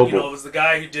Approach. Noble. You know, it was the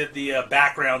guy who did the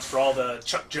backgrounds for all the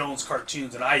Chuck Jones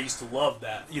cartoons, and I used to love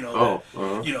that. You know,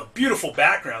 you know, beautiful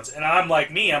backgrounds. And I'm like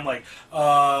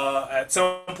at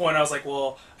some point I was like,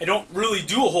 well, I don't really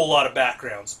do a whole lot of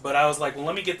backgrounds, but I was like, well,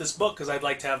 let me get this book because I'd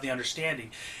like to have the understanding.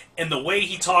 And the way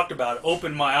he talked about it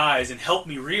opened my eyes and helped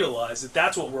me realize that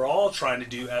that's what we're all trying to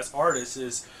do as artists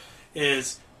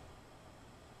is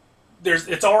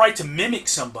it's all right to mimic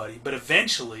somebody, but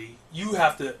eventually you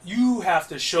have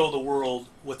to show the world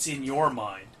what's in your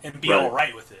mind and be all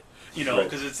right with it. You know,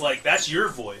 because it's like that's your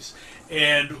voice.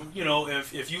 And you know,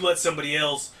 if you let somebody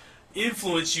else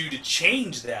influence you to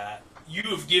change that, you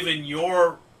have given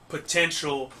your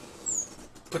potential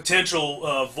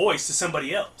voice to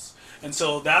somebody else. And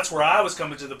so that's where I was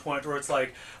coming to the point where it's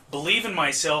like, believe in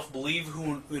myself, believe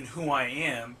in who I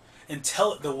am, and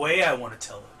tell it the way I want to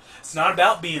tell it. It's not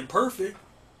about being perfect.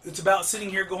 It's about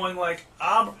sitting here going like,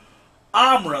 I'm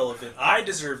relevant. I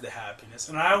deserve the happiness,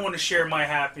 and I want to share my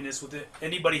happiness with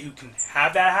anybody who can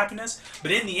have that happiness.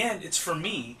 But in the end, it's for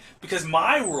me because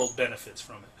my world benefits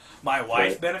from it. My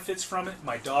wife benefits from it.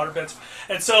 My daughter benefits.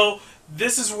 And so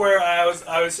this is where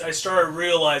I started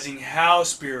realizing how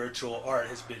spiritual art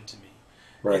has been to me.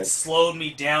 It slowed me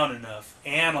down enough.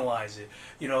 Analyze it.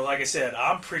 You know, like I said,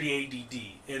 I'm pretty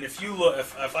ADD. And if you look,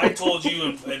 if I told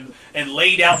you and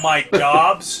laid out my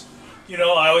jobs, you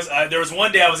know, there was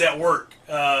one day I was at work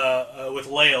with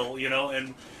Lael, you know,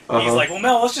 and he's like, well,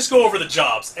 Mel, let's just go over the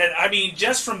jobs. And I mean,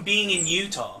 just from being in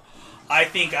Utah, I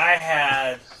think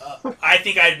I'd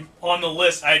on the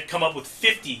list, I'd come up with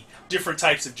 50 different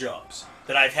types of jobs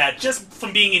that I've had just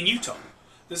from being in Utah.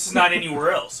 This is not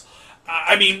anywhere else.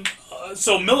 I mean,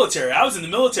 so military. I was in the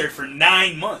military for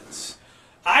 9 months.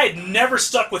 I had never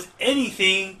stuck with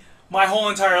anything my whole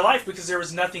entire life because there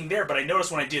was nothing there. But I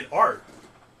noticed when I did art,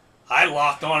 I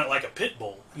locked on it like a pit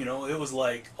bull. You know, it was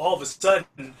like all of a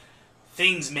sudden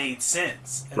things made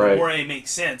sense. And Right. the more they make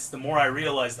sense, the more I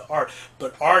realize the art.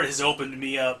 But art has opened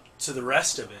me up to the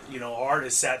rest of it. Art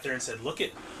has sat there and said, look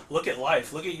at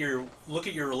life, look at your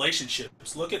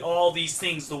relationships, look at all these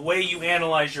things. The way you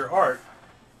analyze your art,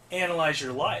 analyze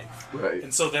your life. Right.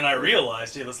 And so then I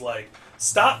realized it was like,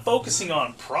 stop focusing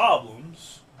on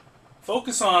problems,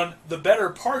 focus on the better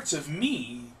parts of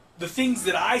me, the things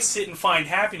that I sit and find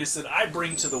happiness that I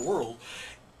bring to the world.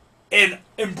 And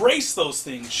embrace those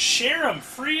things, share them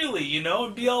freely,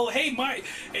 and be all, hey,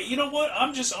 you know what?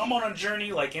 I'm on a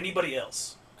journey like anybody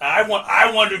else. I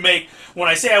want to make. When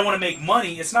I say I want to make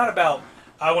money, it's not about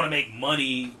I want to make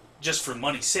money just for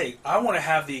money's sake. I want to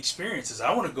have the experiences.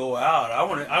 I want to go out. I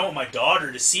want my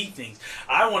daughter to see things.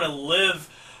 I want to live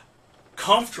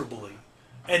comfortably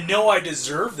and know I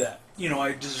deserve that.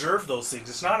 I deserve those things.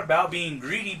 It's not about being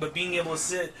greedy, but being able to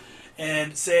sit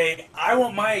and say, I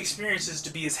want my experiences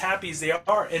to be as happy as they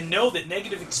are, and know that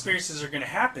negative experiences are going to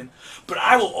happen, but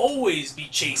I will always be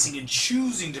chasing and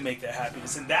choosing to make that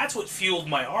happiness. And that's what fueled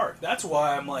my art. That's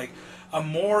why I'm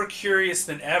more curious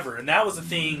than ever. And that was the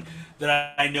thing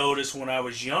that I noticed when I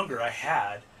was younger I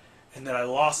had, and that I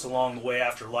lost along the way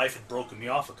after life had broken me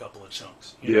off a couple of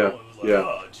chunks. It was like,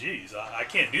 oh, geez, I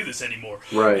can't do this anymore.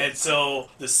 Right. And so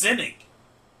the cynic,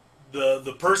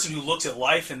 the person who looks at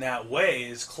life in that way,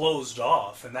 is closed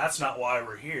off, and that's not why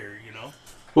we're here.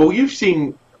 Well, you've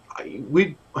seen,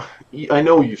 I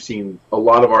know you've seen a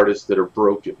lot of artists that are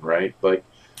broken, right? Like,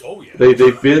 oh yeah,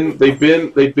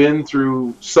 they've been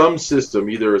through some system,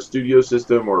 either a studio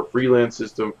system or a freelance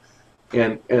system,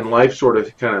 and life sort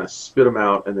of kind of spit them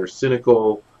out, and they're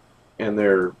cynical, and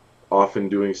they're often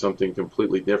doing something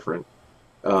completely different.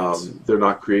 They're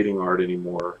not creating art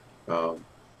anymore.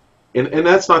 And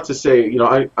that's not to say,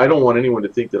 I don't want anyone to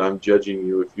think that I'm judging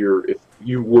you if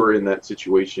you were in that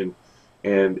situation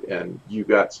and you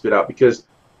got spit out, because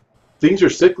things are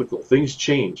cyclical, things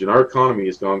change, and our economy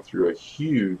has gone through a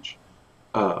huge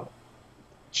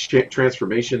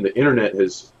transformation. The internet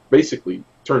has basically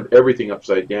turned everything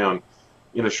upside down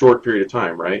in a short period of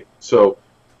time, right? So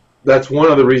that's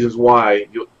one of the reasons why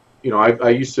I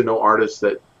used to know artists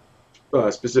that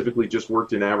specifically just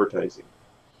worked in advertising.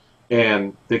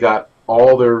 And they got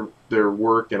all their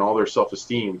work and all their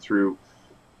self-esteem through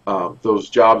those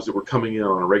jobs that were coming in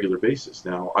on a regular basis.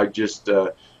 Now,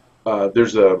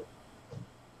 there's a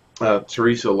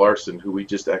Teresa Larson who we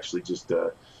just made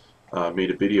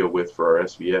a video with for our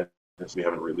SBS. We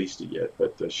haven't released it yet,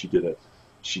 but she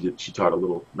taught a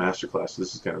little masterclass.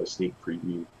 This is kind of a sneak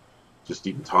preview, just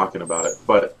even talking about it.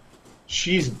 But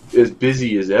she's as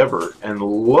busy as ever and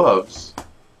loves.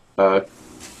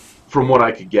 From what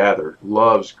I could gather,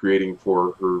 loves creating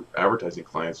for her advertising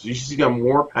clients. She's got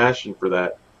more passion for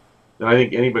that than I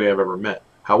think anybody I've ever met.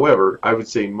 However, I would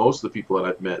say most of the people that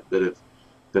I've met that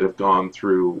have gone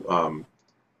through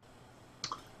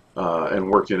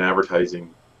and worked in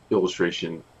advertising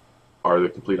illustration are the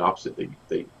complete opposite.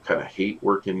 They kind of hate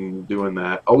working doing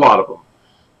that. A lot of them,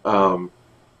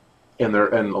 and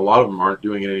a lot of them aren't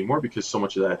doing it anymore because so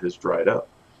much of that has dried up.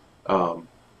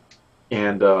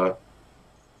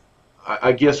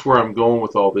 I guess where I'm going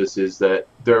with all this is that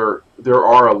there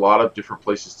are a lot of different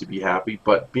places to be happy,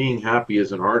 but being happy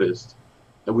as an artist,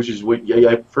 which is what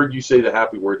I've heard you say the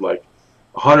happy word like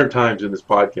 100 times in this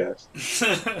podcast.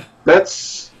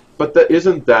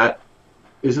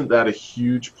 Isn't that a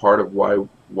huge part of why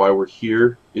we're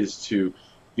here, is to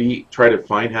try to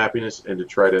find happiness and to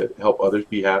try to help others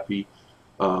be happy.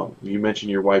 You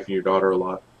mentioned your wife and your daughter a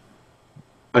lot.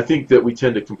 I think that we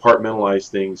tend to compartmentalize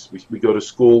things. We go to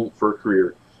school for a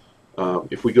career.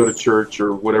 If we go to church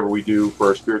or whatever we do for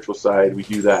our spiritual side, we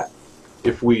do that.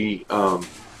 If we go,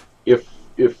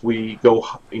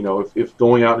 if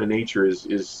going out in nature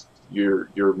is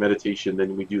your meditation,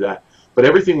 then we do that. But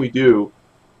everything we do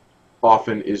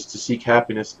often is to seek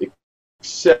happiness,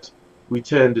 except we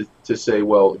tend to say,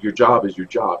 well, your job is your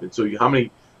job. And so how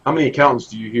many accountants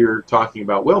do you hear talking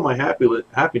about, well, my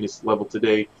happiness level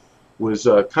today was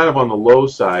kind of on the low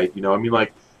side,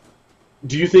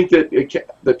 do you think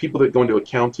that people that go into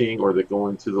accounting or that go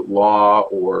into the law,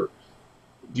 or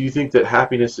do you think that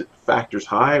happiness factors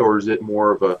high, or is it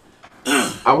more of a?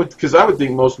 I would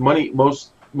think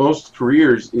most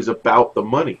careers is about the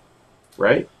money,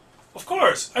 right? Of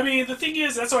course. I mean, the thing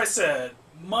is, that's what I said.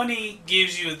 Money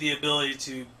gives you the ability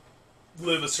to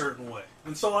live a certain way,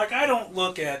 and so I don't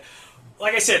look at.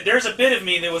 Like I said, there's a bit of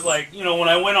me that was like, when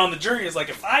I went on the journey, it's like,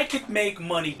 if I could make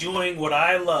money doing what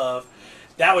I love,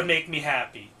 that would make me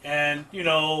happy. And,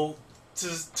 to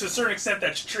a certain extent,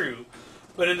 that's true.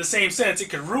 But in the same sense, it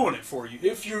could ruin it for you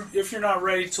if you're not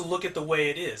ready to look at the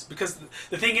way it is. Because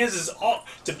the thing is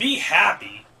to be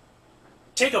happy,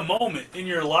 take a moment in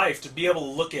your life to be able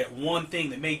to look at one thing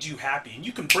that made you happy, and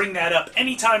you can bring that up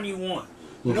anytime you want.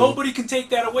 Mm-hmm. Nobody can take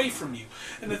that away from you.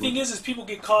 And the thing is people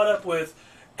get caught up with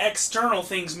external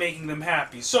things making them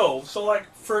happy. So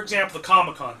like, for example, the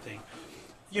Comic-Con thing.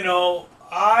 You know,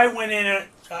 I went in it,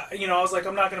 you know, I was like,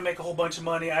 I'm not going to make a whole bunch of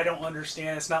money. I don't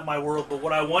understand. It's not my world. But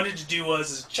what I wanted to do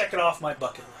is check it off my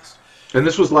bucket list. And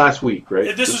this was last week,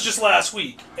 right? This was just last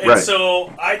week. And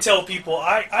so I tell people,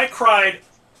 I cried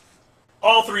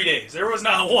all 3 days. There was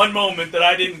not one moment that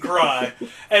I didn't cry.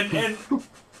 And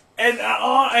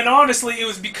honestly, it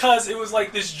was because it was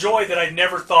like this joy that I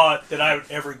never thought that I would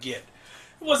ever get.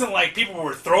 It wasn't like people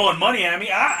were throwing money at me.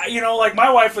 You know, like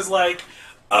my wife was like,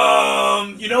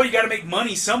 you know, you got to make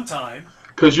money sometime.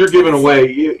 Because you're giving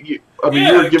away, you're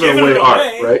giving away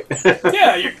art, right?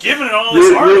 Yeah, you're giving all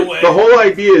this art away. The whole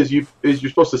idea is you're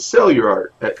supposed to sell your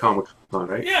art at Comic-Con,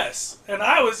 right? Yes, and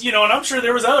I was, you know, and I'm sure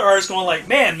there was other artists going like,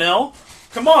 man, Mel,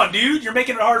 come on, dude, you're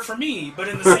making it hard for me. But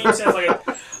in the same sense, like,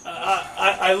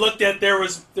 I looked at there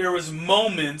was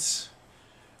moments,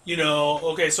 you know.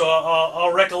 Okay, so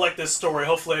I'll recollect this story.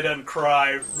 Hopefully, I don't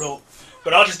cry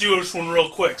but I'll just do this one real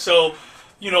quick. So,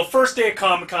 you know, first day at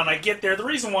Comic-Con, I get there. The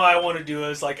reason why I want to do it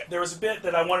is like there was a bit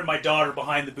that I wanted my daughter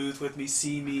behind the booth with me,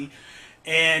 see me,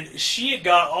 and she had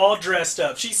got all dressed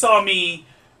up. She saw me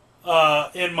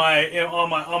on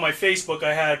my Facebook.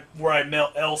 I had where I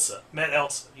met Elsa,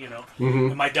 you know. Mm-hmm.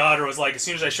 And my daughter was like, as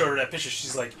soon as I showed her that picture,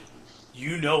 she's like,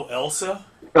 "You know Elsa?"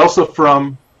 Elsa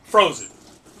from Frozen.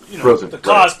 You know, Frozen, the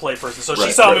cosplay person. So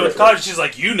she saw me with cosplay. She's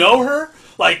like, "You know her?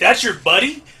 Like that's your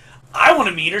buddy? I want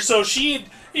to meet her." So she,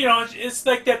 you know, it's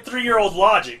like that 3-year-old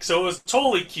logic. So it was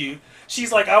totally cute.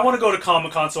 She's like, "I want to go to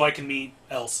Comic-Con so I can meet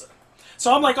Elsa."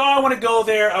 So I'm like, "Oh, I want to go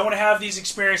there. I want to have these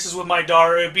experiences with my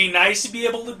daughter. It'd be nice to be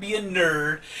able to be a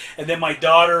nerd, and then my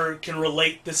daughter can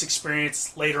relate this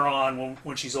experience later on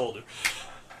when she's older."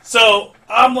 So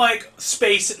I'm like,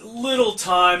 little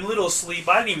time, little sleep.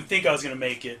 I didn't even think I was going to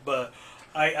make it, but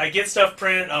I get stuff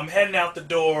printed. I'm heading out the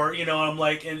door, you know. I'm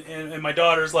like, and my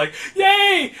daughter's like,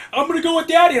 "Yay! I'm gonna go with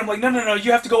Daddy." I'm like, No,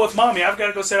 you have to go with Mommy. I've got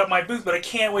to go set up my booth, but I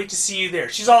can't wait to see you there.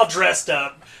 She's all dressed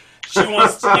up. She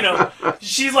wants, to, you know,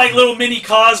 she's like little mini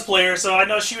cosplayer, so I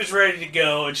know she was ready to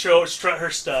go and strut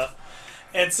her stuff.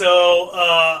 And so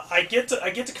I get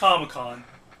to Comic-Con.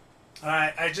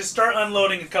 I just start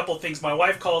unloading a couple of things. My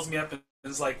wife calls me up and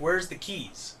is like, "Where's the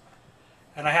keys?"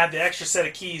 And I had the extra set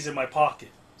of keys in my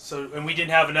pocket. So, and we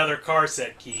didn't have another car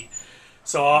set key.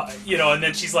 So, you know, and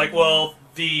then she's like, "Well,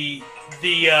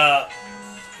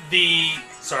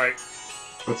 sorry."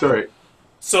 That's all right.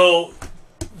 So,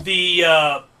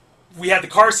 we had the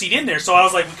car seat in there, so I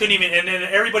was like, we couldn't even, and then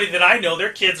everybody that I know,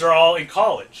 their kids are all in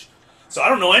college. So I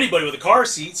don't know anybody with a car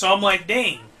seat, so I'm like,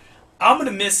 dang, I'm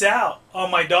going to miss out on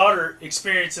my daughter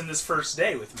experiencing this first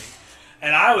day with me.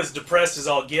 And I was depressed as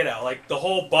all get out. Like, the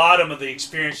whole bottom of the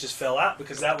experience just fell out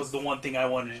because that was the one thing I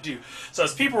wanted to do. So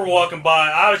as people were walking by,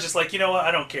 I was just like, you know what,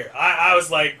 I don't care. I was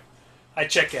like, I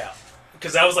check out.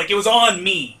 Because I was like, it was on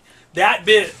me. That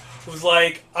bit was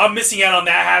like, I'm missing out on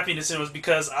that happiness, and it was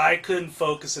because I couldn't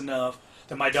focus enough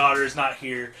that my daughter is not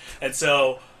here. And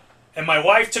so, and my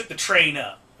wife took the train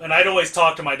up. And I'd always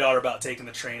talk to my daughter about taking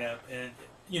the train up. And,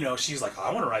 you know, she's like, oh,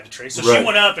 I want to ride the train. So she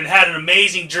went up and had an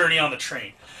amazing journey on the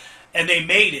train. And they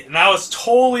made it, and I was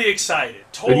totally excited.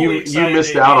 Totally excited. You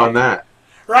missed out on that.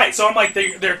 Right, so I'm like,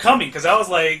 they're coming, because I was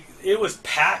like, it was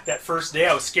packed that first day.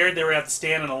 I was scared they were going to have to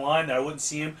stand in a line, that I wouldn't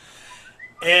see them.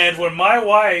 And when my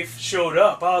wife showed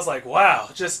up, I was like, wow,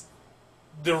 just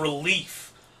the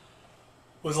relief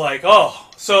was like, oh.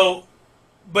 So,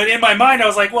 but in my mind, I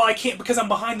was like, well, I can't, because I'm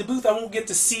behind the booth, I won't get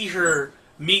to see her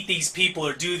meet these people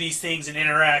or do these things and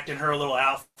interact in her little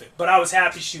outfit. But I was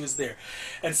happy she was there.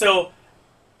 And so,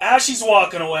 as she's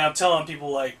walking away, I'm telling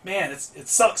people, like, man, it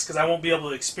sucks because I won't be able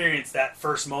to experience that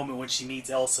first moment when she meets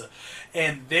Elsa.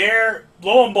 And there,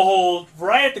 lo and behold,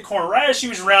 right at the corner, right as she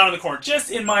was rounding the corner,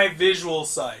 just in my visual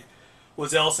sight,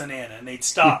 was Elsa and Anna. And they'd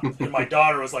stopped, and my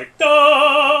daughter was like,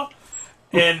 duh!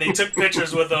 And they took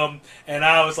pictures with them, and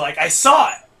I was like, I saw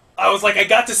it! I was like, I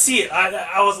got to see it.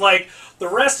 I was like, the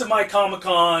rest of my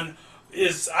Comic-Con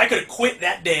is, I could have quit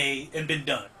that day and been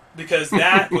done. Because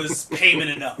that was payment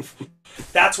enough.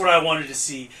 That's what I wanted to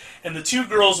see. And the two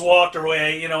girls walked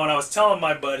away, you know, and I was telling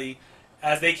my buddy,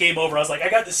 as they came over, I was like, I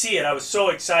got to see it. I was so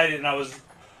excited, and I was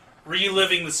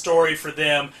reliving the story for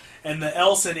them. And the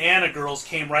Elsa and Anna girls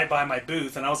came right by my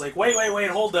booth, and I was like, wait,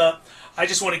 hold up. I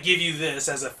just want to give you this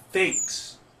as a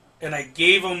thanks. And I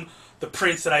gave them the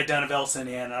prints that I'd done of Elsa and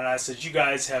Anna, and I said, you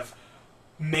guys have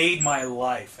made my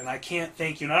life, and I can't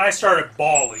thank you. And I started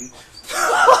bawling.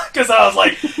 because I was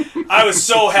like, I was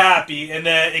so happy, and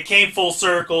then it came full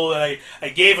circle, and I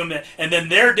gave them it, and then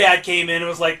their dad came in and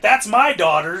was like, that's my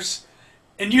daughter's,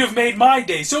 and you have made my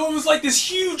day. So it was like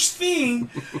this huge thing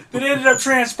that ended up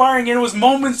transpiring, and it was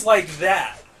moments like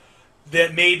that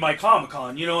that made my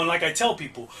Comic-Con, you know. And like I tell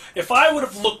people, if I would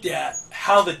have looked at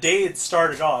how the day had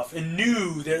started off and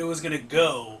knew that it was going to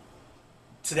go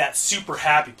to that super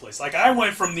happy place, like I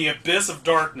went from the abyss of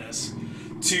darkness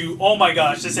to, oh my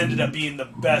gosh, this ended up being the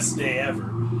best day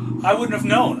ever, I wouldn't have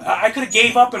known. I could have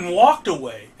gave up and walked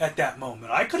away at that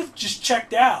moment. I could have just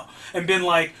checked out and been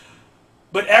like,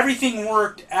 but everything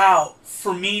worked out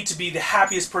for me to be the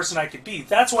happiest person I could be.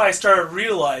 That's why I started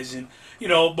realizing, you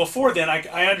know, before then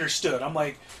I understood. I'm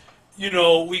like, you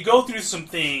know, we go through some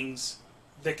things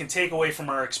that can take away from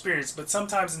our experience, but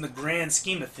sometimes in the grand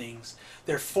scheme of things,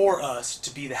 they're for us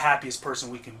to be the happiest person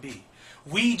we can be.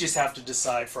 We just have to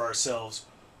decide for ourselves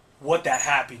what that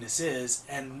happiness is,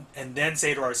 and then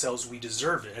say to ourselves we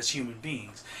deserve it as human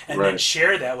beings, and then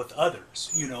share that with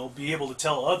others. You know, be able to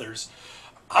tell others,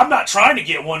 I'm not trying to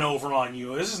get one over on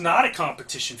you. This is not a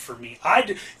competition for me.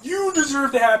 You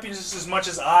deserve the happiness as much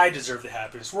as I deserve the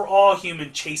happiness. We're all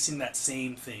human chasing that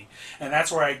same thing. And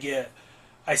that's where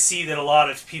I see that a lot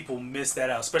of people miss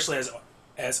that out, especially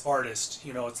as artists.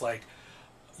 You know, it's like,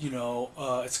 you know,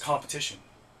 it's a competition.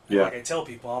 Yeah. Like I tell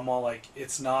people, I'm all like,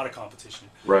 it's not a competition.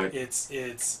 Right. It's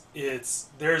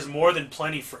there's more than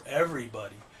plenty for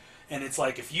everybody. And it's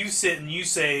like, if you sit and you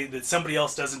say that somebody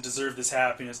else doesn't deserve this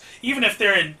happiness, even if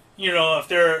they're if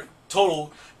they're a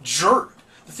total jerk,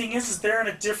 the thing is they're in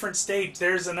a different stage.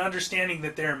 There's an understanding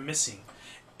that they're missing.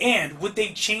 And would they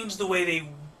change the way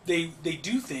they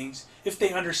do things if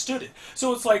they understood it?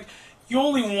 So it's like, you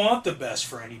only want the best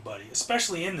for anybody,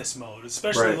 especially in this mode,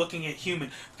 especially looking at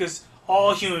human, because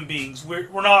all human beings, we're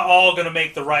not all going to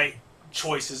make the right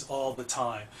choices all the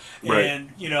time.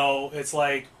 And you know, it's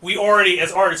like we already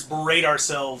as artists berate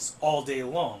ourselves all day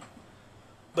long,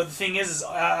 but the thing is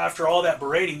after all that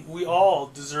berating, we all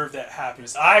deserve that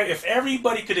happiness. If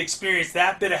everybody could experience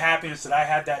that bit of happiness that I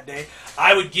had that day,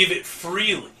 I would give it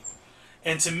freely.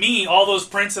 And to me, all those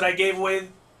prints that I gave away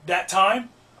that time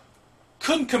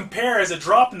couldn't compare as a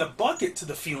drop in the bucket to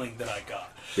the feeling that I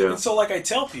got. And so like I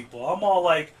tell people, I'm all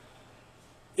like,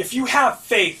 if you have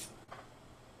faith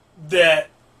that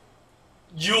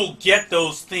you'll get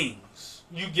those things,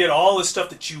 you get all the stuff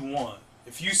that you want.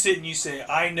 If you sit and you say,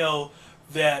 I know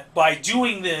that by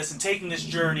doing this and taking this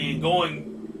journey and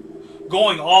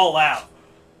going all out,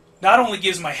 not only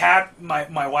gives my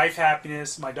wife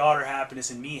happiness, my daughter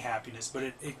happiness, and me happiness, but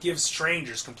it gives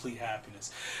strangers complete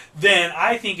happiness. Then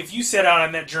I think if you set out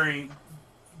on that journey,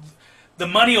 the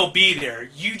money will be there.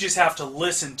 You just have to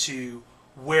listen to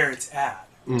where it's at.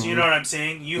 Do you know what I'm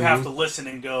saying? You have to listen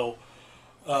and go,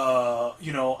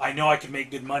 you know I can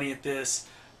make good money at this,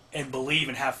 and believe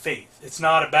and have faith. It's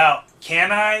not about,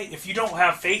 can I? If you don't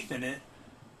have faith in it,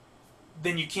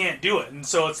 then you can't do it. And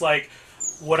so it's like,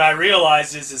 what I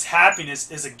realize is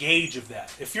happiness is a gauge of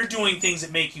that. If you're doing things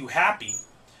that make you happy,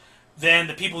 then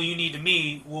the people you need to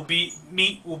meet will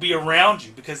be around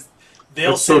you, because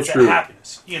they'll sense that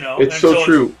happiness. You know, it's so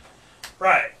true.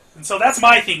 Right. And so that's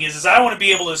my thing is I want to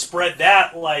be able to spread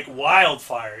that like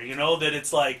wildfire, you know, that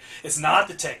it's like, it's not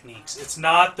the techniques. It's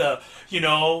not the, you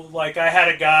know, like I had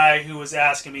a guy who was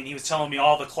asking me, and he was telling me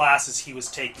all the classes he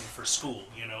was taking for school,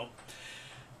 you know.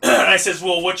 And I says,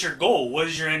 well, what's your goal? What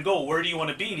is your end goal? Where do you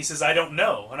want to be? And he says, I don't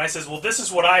know. And I says, well, this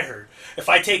is what I heard. If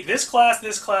I take this class,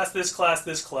 this class, this class,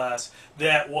 this class,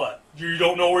 that what? You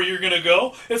don't know where you're going to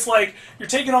go? It's like you're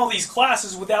taking all these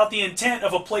classes without the intent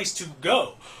of a place to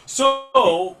go.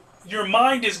 So your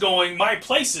mind is going, my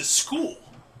place is school,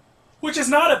 which is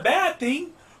not a bad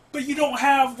thing, but you don't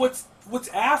have what's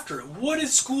after it. What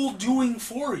is school doing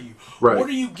for you? What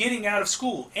are you getting out of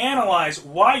school? Analyze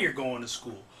why you're going to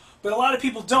school. But a lot of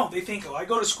people don't. They think, oh, I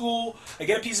go to school, I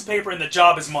get a piece of paper, and the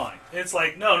job is mine. And it's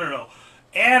like, no.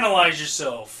 Analyze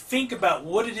yourself. Think about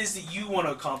what it is that you want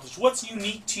to accomplish. What's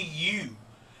unique to you.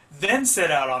 Then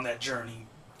set out on that journey.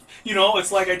 You know,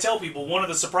 it's like I tell people, one of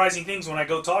the surprising things when I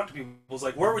go talk to people is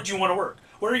like, where would you want to work?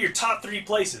 Where are your top 3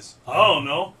 places? I don't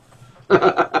know.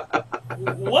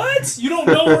 What? You don't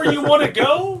know where you want to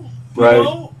go? You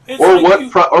know? Or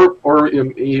like or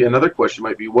another question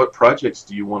might be, what projects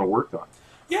do you want to work on?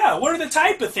 Yeah, what are the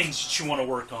type of things that you want to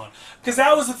work on? Because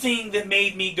that was the thing that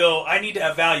made me go, I need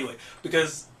to evaluate.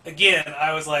 Because, again,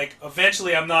 I was like,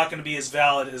 eventually I'm not going to be as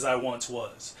valid as I once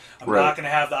was. I'm not going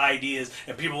to have the ideas.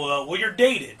 And people will go, well, you're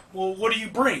dated. Well, what do you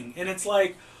bring? And it's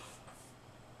like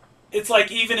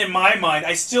even in my mind,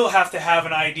 I still have to have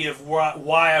an idea of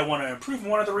why I want to improve.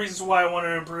 And one of the reasons why I want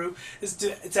to improve is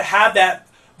to have that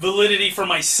validity for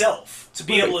myself to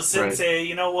be able to sit and Right. say,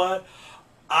 you know what,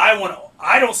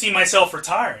 I don't see myself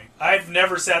retiring. I've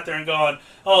never sat there and gone,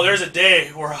 oh, there's a day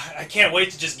where I can't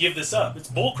wait to just give this up. It's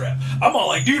bullcrap. I'm all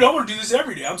like, dude, I want to do this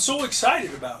every day. I'm so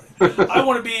excited about it. I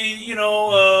want to be,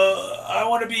 I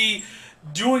want to be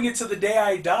doing it to the day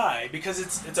I die because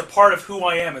it's a part of who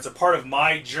I am. It's a part of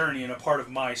my journey and a part of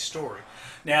my story.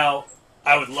 Now,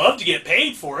 I would love to get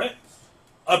paid for it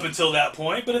up until that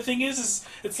point, but the thing is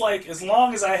it's like as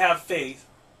long as I have faith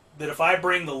that if I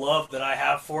bring the love that I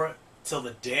have for it till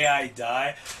the day I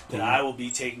die, then I will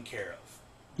be taken care of.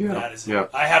 Yeah. That is Yeah.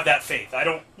 it. I have that faith. I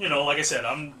don't, like I said,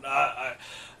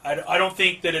 I don't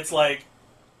think that it's like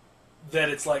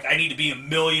I need to be a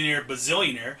millionaire,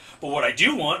 bazillionaire. But what I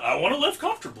do want, I want to live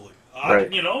comfortably. Right.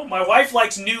 My wife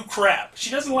likes new crap. She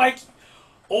doesn't like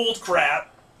old crap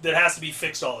that has to be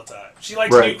fixed all the time. She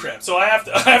likes Right. new crap, so I have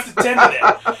to tend to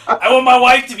that. I want my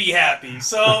wife to be happy,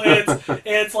 so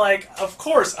it's like, of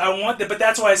course I want that, but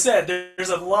that's why I said there's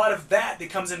a lot of that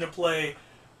comes into play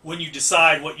when you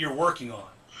decide what you're working on.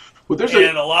 Well, there's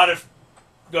And a lot of,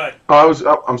 go ahead.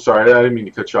 I'm sorry, I didn't mean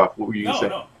to cut you off. What were you going to say?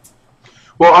 No.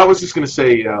 Well, I was just going to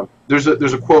say there's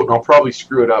a quote, and I'll probably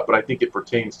screw it up, but I think it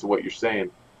pertains to what you're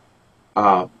saying.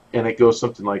 And it goes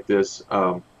something like this.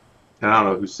 And I don't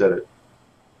know who said it,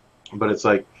 but it's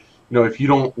like, if you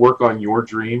don't work on your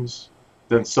dreams,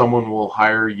 then someone will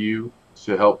hire you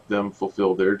to help them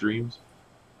fulfill their dreams.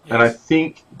 Yes. And I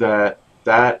think that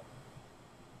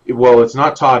well, it's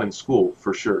not taught in school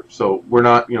for sure. So we're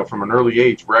not, from an early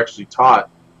age, we're actually taught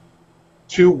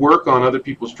to work on other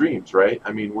people's dreams, right?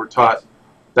 I mean, we're taught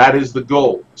that is the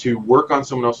goal, to work on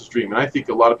someone else's dream. And I think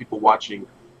a lot of people watching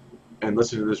and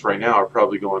listening to this right now are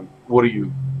probably going,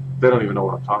 they don't even know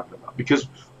what I'm talking about. Because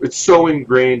it's so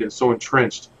ingrained and so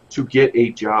entrenched to get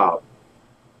a job,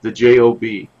 the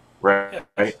J-O-B, right?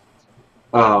 Yes.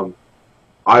 I'm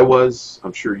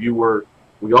sure you were,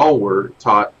 we all were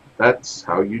taught that's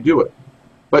how you do it.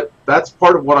 But that's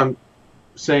part of what I'm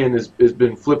saying has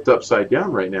been flipped upside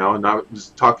down right now. And I was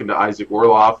talking to Isaac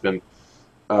Orloff and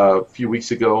a few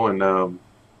weeks ago, and I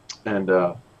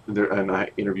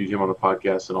interviewed him on the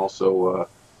podcast, and also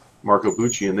Marco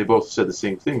Bucci, and they both said the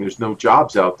same thing. There's no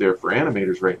jobs out there for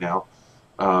animators right now.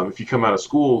 If you come out of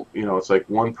school, it's like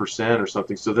 1% or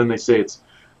something. So then they say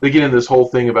they get into this whole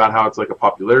thing about how it's like a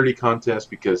popularity contest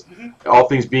because all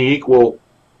things being equal,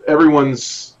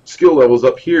 everyone's skill level's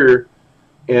up here,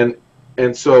 and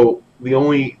so the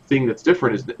only thing that's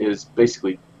different is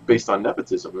basically based on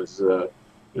nepotism, is who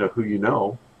you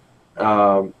know,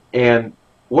 and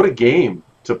what a game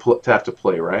to have to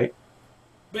play, right?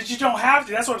 But you don't have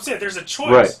to. That's what I'm saying. There's a choice.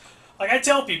 Right. Like I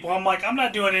tell people, I'm like, I'm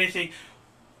not doing anything.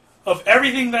 Of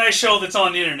everything that I show that's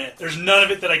on the internet, there's none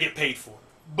of it that I get paid for.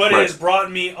 But Right. it has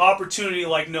brought me opportunity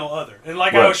like no other. And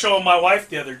like Right. I was showing my wife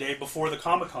the other day before the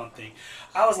Comic-Con thing,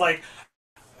 I was like,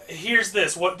 here's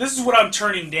this. This is what I'm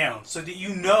turning down so that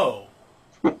you know.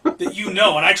 That you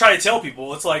know. And I try to tell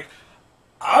people, it's like,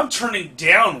 I'm turning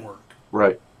down work.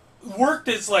 Right. Work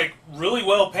that's like really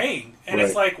well paying, and Right.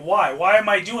 it's like, why am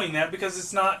I doing that? Because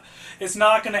it's not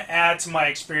going to add to my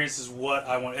experiences what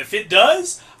I want. If it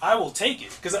does, I will take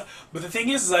it. But the thing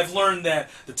is I've learned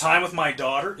that the time with my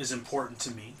daughter is important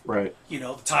to me. Right.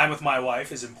 The time with my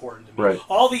wife is important to me. Right.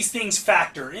 All these things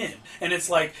factor in, and it's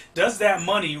like, does that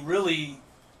money really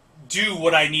do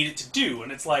what I need it to do?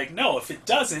 And it's like, no, if it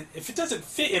doesn't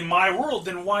fit in my world,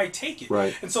 then why take it?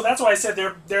 Right. And so that's why I said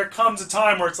there comes a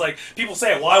time where it's like, people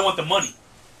say, well, I want the money.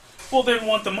 Well, then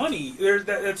want the money.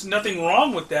 There's nothing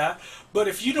wrong with that. But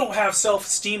if you don't have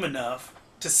self-esteem enough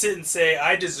to sit and say,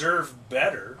 I deserve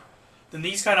better, then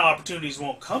these kind of opportunities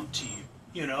won't come to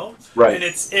you, Right. And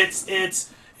it's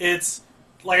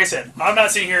like I said, I'm not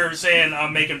sitting here saying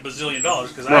I'm making $1 bazillion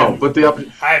because I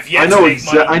have yet to make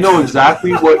money. I know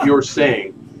exactly what you're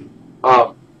saying,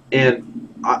 and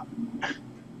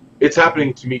it's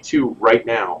happening to me too right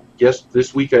now. Yes,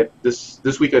 this week I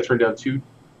turned down 2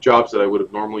 jobs that I would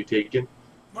have normally taken,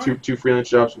 Right. two freelance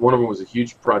jobs. One of them was a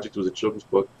huge project. It was a children's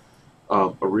book,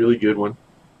 a really good one.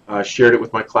 Shared it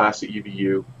with my class at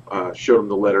UVU. Showed them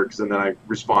the letter because then I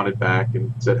responded back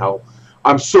and said how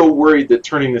I'm so worried that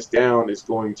turning this down is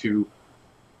going to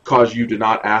cause you to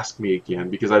not ask me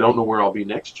again because I don't know where I'll be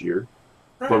next year.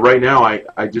 Right. But right now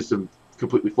I just am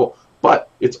completely full. But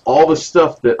it's all the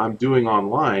stuff that I'm doing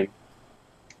online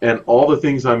and all the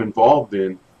things I'm involved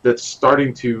in that's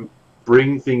starting to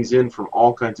bring things in from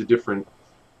all kinds of different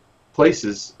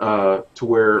places to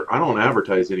where I don't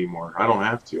advertise anymore. I don't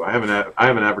have to. I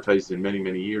haven't advertised in many,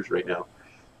 many years right now.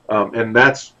 And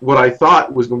that's what I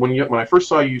thought was when I first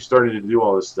saw you starting to do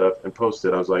all this stuff and post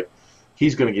it, I was like,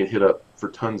 he's going to get hit up for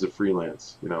tons of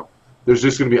freelance, there's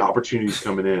just going to be opportunities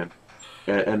coming in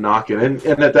and knocking. And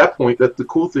at that point, that the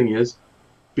cool thing is,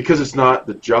 because it's not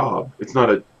the job, it's not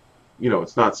a,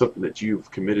 it's not something that you've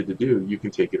committed to do. You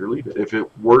can take it or leave it. If it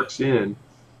works in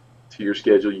to your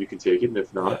schedule, you can take it, and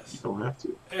if not, you don't have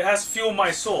to. It has to fuel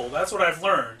my soul. That's what I've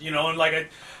learned, and like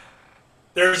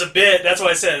there's a bit. That's why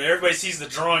I said everybody sees the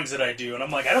drawings that I do, and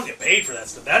I'm like, I don't get paid for that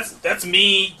stuff. That's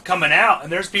me coming out,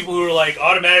 and there's people who are like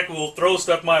automatically will throw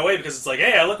stuff my way because it's like,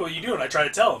 hey, I look what you do, and I try to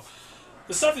tell them.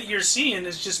 The stuff that you're seeing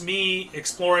is just me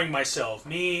exploring myself,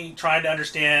 me trying to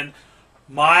understand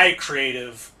my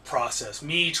creative process,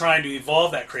 me trying to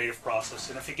evolve that creative process,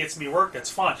 and if it gets me work, that's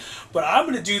fine. But I'm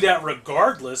going to do that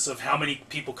regardless of how many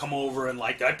people come over and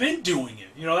like, I've been doing it.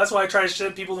 That's why I try to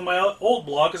send people to my old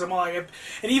blog, because I'm like,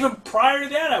 and even prior to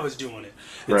that, I was doing it.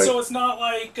 And right. So it's not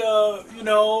like,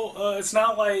 it's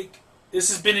not like this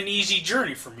has been an easy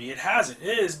journey for me. It hasn't.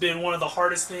 It has been one of the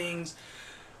hardest things,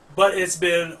 but it's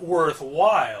been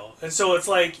worthwhile. And so it's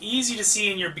like easy to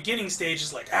see in your beginning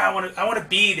stages, like, I want to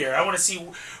be there. I want to see.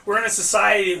 We're in a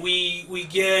society that we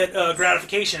get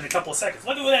gratification in a couple of seconds.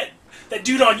 Look at what that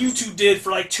dude on YouTube did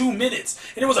for like 2 minutes,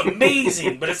 and it was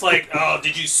amazing. But it's like, oh,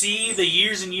 did you see the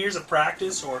years and years of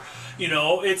practice? Or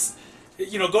it's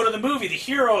go to the movie. The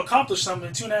hero accomplished something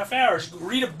in 2.5 hours.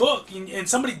 Read a book, and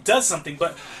somebody does something,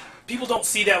 but people don't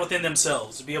see that within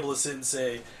themselves to be able to sit and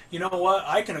say, you know what,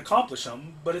 I can accomplish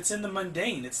them, but it's in the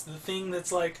mundane. It's the thing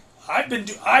that's like, I've been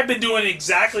doing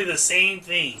exactly the same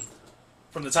thing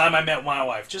from the time I met my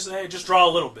wife. Just draw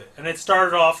a little bit, and it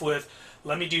started off with,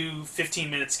 let me do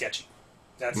 15-minute sketching.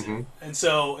 That's it. And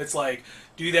so it's like,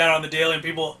 do that on the daily, and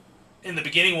people in the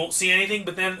beginning won't see anything,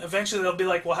 but then eventually they'll be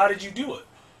like, well, how did you do it?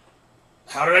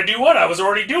 How did I do what? I was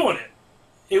already doing it.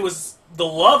 It was the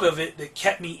love of it that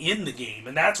kept me in the game,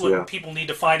 and that's what people need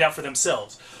to find out for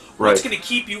themselves. What's going to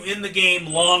keep you in the game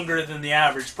longer than the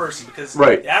average person? Because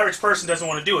the average person doesn't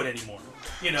want to do it anymore.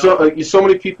 So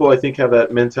many people, I think, have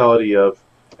that mentality of,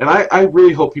 and I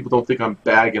really hope people don't think I'm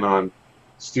bagging on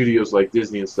studios like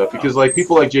Disney and stuff, because like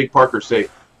people like Jake Parker say,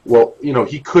 well,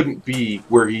 he couldn't be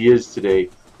where he is today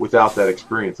without that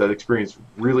experience. That experience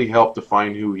really helped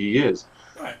define who he is.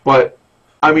 Right. But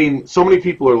I mean, so many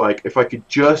people are like, if I could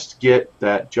just get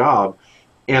that job.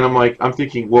 And I'm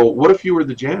thinking, well, what if you were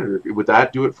the janitor? Would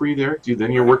that do it for you there?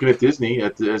 Then you're working at Disney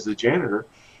as the janitor.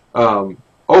 No,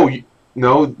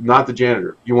 not the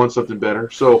janitor. You want something better.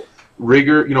 So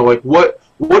rigor, like what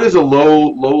is a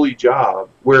lowly job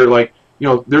where like,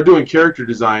 they're doing character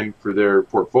design for their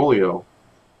portfolio,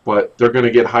 but they're going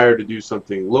to get hired to do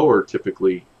something lower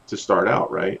typically to start out,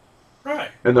 right? Right.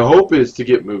 And the hope is to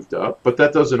get moved up, but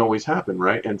that doesn't always happen,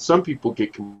 right? And some people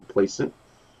get complacent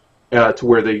to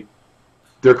where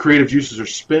their creative juices are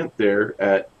spent there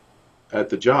at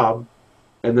the job,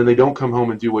 and then they don't come home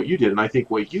and do what you did. And I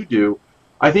think what you do,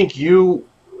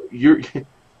 you're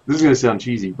this is going to sound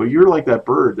cheesy, but you're like that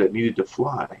bird that needed to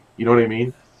fly. You know what I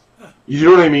mean? You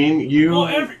know what I mean?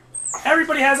 Well,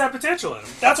 everybody has that potential in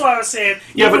them. That's why I was saying.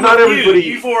 Yeah, but not everybody.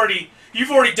 You've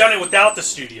already done it without the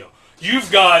studio.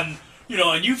 You've gotten,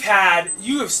 and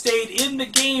you have stayed in the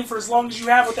game for as long as you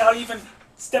have without even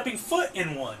stepping foot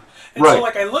in one. And so,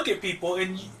 like, I look at people,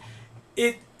 and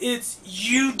it's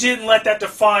you didn't let that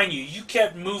define you. You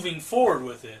kept moving forward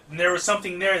with it, and there was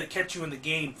something there that kept you in the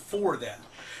game for that.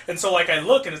 And so, like, I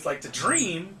look, and it's like the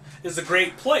dream is a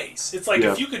great place. It's like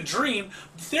if you can dream,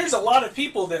 there's a lot of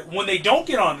people that when they don't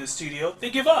get on this studio, they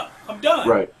give up. I'm done.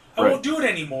 Right. I won't do it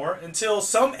anymore until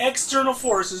some external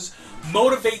forces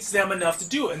motivates them enough to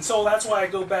do it. And so that's why I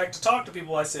go back to talk to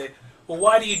people. I say, well,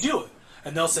 why do you do it?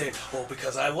 And they'll say, well,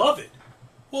 because I love it.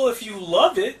 Well, if you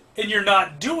love it and you're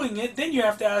not doing it, then you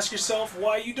have to ask yourself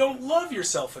why you don't love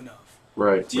yourself enough.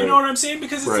 Right. Do you know what I'm saying?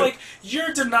 Because it's like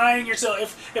you're denying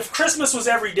yourself. If Christmas was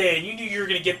every day and you knew you were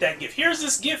going to get that gift, here's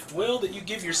this gift, Will, that you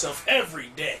give yourself every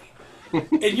day.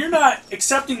 And you're not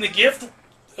accepting the gift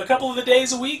a couple of the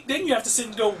days a week, then you have to sit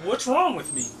and go, what's wrong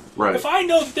with me? Right. If I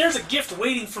know that there's a gift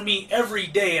waiting for me every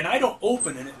day and I don't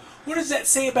open it, what does that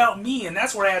say about me? And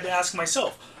that's what I had to ask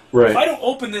myself. Right. If I don't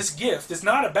open this gift, it's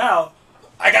not about,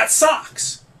 I got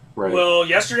socks. Right. Well,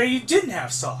 yesterday you didn't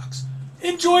have socks.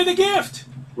 Enjoy the gift.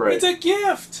 Right. It's a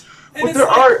gift. And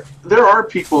but there are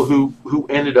people who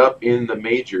ended up in the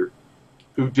major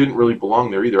who didn't really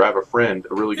belong there either. I have a friend,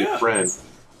 a really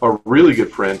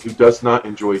good friend who does not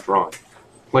enjoy drawing.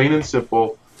 Plain and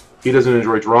simple, he doesn't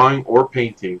enjoy drawing or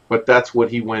painting, but that's what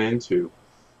he went into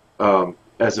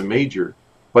as a major.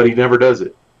 But he never does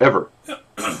it, ever.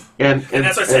 And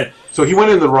that's what I said. So he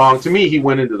went in the wrong, to me, he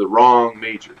went into the wrong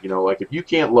major. You know, like if you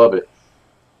can't love it,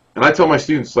 and I tell my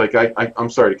students, like, I'm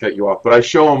sorry to cut you off, but I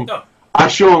show them, I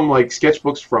show them like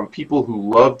sketchbooks from people who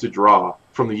love to draw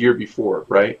from the year before,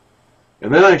 right?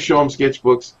 And then I show them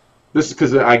sketchbooks. This is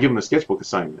because I give them a sketchbook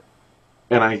assignment,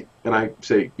 and I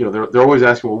say, you know, they're always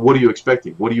asking, well, what are you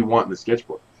expecting? What do you want in the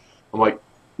sketchbook? I'm like,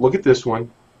 look at this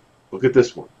one, look at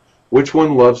this one. Which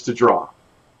one loves to draw?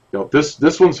 You know,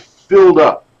 this one's filled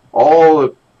up. All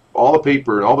the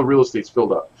paper and all the real estate's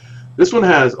filled up. This one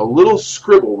has a little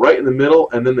scribble right in the middle,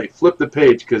 and then they flip the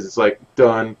page because it's like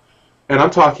done. And I'm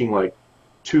talking like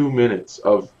 2 minutes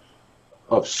of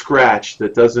scratch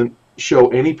that doesn't show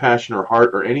any passion or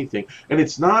heart or anything. And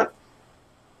it's not,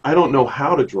 I don't know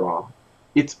how to draw.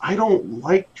 It's I don't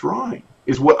like drawing.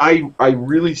 Is what I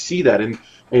really see that in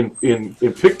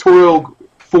pictorial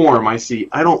form. I see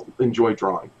I don't enjoy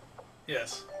drawing.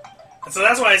 Yes. And so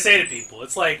that's what I say to people.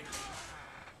 It's like,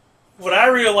 what I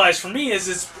realized for me is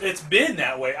it's been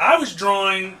that way. I was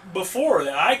drawing before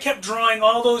that. I kept drawing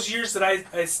all those years that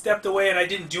I stepped away and I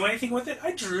didn't do anything with it.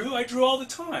 I drew all the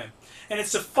time. And it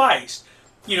sufficed.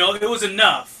 You know, it was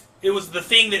enough. It was the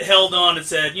thing that held on and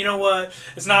said, you know what,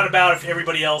 it's not about if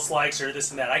everybody else likes or this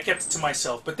and that. I kept it to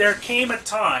myself. But there came a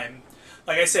time,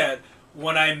 like I said,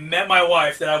 when I met my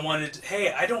wife that I wanted,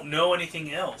 hey, I don't know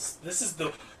anything else.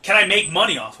 Can I make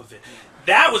money off of it?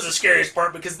 That was the scariest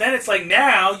part, because then it's like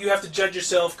now you have to judge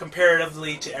yourself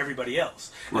comparatively to everybody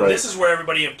else. And this is where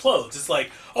everybody implodes. It's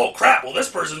like, oh crap, well this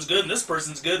person's good, and this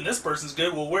person's good, and this person's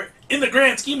good. Well, we're in the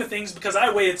grand scheme of things, because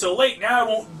I waited so late, now I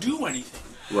won't do anything.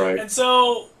 Right. And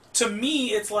so, to me,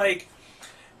 it's like,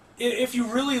 if you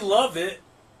really love it,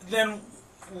 then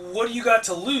what do you got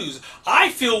to lose? I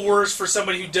feel worse for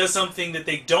somebody who does something that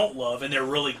they don't love, and they're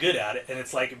really good at it, and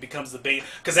it's like it becomes the bait.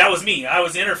 Because that was me. I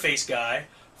was interface guy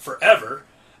forever,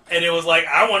 and it was like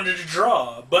I wanted to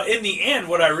draw, but in the end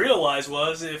what I realized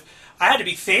was if I had to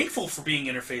be thankful for being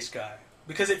interface guy,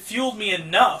 because it fueled me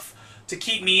enough to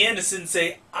keep me innocent and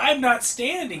say, I'm not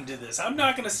standing to this, I'm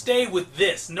not going to stay with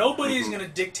this, nobody's going to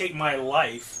dictate my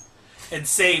life and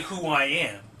say who I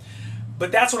am.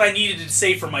 But that's what I needed to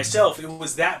say for myself. It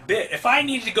was that bit. If I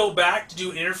needed to go back to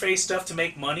do interface stuff to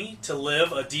make money, to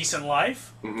live a decent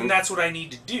life, then that's what I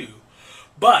need to do.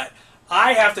 But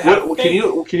I have to have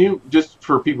faith. Can you just,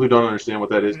 for people who don't understand what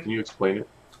that is, can you explain it?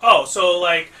 Oh, so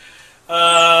like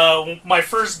my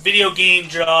first video game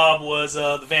job was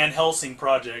the Van Helsing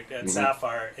project at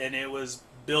Sapphire, and it was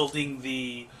building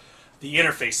the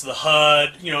interface, the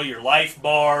HUD, you know, your life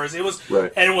bars. It was,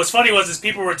 and what's funny was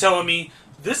people were telling me,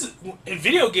 this is, in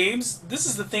video games, this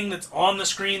is the thing that's on the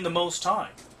screen the most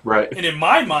time. Right. And in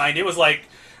my mind, it was like,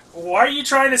 why are you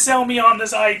trying to sell me on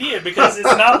this idea? Because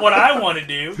it's not what I want to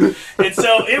do. And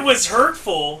so it was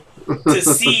hurtful to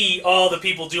see all the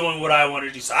people doing what I wanted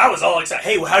to do. So I was all excited.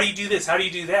 Hey, well, how do you do this? How do you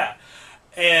do that?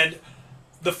 And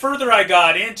the further I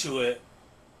got into it,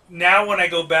 now when I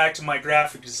go back to my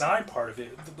graphic design part of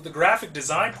it, the graphic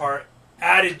design part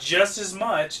added just as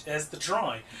much as the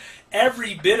drawing.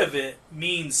 Every bit of it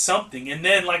means something. And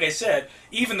then, like I said,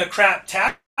 even the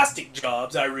craptastic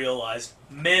jobs, I realized,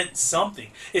 meant something.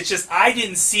 It's just I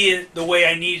didn't see it the way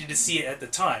I needed to see it at the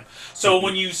time. So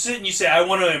when you sit and you say, I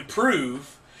want to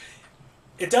improve,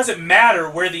 it doesn't matter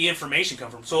where the information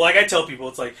comes from. So like I tell people,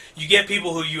 it's like you get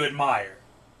people who you admire,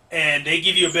 and they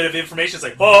give you a bit of information. It's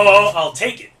like, oh, I'll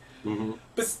take it.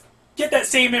 But get that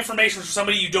same information from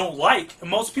somebody you don't like, and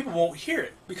most people won't hear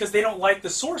it because they don't like the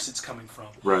source it's coming from.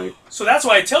 Right. So that's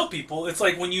why I tell people, it's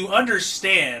like when you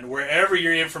understand wherever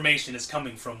your information is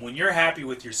coming from, when you're happy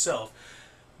with yourself,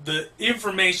 the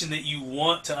information that you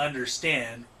want to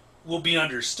understand will be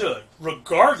understood,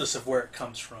 regardless of where it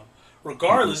comes from.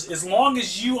 Regardless, as long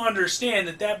as you understand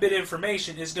that that bit of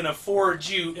information is going to forward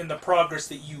you in the progress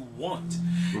that you want.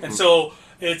 And so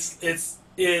it's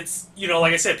you know,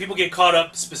 like I said, people get caught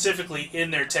up specifically in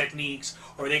their techniques,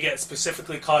 or they get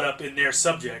specifically caught up in their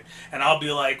subject. And I'll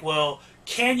be like, well,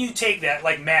 can you take that,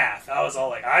 like math? I was all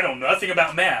like, I don't know nothing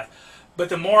about math. But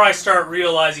the more I start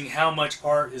realizing how much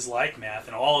art is like math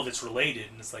and all of it's related,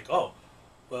 and it's like, oh,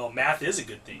 well, math is a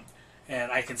good thing.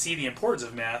 And I can see the importance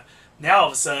of math. Now, all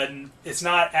of a sudden, it's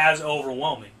not as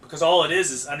overwhelming, because all it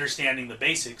is understanding the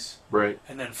basics, right,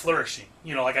 and then flourishing.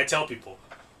 You know, like I tell people,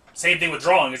 same thing with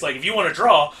drawing. It's like, if you want to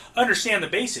draw, understand the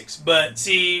basics. But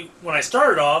see, when I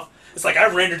started off, it's like I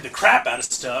rendered the crap out of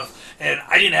stuff, and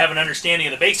I didn't have an understanding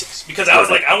of the basics, because I was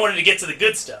like, I wanted to get to the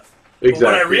good stuff. Exactly.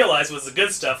 But what I realized was the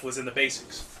good stuff was in the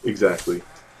basics. Exactly.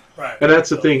 Right. And that's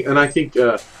the thing. And I think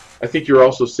you're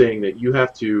also saying that you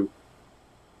have to,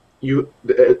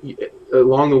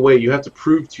 along the way, you have to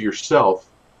prove to yourself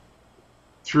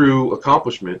through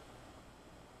accomplishment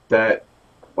that,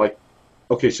 like,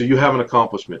 okay, so you have an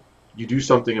accomplishment. You do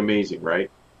something amazing,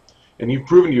 right? and you've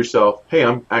proven to yourself, hey,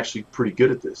 I'm actually pretty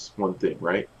good at this one thing,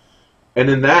 right? And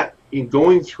in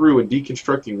going through and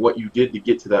deconstructing what you did to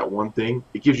get to that one thing,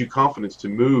 it gives you confidence to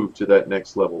move to that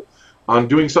next level on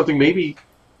doing something maybe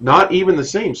not even the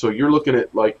same. So you're looking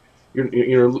at like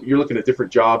you're looking at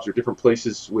different jobs or different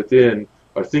places within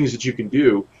or things that you can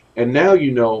do, and now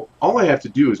you know all I have to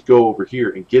do is go over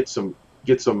here and get some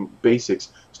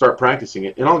basics, start practicing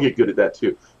it, and I'll get good at that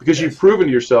too. Because you've proven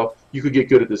to yourself you could get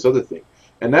good at this other thing.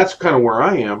 And that's kind of where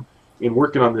I am in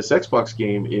working on this Xbox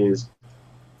game. Is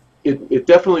it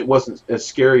definitely wasn't as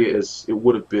scary as it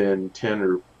would have been 10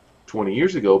 or 20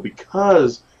 years ago,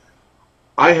 because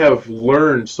I have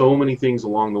learned so many things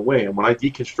along the way. And when I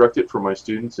deconstruct it for my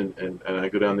students and I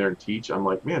go down there and teach, I'm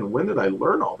like, man, when did I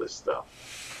learn all this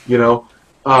stuff? You know?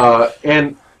 But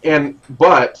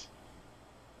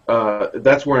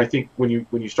that's where I think when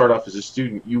you start off as a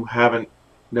student, you haven't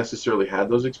necessarily had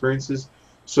those experiences.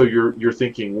 So you're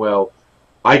thinking, well,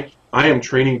 I am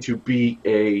training to be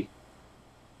a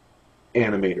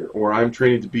animator, or I'm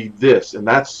training to be this, and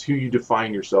that's who you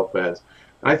define yourself as.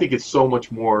 And I think it's so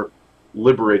much more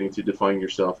liberating to define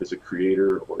yourself as a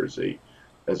creator or as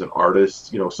an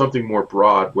artist, you know, something more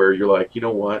broad where you're like, you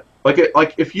know what,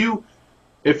 like if you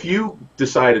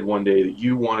decided one day that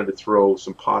you wanted to throw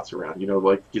some pots around, you know,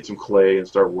 like get some clay and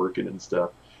start working and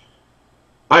stuff,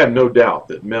 I have no doubt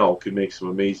that Mel could make some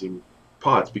amazing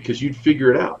pots, because you'd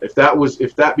figure it out. If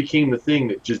that became the thing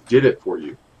that just did it for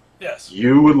you, yes,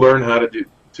 you would learn how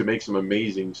to make some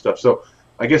amazing stuff. So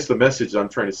I guess the message I'm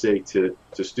trying to say to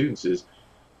students is,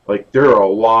 like, there are a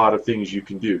lot of things you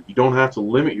can do. You don't have to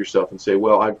limit yourself and say,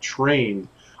 well, I've trained,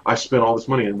 I spent all this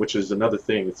money, and which is another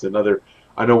thing. It's another,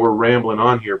 I know we're rambling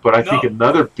on here, but I think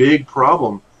another big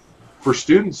problem for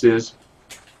students is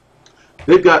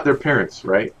they've got their parents,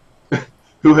 right,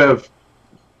 who have,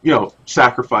 you know,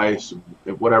 sacrificed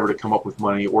whatever to come up with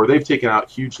money, or they've taken out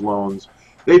huge loans.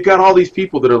 They've got all these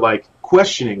people that are like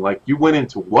questioning, like, you went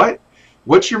into what?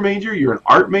 What's your major? You're an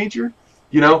art major?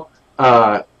 You know,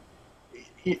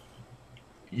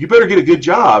 you better get a good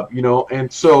job, you know.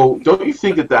 And so don't you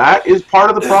think that is part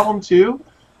of the problem too?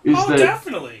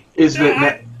 Definitely.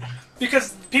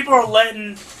 Because people are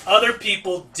letting other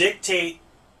people dictate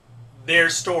their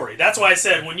story. That's why I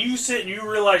said, when you sit and you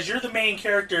realize you're the main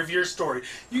character of your story,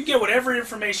 you can get whatever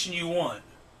information you want.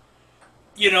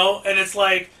 You know, and it's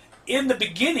like, in the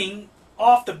beginning,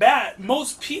 off the bat,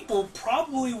 most people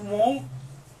probably won't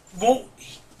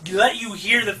let you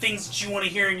hear the things that you want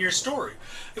to hear in your story.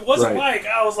 It wasn't like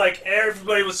I was like,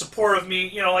 everybody was supportive of me.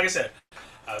 You know, like I said,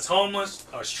 I was homeless,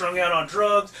 I was strung out on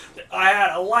drugs, I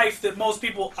had a life that most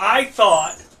people, I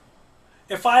thought,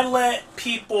 if I let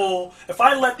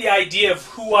the idea of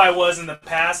who I was in the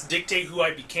past dictate who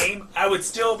I became, I would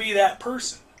still be that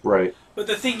person. Right. But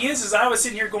the thing is I was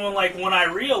sitting here going, like, when I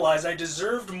realized I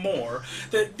deserved more,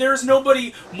 that there's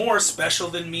nobody more special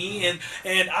than me,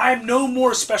 and I'm no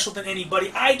more special than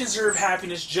anybody. I deserve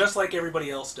happiness just like everybody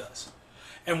else does.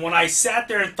 And when I sat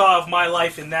there and thought of my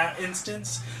life in that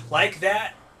instance, like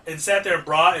that, and sat there and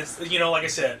brought, it's, you know, like I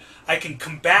said, I can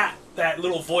combat that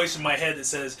little voice in my head that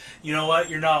says, you know what,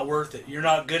 you're not worth it. You're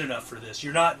not good enough for this.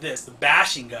 You're not this. The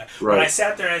bashing guy. Right. When I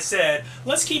sat there and I said,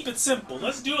 let's keep it simple.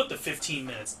 Let's do it the 15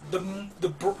 minutes.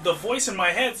 The voice in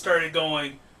my head started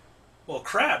going, well,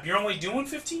 crap, you're only doing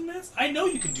 15 minutes? I know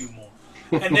you can do more.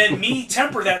 And then me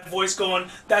temper that voice going,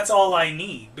 that's all I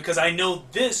need, because I know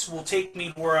this will take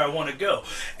me where I want to go.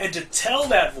 And to tell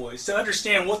that voice, to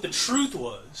understand what the truth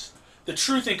was, the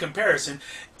truth in comparison,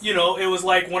 you know, it was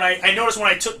like when I noticed when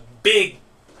I took big,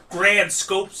 grand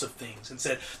scopes of things and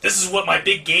said, this is what my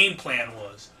big game plan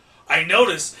was, I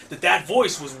noticed that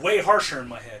voice was way harsher in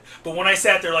my head. But when I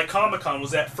sat there, like, Comic-Con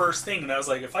was that first thing, and I was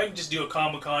like, if I can just do a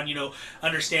Comic-Con, you know,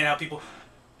 understand how people,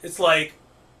 it's like,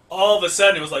 all of a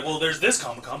sudden it was like, well, there's this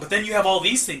Comic-Con, but then you have all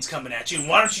these things coming at you, and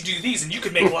why don't you do these, and you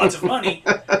could make lots of money.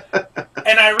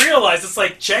 And I realized, it's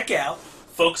like, check out,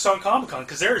 focus on Comic-Con,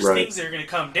 because there's things that are going to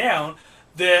come down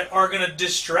that are going to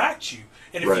distract you.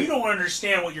 And if you don't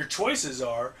understand what your choices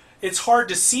are, it's hard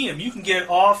to see them. You can get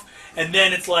off, and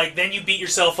then it's like, then you beat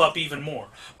yourself up even more.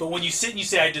 But when you sit and you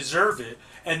say, I deserve it,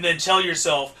 and then tell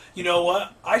yourself, you know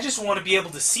what, I just want to be able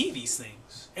to see these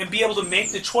things and be able to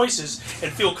make the choices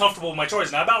and feel comfortable with my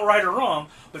choice. Not about right or wrong,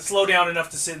 but slow down enough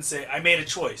to sit and say, I made a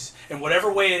choice. And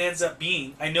whatever way it ends up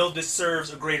being, I know this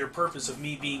serves a greater purpose of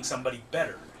me being somebody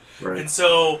better. Right. And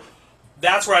so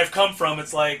that's where I've come from.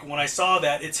 It's like, when I saw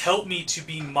that, it's helped me to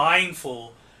be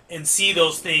mindful and see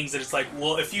those things that it's like,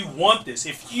 well, if you want this,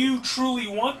 if you truly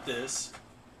want this,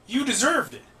 you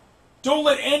deserved it. Don't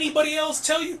let anybody else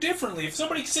tell you differently. If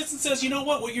somebody sits and says, you know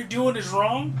what you're doing is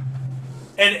wrong,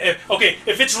 And okay,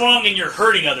 if it's wrong and you're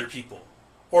hurting other people,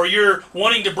 or you're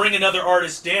wanting to bring another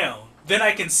artist down, then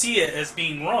I can see it as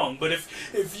being wrong. But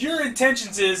if your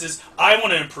intentions is I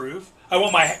want to improve, I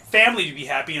want my family to be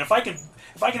happy, and if I can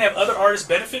have other artists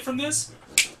benefit from this,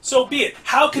 so be it.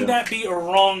 How can that be a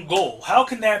wrong goal? How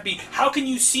can that be? How can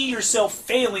you see yourself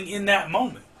failing in that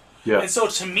moment? Yeah. And so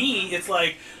to me, it's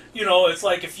like, it's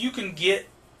like if you can get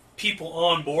people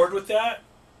on board with that,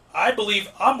 I believe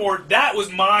that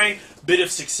was my bit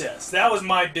of success. That was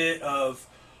my bit of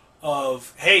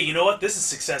hey, you know what? This is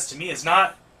success to me. It's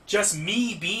not just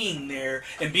me being there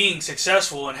and being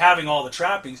successful and having all the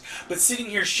trappings, but sitting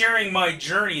here sharing my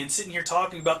journey and sitting here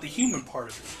talking about the human part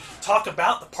of it. Talk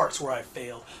about the parts where I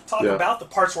failed. Talk about the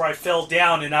parts where I fell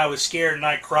down and I was scared and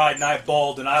I cried and I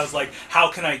bawled and I was like, how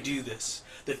can I do this?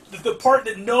 The part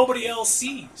that nobody else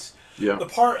sees. Yeah. The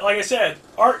part, like I said,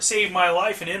 art saved my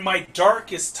life, and in my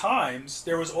darkest times,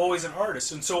 there was always an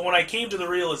artist. And so when I came to the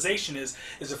realization is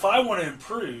if I want to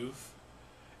improve,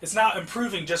 it's not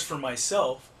improving just for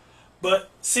myself,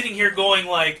 but sitting here going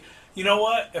like, you know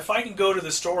what? If I can go to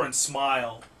the store and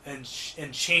smile and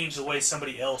change the way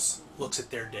somebody else looks at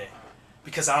their day,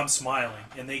 because I'm smiling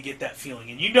and they get that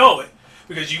feeling, and you know it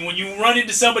because when you run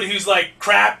into somebody who's like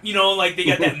crap, like they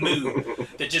got that mood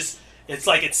that just. It's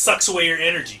like it sucks away your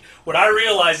energy. What I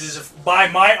realize is if by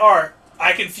my art,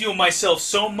 I can feel myself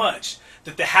so much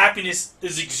that the happiness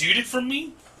is exuded from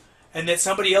me and that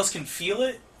somebody else can feel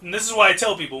it. And this is why I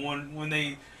tell people when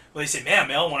they say, man,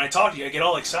 Mel, when I talk to you, I get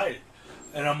all excited.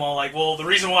 And I'm all like, well, the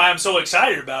reason why I'm so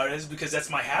excited about it is because that's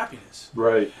my happiness.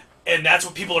 Right. And that's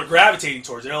what people are gravitating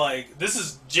towards. They're like, this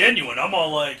is genuine. I'm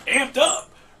all like amped up,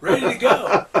 ready to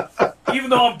go. Even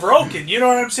though I'm broken, you know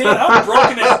what I'm saying? I'm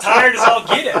broken and tired as I'll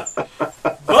get at.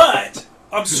 But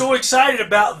I'm so excited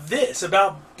about this,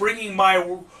 about bringing my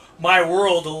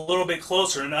world a little bit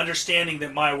closer and understanding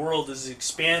that my world is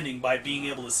expanding by being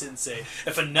able to sit and say,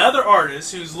 if another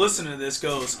artist who's listening to this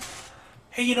goes,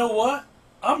 hey, you know what?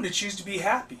 I'm going to choose to be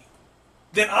happy.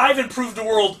 Then I've improved the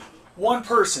world one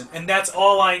person, and that's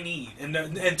all I need.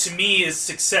 And to me is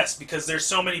success, because there's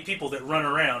so many people that run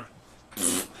around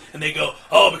and they go,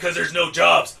 oh, because there's no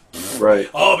jobs. Right.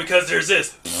 Oh, because there's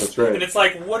this. That's right. And it's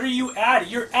like, what are you adding?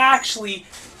 You're actually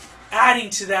adding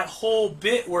to that whole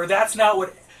bit where that's not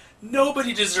what...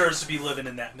 Nobody deserves to be living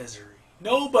in that misery.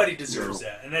 Nobody deserves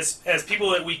that. And as people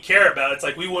that we care about, it's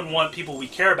like we wouldn't want people we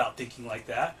care about thinking like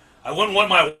that. I wouldn't want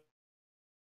my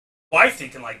wife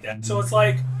thinking like that. So it's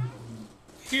like,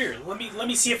 here, let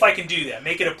me see if I can do that.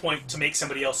 Make it a point to make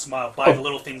somebody else smile by the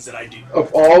little things that I do.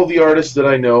 Of all the artists that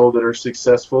I know that are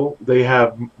successful, they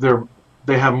have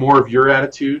more of your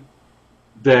attitude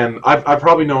than I've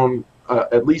probably known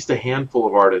at least a handful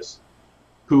of artists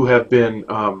who have been.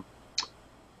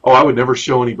 I would never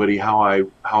show anybody how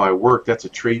I work. That's a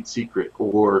trade secret,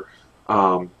 or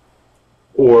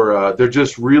they're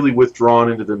just really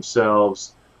withdrawn into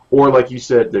themselves, or like you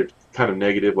said, they're kind of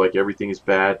negative, like everything is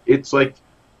bad. It's like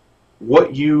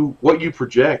what you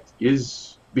project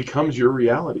becomes your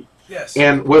reality. Yes.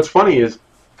 And what's funny is,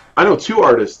 I know two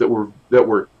artists that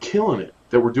were killing it,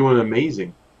 that were doing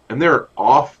amazing, and they're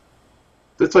off.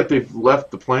 It's like they've left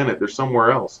the planet. They're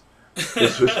somewhere else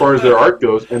as far as their art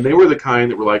goes. And they were the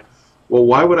kind that were like, well,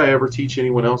 why would I ever teach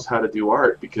anyone else how to do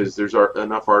art? Because there's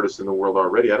enough artists in the world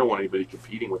already. I don't want anybody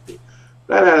competing with me.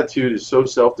 That attitude is so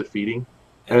self-defeating,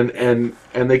 and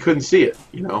they couldn't see it,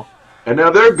 And now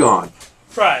they're gone.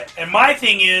 Right. And my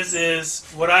thing is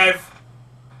what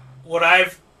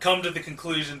I've come to the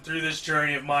conclusion through this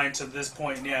journey of mine to this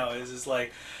point now is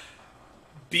like,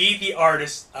 be the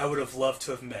artist I would have loved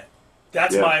to have met.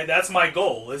 That's my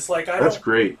goal. It's like That's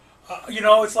great.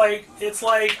 It's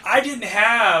like they didn't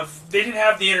have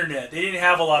the internet. They didn't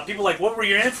have a lot. People like, what were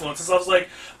your influences? I was like,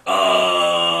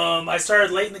 I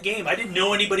started late in the game. I didn't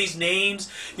know anybody's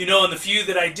names, and the few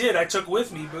that I did, I took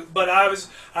with me. But I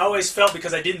always felt,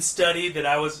 because I didn't study, that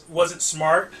I wasn't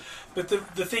smart. But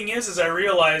the thing is I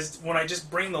realized when I just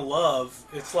bring the love,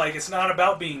 it's like it's not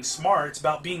about being smart. It's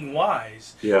about being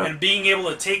wise and being able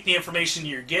to take the information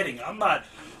you're getting.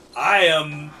 I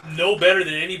am no better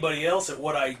than anybody else at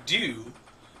what I do,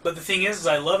 but the thing is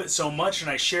I love it so much,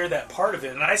 and I share that part of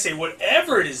it, and I say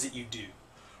whatever it is that you do,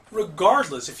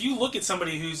 regardless, if you look at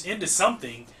somebody who's into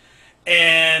something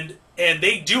and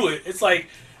they do it, it's like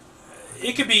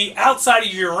it could be outside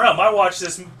of your realm. I watched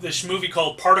this movie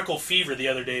called Particle Fever the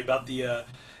other day about the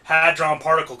Hadron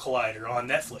Particle Collider on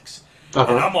Netflix,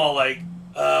 and I'm all like,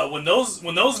 when those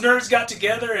nerds got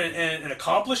together and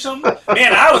accomplished something,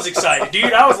 man, I was excited,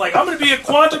 dude. I was like, I'm going to be a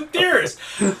quantum theorist.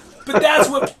 But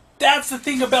that's the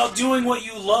thing about doing what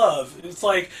you love. It's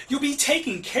like you'll be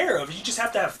taken care of. You just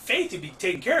have to have faith to be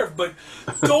taken care of. But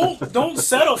don't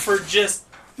settle for just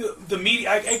the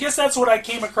media. I guess that's what I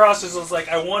came across as. I was like,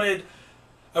 I wanted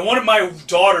my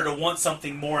daughter to want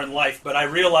something more in life, but I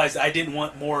realized I didn't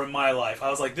want more in my life.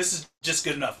 I was like, this is just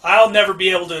good enough. I'll never be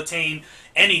able to attain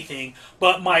anything,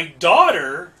 but my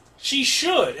daughter, she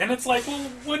should. And it's like, well,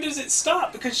 when does it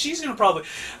stop? Because she's going to probably...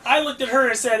 I looked at her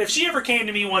and said, if she ever came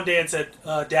to me one day and said,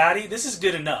 Daddy, this is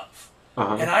good enough,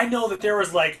 and I know that there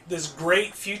was like this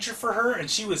great future for her and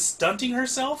she was stunting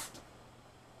herself,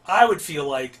 I would feel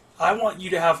like, I want you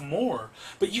to have more.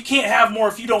 But you can't have more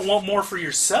if you don't want more for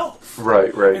yourself.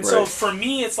 Right. And so for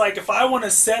me, it's like if I want to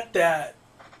set that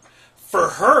for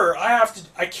her,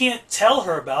 I can't tell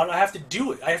her about it. I have to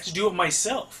do it. I have to do it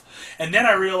myself. And then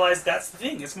I realized that's the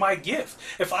thing. It's my gift.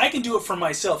 If I can do it for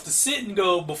myself, to sit and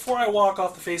go, before I walk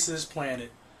off the face of this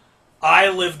planet, I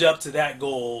lived up to that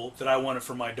goal that I wanted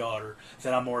for my daughter,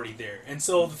 then I'm already there. And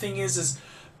so the thing is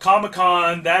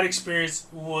Comic-Con, that experience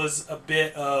was a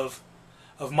bit of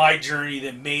my journey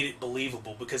that made it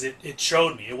believable, because it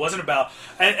showed me. It wasn't about...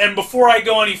 And before I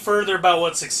go any further about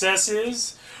what success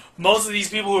is, most of these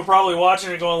people who are probably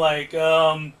watching are going like,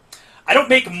 I don't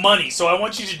make money, so I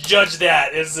want you to judge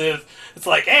that as if it's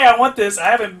like, hey, I want this.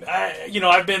 I've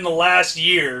been the last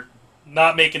year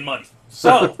not making money.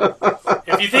 So,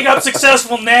 if you think I'm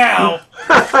successful now,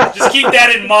 just keep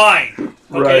that in mind,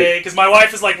 okay? Because my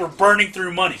wife is like, we're burning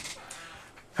through money.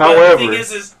 However... But the thing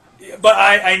is but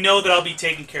I know that I'll be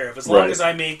taken care of as long as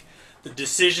I make the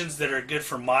decisions that are good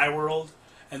for my world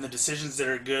and the decisions that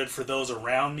are good for those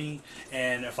around me.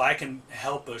 And if I can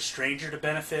help a stranger to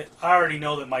benefit, I already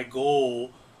know that my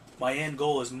end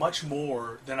goal is much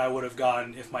more than I would have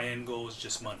gotten if my end goal was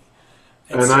just money.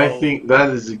 And so, I think that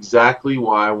is exactly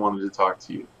why I wanted to talk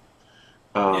to you.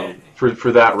 For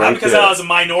that right there. Not because I was a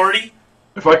minority?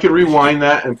 If I could rewind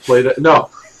that and play that... No.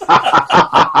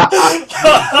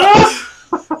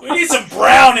 We need some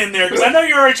brown in there, because I know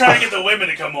you're already trying to get the women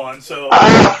to come on. So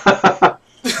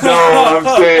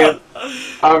no,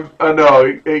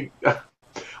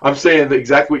 I'm saying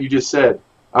exactly what you just said.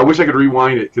 I wish I could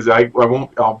rewind it, because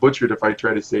I'll butcher it if I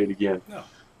try to say it again.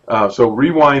 No. So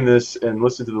rewind this and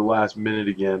listen to the last minute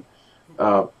again.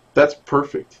 That's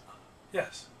perfect.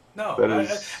 Yes. No.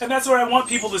 And that's what I want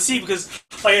people to see, because,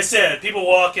 like I said, people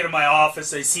walk into my office,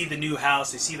 they see the new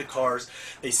house, they see the cars,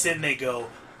 they sit and they go,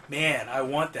 man, I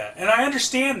want that. And I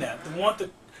understand that. They want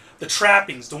the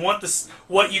trappings, they want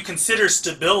what you consider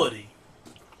stability.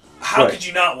 How could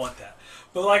you not want that?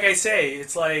 But like I say,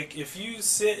 it's like if you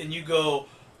sit and you go,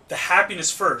 the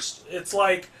happiness first, it's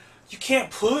like you can't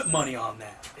put money on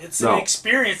that. It's an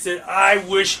experience that I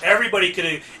wish everybody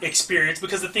could experience,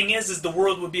 because the thing is the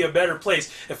world would be a better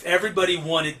place if everybody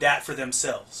wanted that for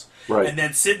themselves. Right. And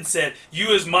then sit and said,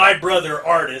 you as my brother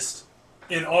artist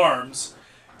in arms,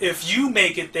 if you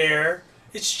make it there,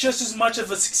 it's just as much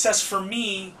of a success for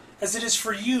me as it is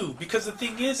for you. Because the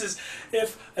thing is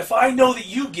if I know that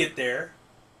you get there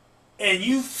and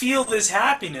you feel this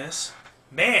happiness,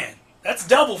 man, that's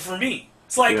double for me.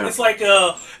 It's like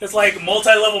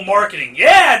multi-level marketing.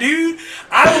 Yeah, dude,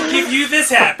 I will give you this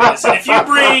happiness, and if you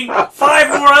bring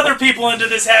 5 more other people into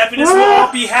this happiness, we'll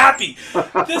all be happy.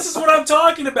 This is what I'm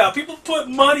talking about. People put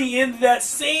money into that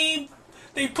same.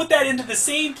 They put that into the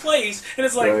same place, and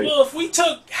it's like, well, if we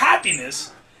took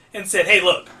happiness and said, hey,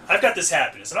 look, I've got this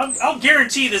happiness, and I'll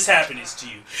guarantee this happiness to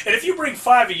you. And if you bring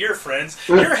 5 of your friends,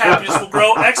 your happiness will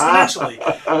grow exponentially.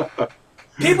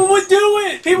 People would do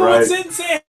it. People would sit and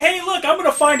say, hey, look, I'm going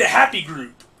to find a happy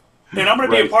group, and I'm going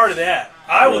to be a part of that.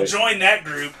 I will join that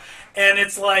group. And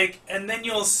it's like, and then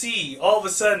you'll see, all of a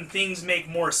sudden, things make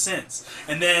more sense.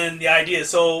 And then the idea,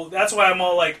 so that's why I'm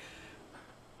all like,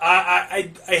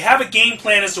 I have a game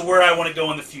plan as to where I want to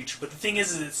go in the future. But the thing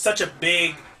is it's such a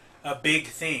big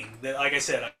thing that, like I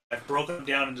said, I've broken them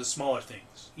down into smaller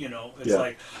things. It's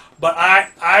like, but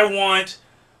I want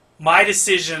my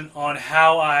decision on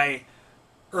how I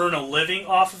earn a living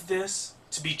off of this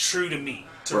to be true to me,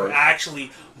 to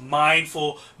actually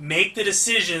mindful, make the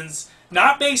decisions,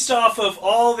 not based off of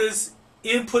all this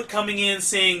input coming in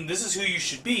saying this is who you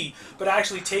should be, but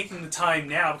actually taking the time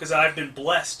now, because I've been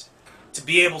blessed to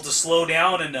be able to slow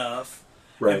down enough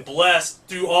and blessed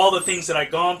through all the things that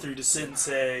I've gone through to sit and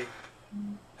say,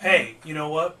 hey, you know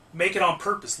what? Make it on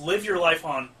purpose. Live your life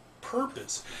on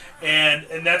purpose. And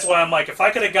that's why I'm like, if I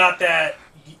could have got that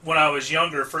when I was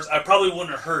younger, first, I probably wouldn't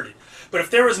have heard it. But if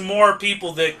there was more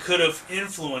people that could have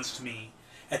influenced me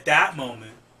at that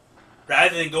moment,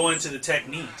 rather than go into the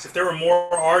techniques, if there were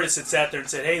more artists that sat there and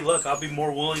said, hey, look, I'll be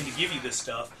more willing to give you this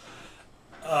stuff,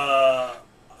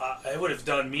 it would have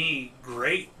done me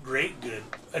great good.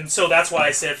 And so that's why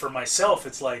I said for myself,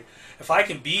 it's like, if I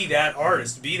can be that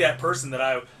artist, be that person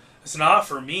that it's not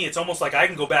for me. It's almost like I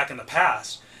can go back in the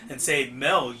past and say,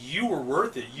 Mel, you were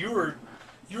worth it. You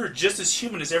were just as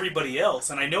human as everybody else.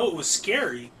 And I know it was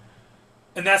scary.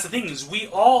 And that's the thing, is we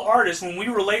all artists, when we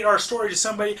relate our story to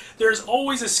somebody, there's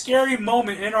always a scary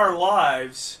moment in our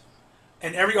lives.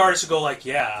 And every artist will go like,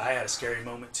 yeah, I had a scary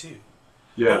moment too.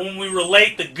 Yeah. But when we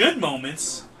relate the good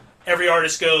moments, every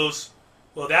artist goes,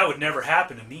 well, that would never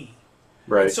happen to me.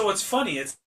 Right. And so it's funny.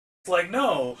 It's like,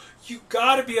 no, you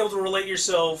got to be able to relate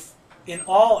yourself in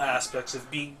all aspects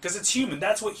of being, because it's human.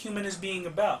 That's what human is being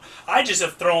about. I just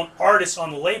have thrown artist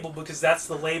on the label because that's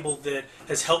the label that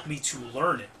has helped me to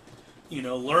learn it.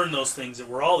 Learn those things, that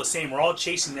we're all the same. We're all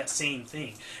chasing that same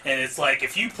thing. And it's like,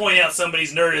 if you point out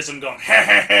somebody's nerdism going, ha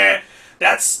ha ha,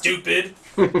 that's stupid.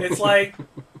 It's like,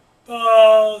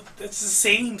 it's the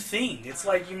same thing. It's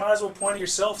like, you might as well point at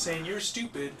yourself saying you're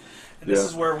stupid, and this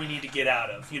is where we need to get out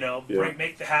of.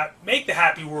 Make the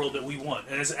happy world that we want.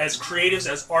 And as creatives,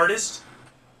 as artists,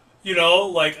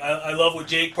 like I love what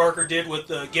Jake Parker did with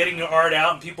getting the art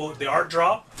out and people, the art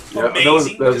drop. Yeah, amazing. that was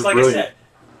Because like brilliant. I said,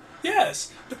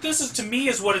 yes, but this is, to me,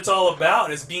 is what it's all about,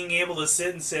 is being able to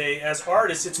sit and say, as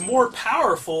artists, it's more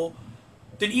powerful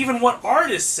than even what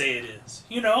artists say it is.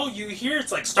 You hear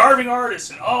it's like starving artists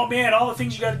and, oh man, all the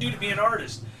things you got to do to be an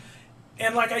artist.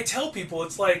 And like I tell people,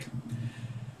 it's like,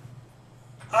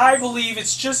 I believe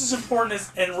it's just as important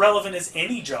and relevant as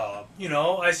any job.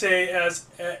 I say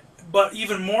but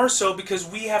even more so because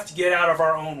we have to get out of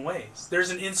our own ways.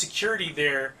 There's an insecurity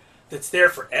there that's there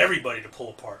for everybody to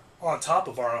pull apart on top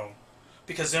of our own.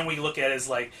 Because then we look at it as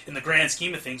like, in the grand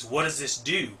scheme of things, what does this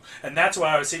do? And that's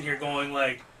why I was sitting here going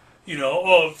like,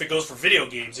 if it goes for video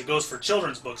games, it goes for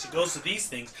children's books, it goes to these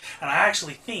things. And I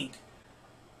actually think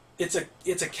it's a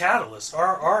catalyst.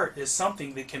 Our art is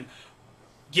something that can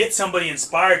get somebody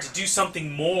inspired to do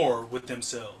something more with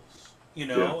themselves.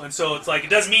 And so it's like, it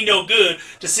does me no good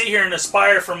to sit here and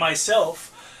aspire for myself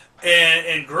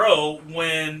and grow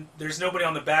when there's nobody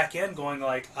on the back end going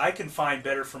like, I can find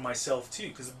better for myself too.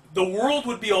 Because the world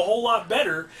would be a whole lot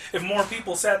better if more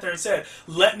people sat there and said,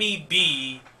 let me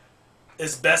be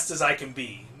as best as I can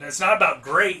be. And it's not about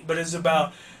great, but it's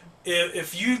about,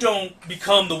 if you don't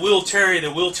become the Will Terry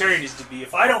that Will Terry needs to be,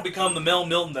 if I don't become the Mel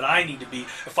Milton that I need to be,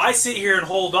 if I sit here and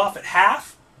hold off at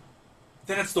half,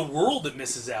 then it's the world that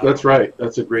misses out. That's right.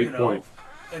 That's a great point.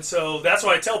 And so that's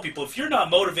why I tell people, if you're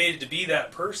not motivated to be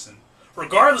that person,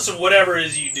 regardless of whatever it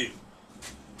is you do,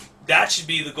 that should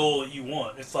be the goal that you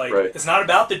want. It's like, It's not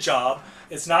about the job.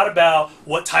 It's not about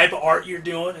what type of art you're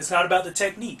doing. It's not about the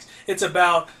techniques. It's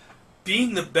about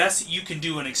being the best that you can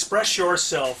do and express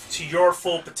yourself to your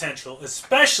full potential,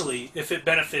 especially if it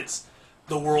benefits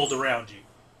the world around you.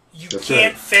 You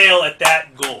can't fail at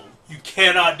that goal. You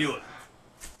cannot do it.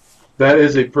 That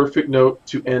is a perfect note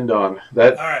to end on. All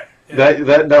right.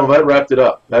 That wrapped it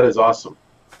up. That is awesome.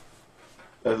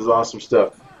 That is awesome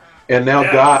stuff. And now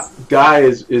Guy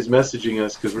is messaging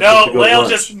us because we're supposed to go to lunch.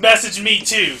 Just messaged me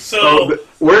too. So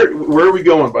where are we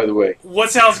going, by the way? What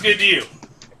sounds good to you?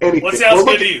 Anything. What sounds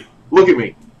good to you? Look at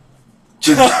me.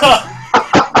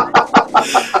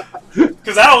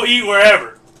 Because I will eat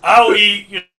wherever. I will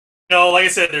eat. Like I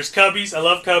said, there's Cubbies. I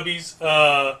love Cubbies.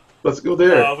 Let's go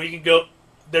there. We can go.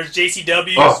 There's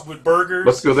JCW's with burgers.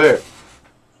 Let's go there.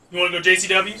 You want to go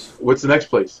JCW's? What's the next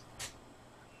place?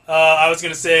 I was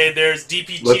going to say there's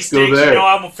DP Let's go Cheesesteaks. there.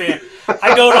 I'm a fan.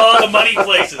 I go to all the money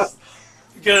places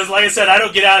because, like I said, I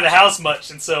don't get out of the house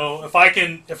much, and so if I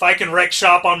can wreck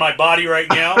shop on my body right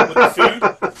now with the food,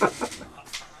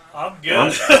 I'm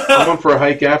good. I'm going for a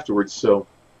hike afterwards. So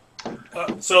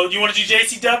you want to do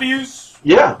JCW's?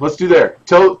 Yeah, let's do there.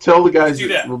 Tell the guys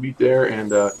that we'll be there,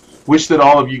 and wish that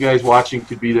all of you guys watching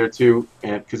could be there too,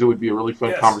 and because it would be a really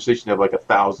fun conversation to have like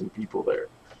 1,000 people there.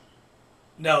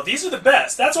 No, these are the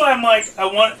best. That's why I'm like,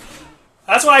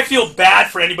 that's why I feel bad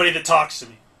for anybody that talks to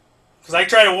me. Because I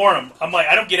try to warn them. I'm like,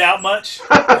 I don't get out much,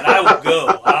 and I will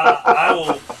go. I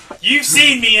will. You've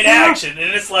seen me in action,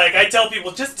 and it's like, I tell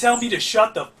people, just tell me to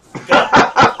shut the fuck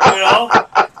up,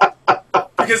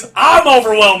 Because I'm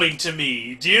overwhelming to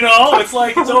me. Do you know? It's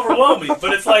like, it's overwhelming.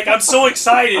 But it's like, I'm so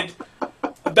excited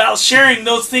about sharing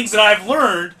those things that I've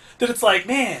learned that it's like,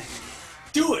 man,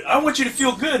 do it. I want you to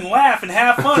feel good and laugh and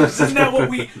have fun. Isn't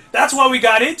that that's why we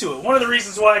got into it. One of the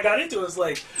reasons why I got into it was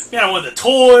like, man, I want the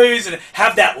toys and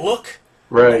have that look.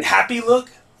 That happy look.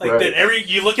 Like that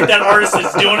you look at that artist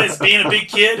that's doing it as being a big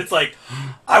kid, it's like,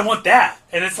 I want that.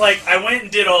 And it's like, I went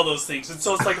and did all those things. And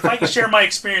so it's like, if I can share my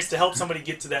experience to help somebody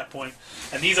get to that point,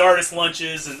 and these artist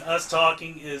lunches and us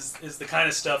talking is the kind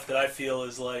of stuff that I feel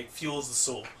is like, fuels the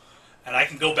soul. And I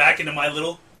can go back into my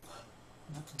little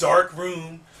dark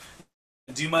room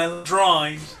and do my little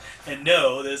drawings and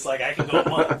know that it's like, I can go a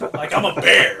month. Like, I'm a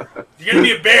bear. If you're going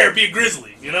to be a bear, be a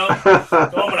grizzly, you know? So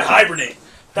I'm going to hibernate.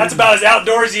 That's about as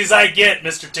outdoorsy as I get,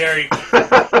 Mr. Terry.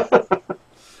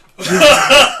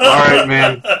 All right,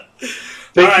 man.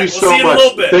 Thank you so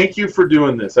much. Thank you for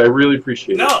doing this. I really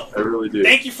appreciate it. No, I really do.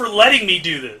 Thank you for letting me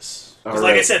do this. Because,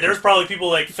 like I said, there's probably people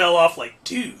like fell off. Like,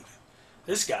 dude,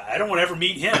 this guy. I don't want to ever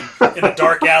meet him in a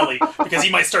dark alley because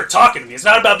he might start talking to me. It's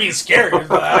not about being scary.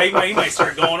 He might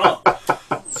start going on.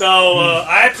 So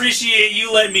I appreciate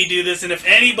you letting me do this. And if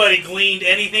anybody gleaned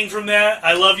anything from that,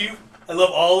 I love you. I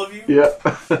love all of you. Yeah.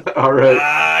 All right.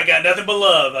 I got nothing but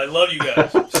love. I love you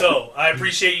guys. So I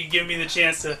appreciate you giving me the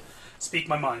chance to speak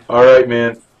my mind. All right,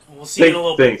 man. We'll see you in a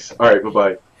little bit. Thanks. All right.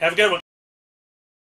 Bye-bye. Have a good one.